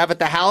that you have at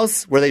the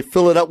house where they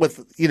fill it up with.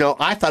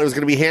 I thought it was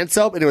going to be hand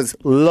soap, and it was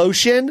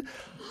lotion.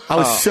 I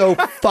was so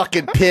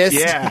fucking pissed.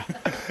 Yeah.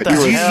 Do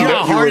you know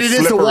how hard it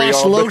is to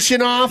wash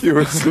lotion off? You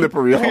were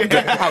slippery all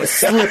day. I was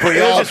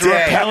slippery all Just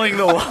day. repelling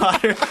the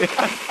water.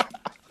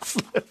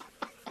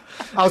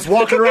 I was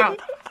walking around.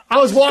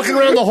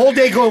 The whole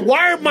day going,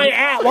 why are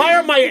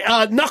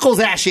my knuckles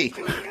ashy?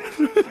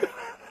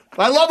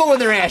 I love it when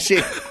they're ashy.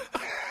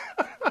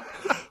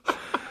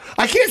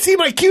 I can't see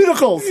my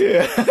cuticles.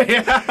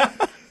 Yeah.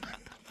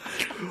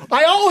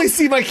 I always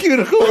see my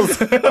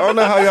cuticles. I don't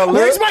know how y'all live.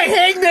 Where's my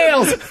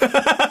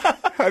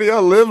hangnails? How do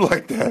y'all live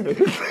like that?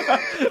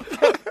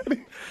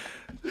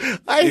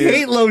 I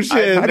hate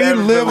lotion. How do you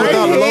live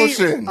without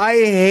lotion? I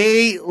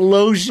hate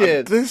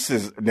lotion. This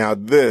is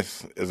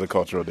a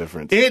cultural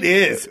difference. It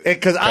is.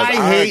 Because I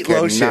hate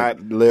lotion. I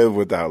cannot live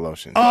without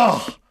lotion.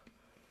 Oh.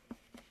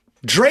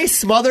 Dre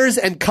smothers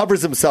and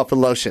covers himself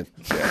in lotion.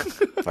 Yeah,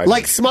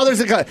 Like smothers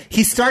and covers.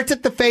 He starts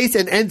at the face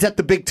and ends at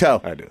the big toe.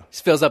 I do.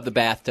 Just fills up the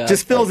bathtub.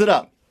 Just fills it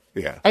up.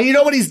 Yeah. And you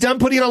know what he's done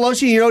putting on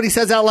lotion? You know what he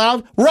says out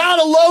loud? We're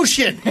out of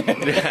lotion.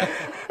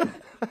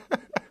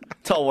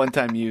 It's all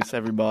one-time use,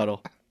 every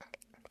bottle.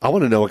 I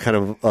want to know what kind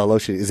of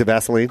lotion. Is it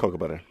Vaseline? Cocoa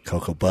butter.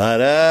 Cocoa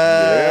butter.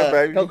 Yeah,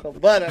 baby. Cocoa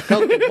butter,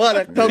 cocoa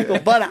butter, cocoa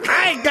butter.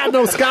 I ain't got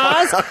no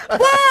scars.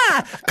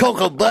 Why?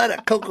 Cocoa butter,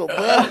 cocoa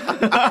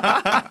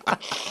butter.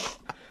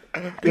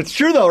 It's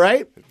true, though,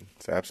 right?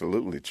 It's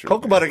absolutely true.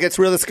 Cocoa butter gets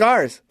rid of the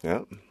scars.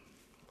 Yeah.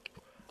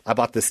 I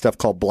bought this stuff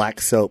called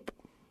black soap.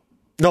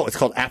 No, it's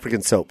called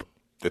African soap.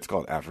 It's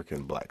called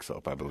African black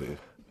soap, I believe.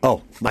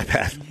 Oh, my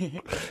bad.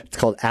 It's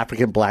called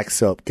African black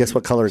soap. Guess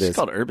what color it is? It's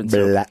called urban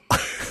soap. Black.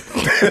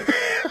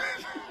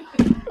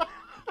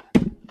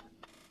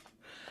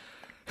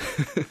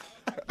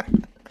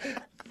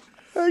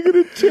 I'm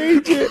going to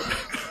change it.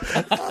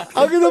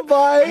 I'm going to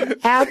buy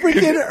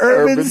African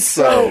urban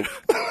soap.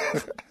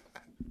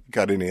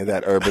 Got any of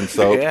that urban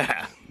soap?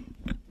 Yeah.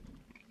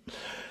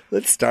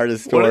 Let's start a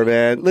store,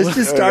 man. Let's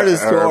just start a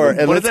store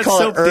and What does let's that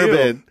call it soap do?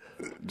 urban.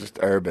 Just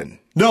urban.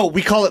 No,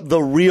 we call it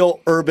the Real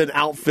Urban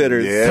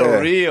Outfitters. Yeah. The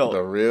real.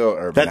 The real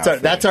urban.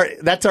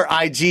 That's our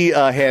IG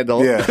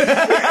handle. Yeah.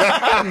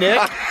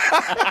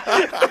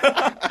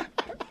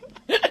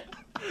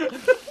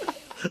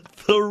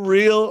 The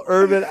Real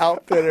Urban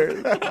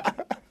Outfitters.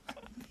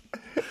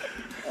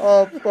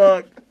 Oh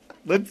fuck!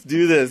 Let's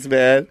do this,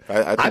 man.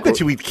 I bet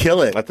you we'd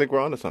kill it. I think we're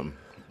onto something.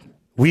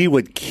 We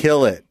would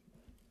kill it.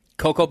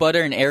 Cocoa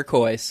butter and air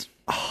Koys.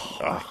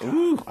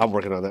 I'm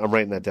working on that. I'm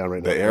writing that down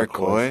right now. The Air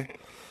Koy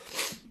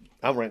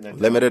I'm writing that down.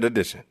 limited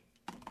edition.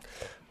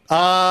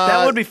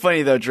 That would be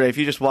funny, though, Dre, if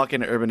you just walk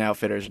into Urban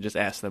Outfitters and just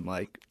ask them,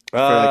 for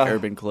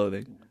urban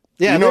clothing.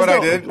 Yeah, You know there's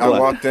what I did? What? I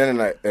walked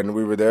in and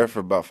we were there for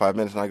about 5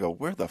 minutes, and I go,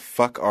 "Where the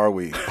fuck are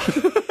we?"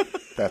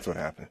 That's what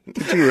happened.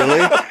 Did you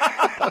really?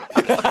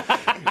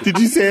 Did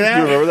you say that?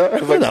 You remember that? I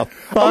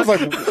was like,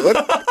 fuck?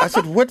 what? I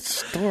said, "What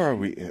store are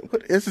we in?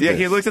 What is this?" Yeah,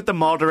 he looks at the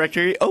mall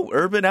directory. Oh,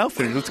 Urban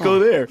Outfitters. Let's go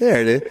there. There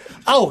it is.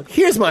 Oh,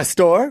 here's my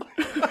store.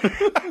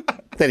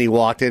 Then he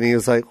walked in and he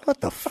was like,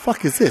 what the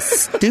fuck is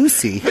this?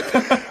 Stussy?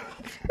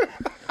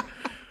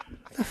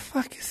 The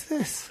fuck is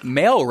this?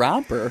 Male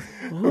romper.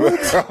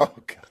 Oh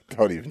God!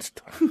 Don't even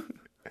start.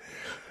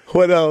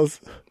 What else?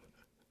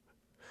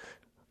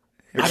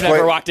 I've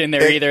never walked in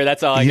there either.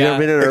 That's all I You got. never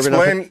been in an urban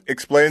outfit?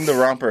 Explain the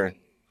romper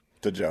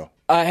to Joe.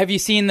 Have you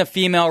seen the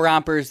female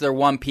rompers? They're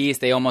one piece.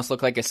 They almost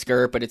look like a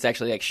skirt, but it's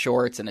actually like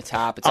shorts and a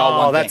top. It's all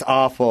Oh, one that's thing.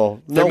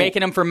 awful. They're No,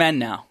 making them for men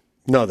now.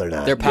 no, they're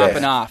not. They're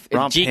popping off.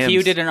 Romp GQ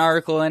Hims. did an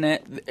article in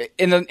it.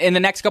 In the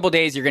next couple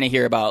days, you're going to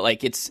hear about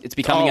it's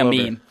becoming All a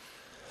over. meme.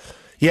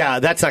 Yeah,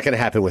 that's not going to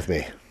happen with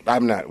me.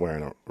 I'm not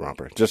wearing a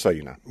romper, just so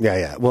you know. Yeah,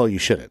 yeah. Well, you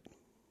shouldn't.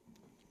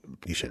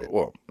 You shouldn't.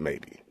 Well,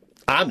 maybe.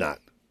 I'm not.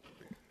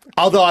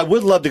 Although I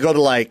would love to go to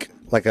like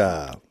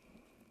a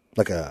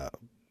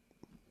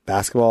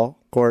basketball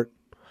court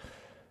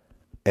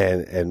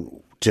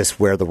and just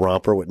wear the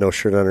romper with no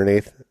shirt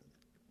underneath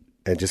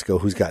and just go,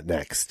 who's got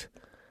next?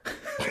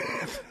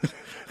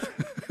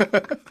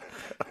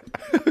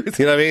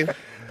 You know what I mean?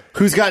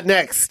 Who's got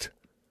next?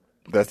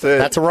 That's it.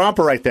 That's a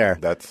romper right there.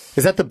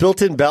 Is that the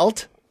built-in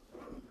belt?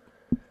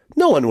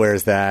 No one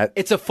wears that.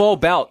 It's a full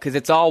belt because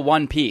it's all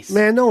one piece.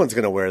 Man, no one's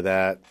going to wear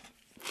that.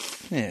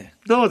 Yeah.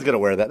 No one's going to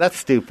wear that. That's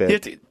stupid. You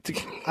have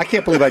to I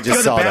can't believe I go just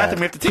to the saw bathroom. that.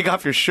 You have to take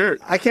off your shirt.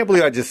 I can't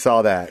believe I just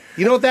saw that.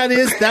 You know what that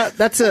is?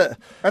 That's a...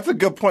 That's a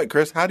good point,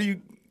 Chris. How do you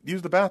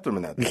use the bathroom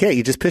in that? You can't.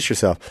 You just piss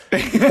yourself.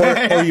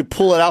 or you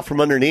pull it out from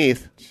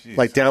underneath,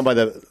 like down by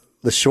the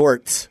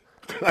shorts.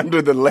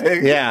 Under the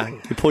leg? Yeah.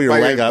 You pull your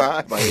By leg up.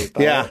 thigh? By your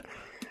thigh? Yeah.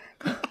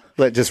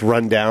 Let it just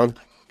run down.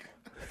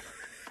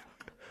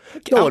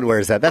 No one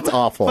wears that. That's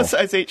awful. What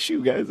size 8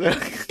 shoe, guys?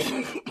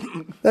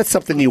 That's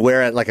something you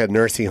wear at like a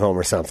nursing home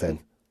or something.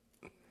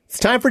 It's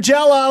time for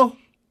Jell-O.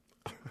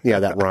 Yeah,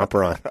 that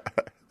romper on.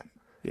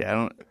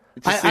 Yeah,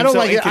 I don't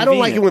like it. I don't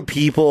like it when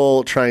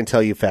people try and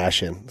tell you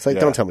fashion. It's like,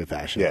 don't tell me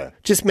fashion. Yeah.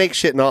 Just make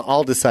shit, and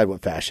I'll decide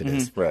what fashion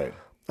is. Right.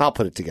 I'll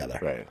put it together.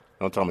 Right.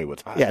 Don't tell me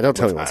what's hot. Yeah, don't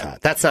tell me what's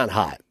hot. That's not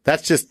hot.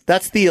 That's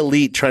the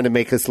elite trying to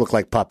make us look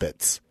like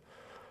puppets.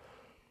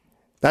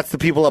 That's the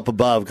people up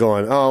above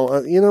going,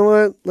 you know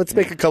what? Let's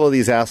make a couple of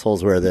these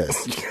assholes wear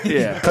this.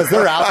 Yeah. Because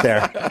they're out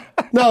there.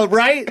 No,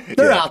 right?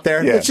 They're out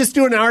there. Yeah. Let's just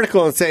do an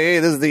article and say, hey,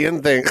 this is the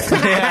in thing.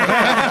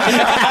 Yeah!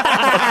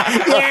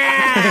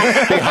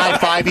 They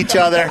high-five each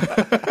other.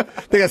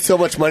 They got so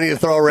much money to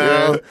throw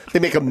around. Yeah. They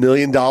make $1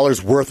 million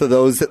worth of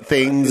those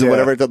things or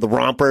whatever, the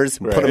rompers,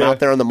 and put them out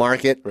there on the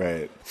market.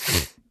 Right.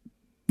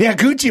 Yeah,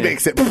 Gucci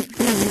makes it.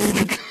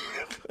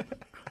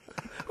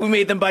 We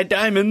made them buy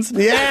diamonds.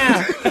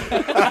 Yeah.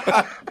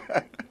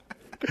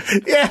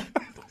 Yeah.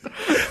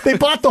 They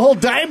bought the whole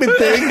diamond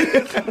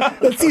thing.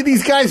 Let's see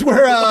these guys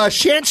wear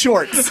shant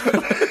shorts.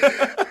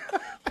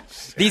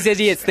 These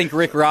idiots think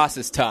Rick Ross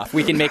is tough.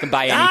 We can make them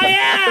buy anything.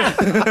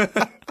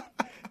 Yeah.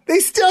 They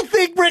still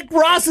think Rick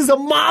Ross is a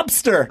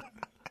mobster.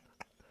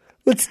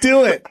 Let's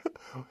do it.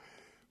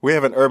 We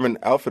have an Urban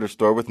Outfitters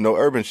store with no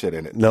urban shit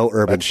in it. No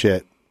urban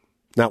shit.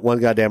 Not one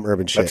goddamn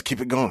urban shit. Let's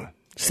keep it going.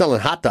 Selling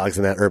hot dogs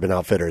in that Urban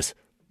Outfitters.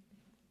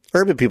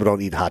 Urban people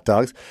don't eat hot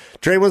dogs.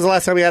 Dre, when's the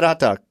last time you had a hot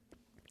dog?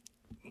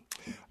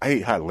 I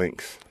eat hot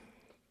links.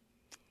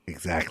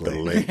 Exactly. The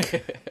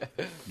link.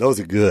 Those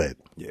are good.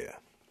 Yeah.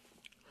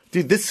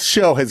 Dude, this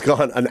show has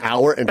gone an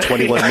hour and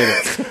 21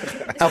 minutes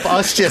of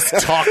us just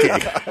talking.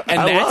 And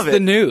that's the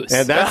news.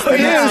 And that's the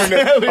news.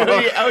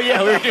 Oh,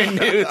 yeah, we were doing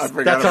news.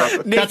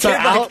 That's our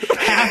out.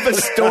 Half a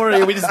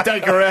story. We just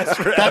digress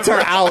forever. That's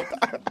our out.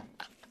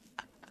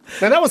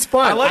 Man, that was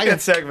fun. I like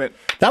that segment.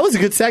 That was a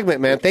good segment,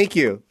 man. Thank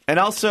you. And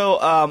also,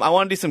 I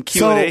want to do some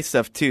Q&A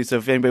stuff, too. So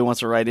if anybody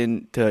wants to write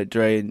in to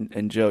Dre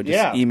and Joe,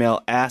 just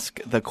email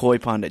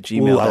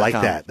askthekoypond@gmail.com. Ooh, I like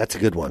that. That's a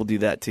good one. We'll do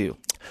that, too.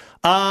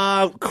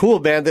 Cool,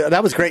 man.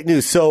 That was great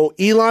news. So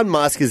Elon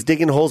Musk is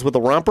digging holes with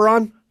a romper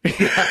on?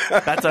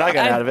 That's what I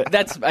got out of it.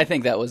 I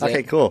think that was it.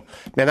 Okay, cool.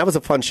 Man, that was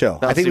a fun show.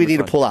 I think we need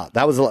to pull out.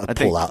 That was a lot.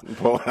 Pull out.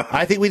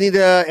 I think we need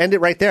to end it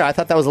right there. I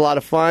thought that was a lot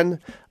of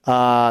fun.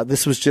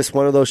 This was just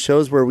one of those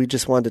shows where we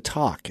just wanted to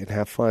talk and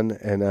have fun.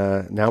 And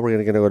now we're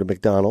going to go to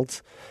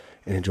McDonald's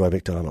and enjoy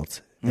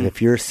McDonald's. And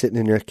if you're sitting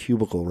in your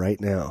cubicle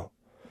right now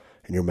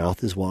and your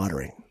mouth is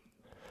watering,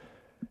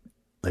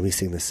 let me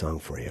sing this song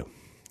for you.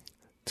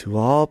 To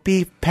all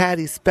beef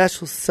patties,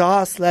 special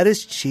sauce,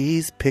 lettuce,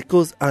 cheese,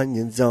 pickles,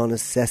 onions on a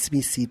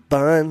sesame seed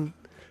bun.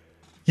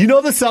 You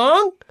know the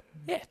song?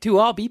 Yeah, to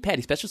all beef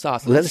patty, special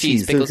sauce, Lettuce,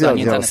 cheese, pickles,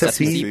 onions on a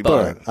sesame seed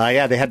bun.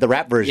 Yeah, they had the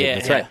rap version. Yeah,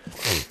 That's right.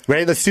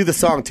 Ready? Let's do the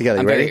song together.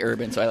 I'm You ready? very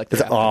urban, so I like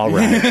that. All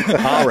right.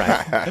 All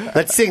right.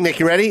 Let's sing, Nick.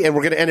 You ready? And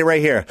we're going to end it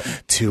right here.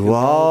 To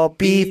all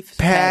beef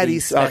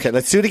patties. Okay,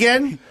 let's do it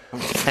again.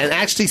 And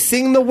actually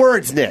sing the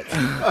words, Nick.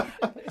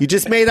 You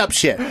just made up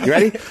shit. You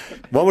ready?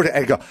 One more time.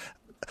 And go.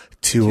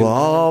 To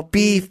all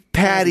beef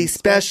patty,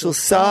 special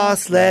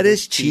sauce,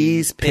 lettuce,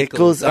 cheese,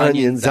 pickles,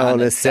 onions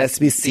on a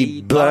sesame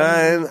seed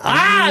bun.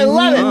 I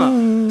love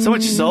it. So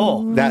much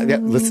soul.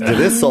 Listen to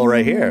this soul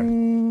right here.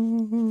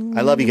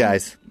 I love you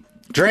guys.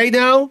 Dre,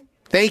 no.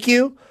 Thank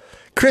you.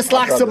 Chris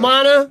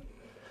Loxamana,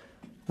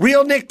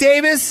 Real Nick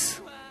Davis,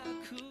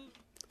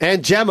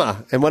 and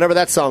Gemma, and whatever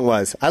that song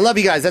was. I love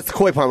you guys. That's the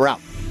Koy Pond. We're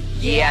out.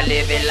 Yeah, I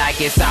live it like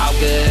it's all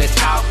good.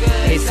 It's all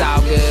good. It's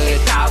all good.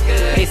 It's all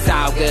good. It's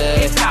all good.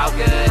 It's all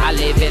good. I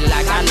live it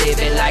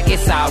like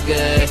it's all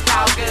good. It's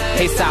all good.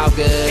 It's all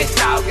good.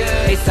 It's all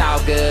good. It's all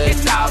good.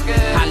 It's all good.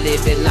 I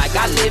live it like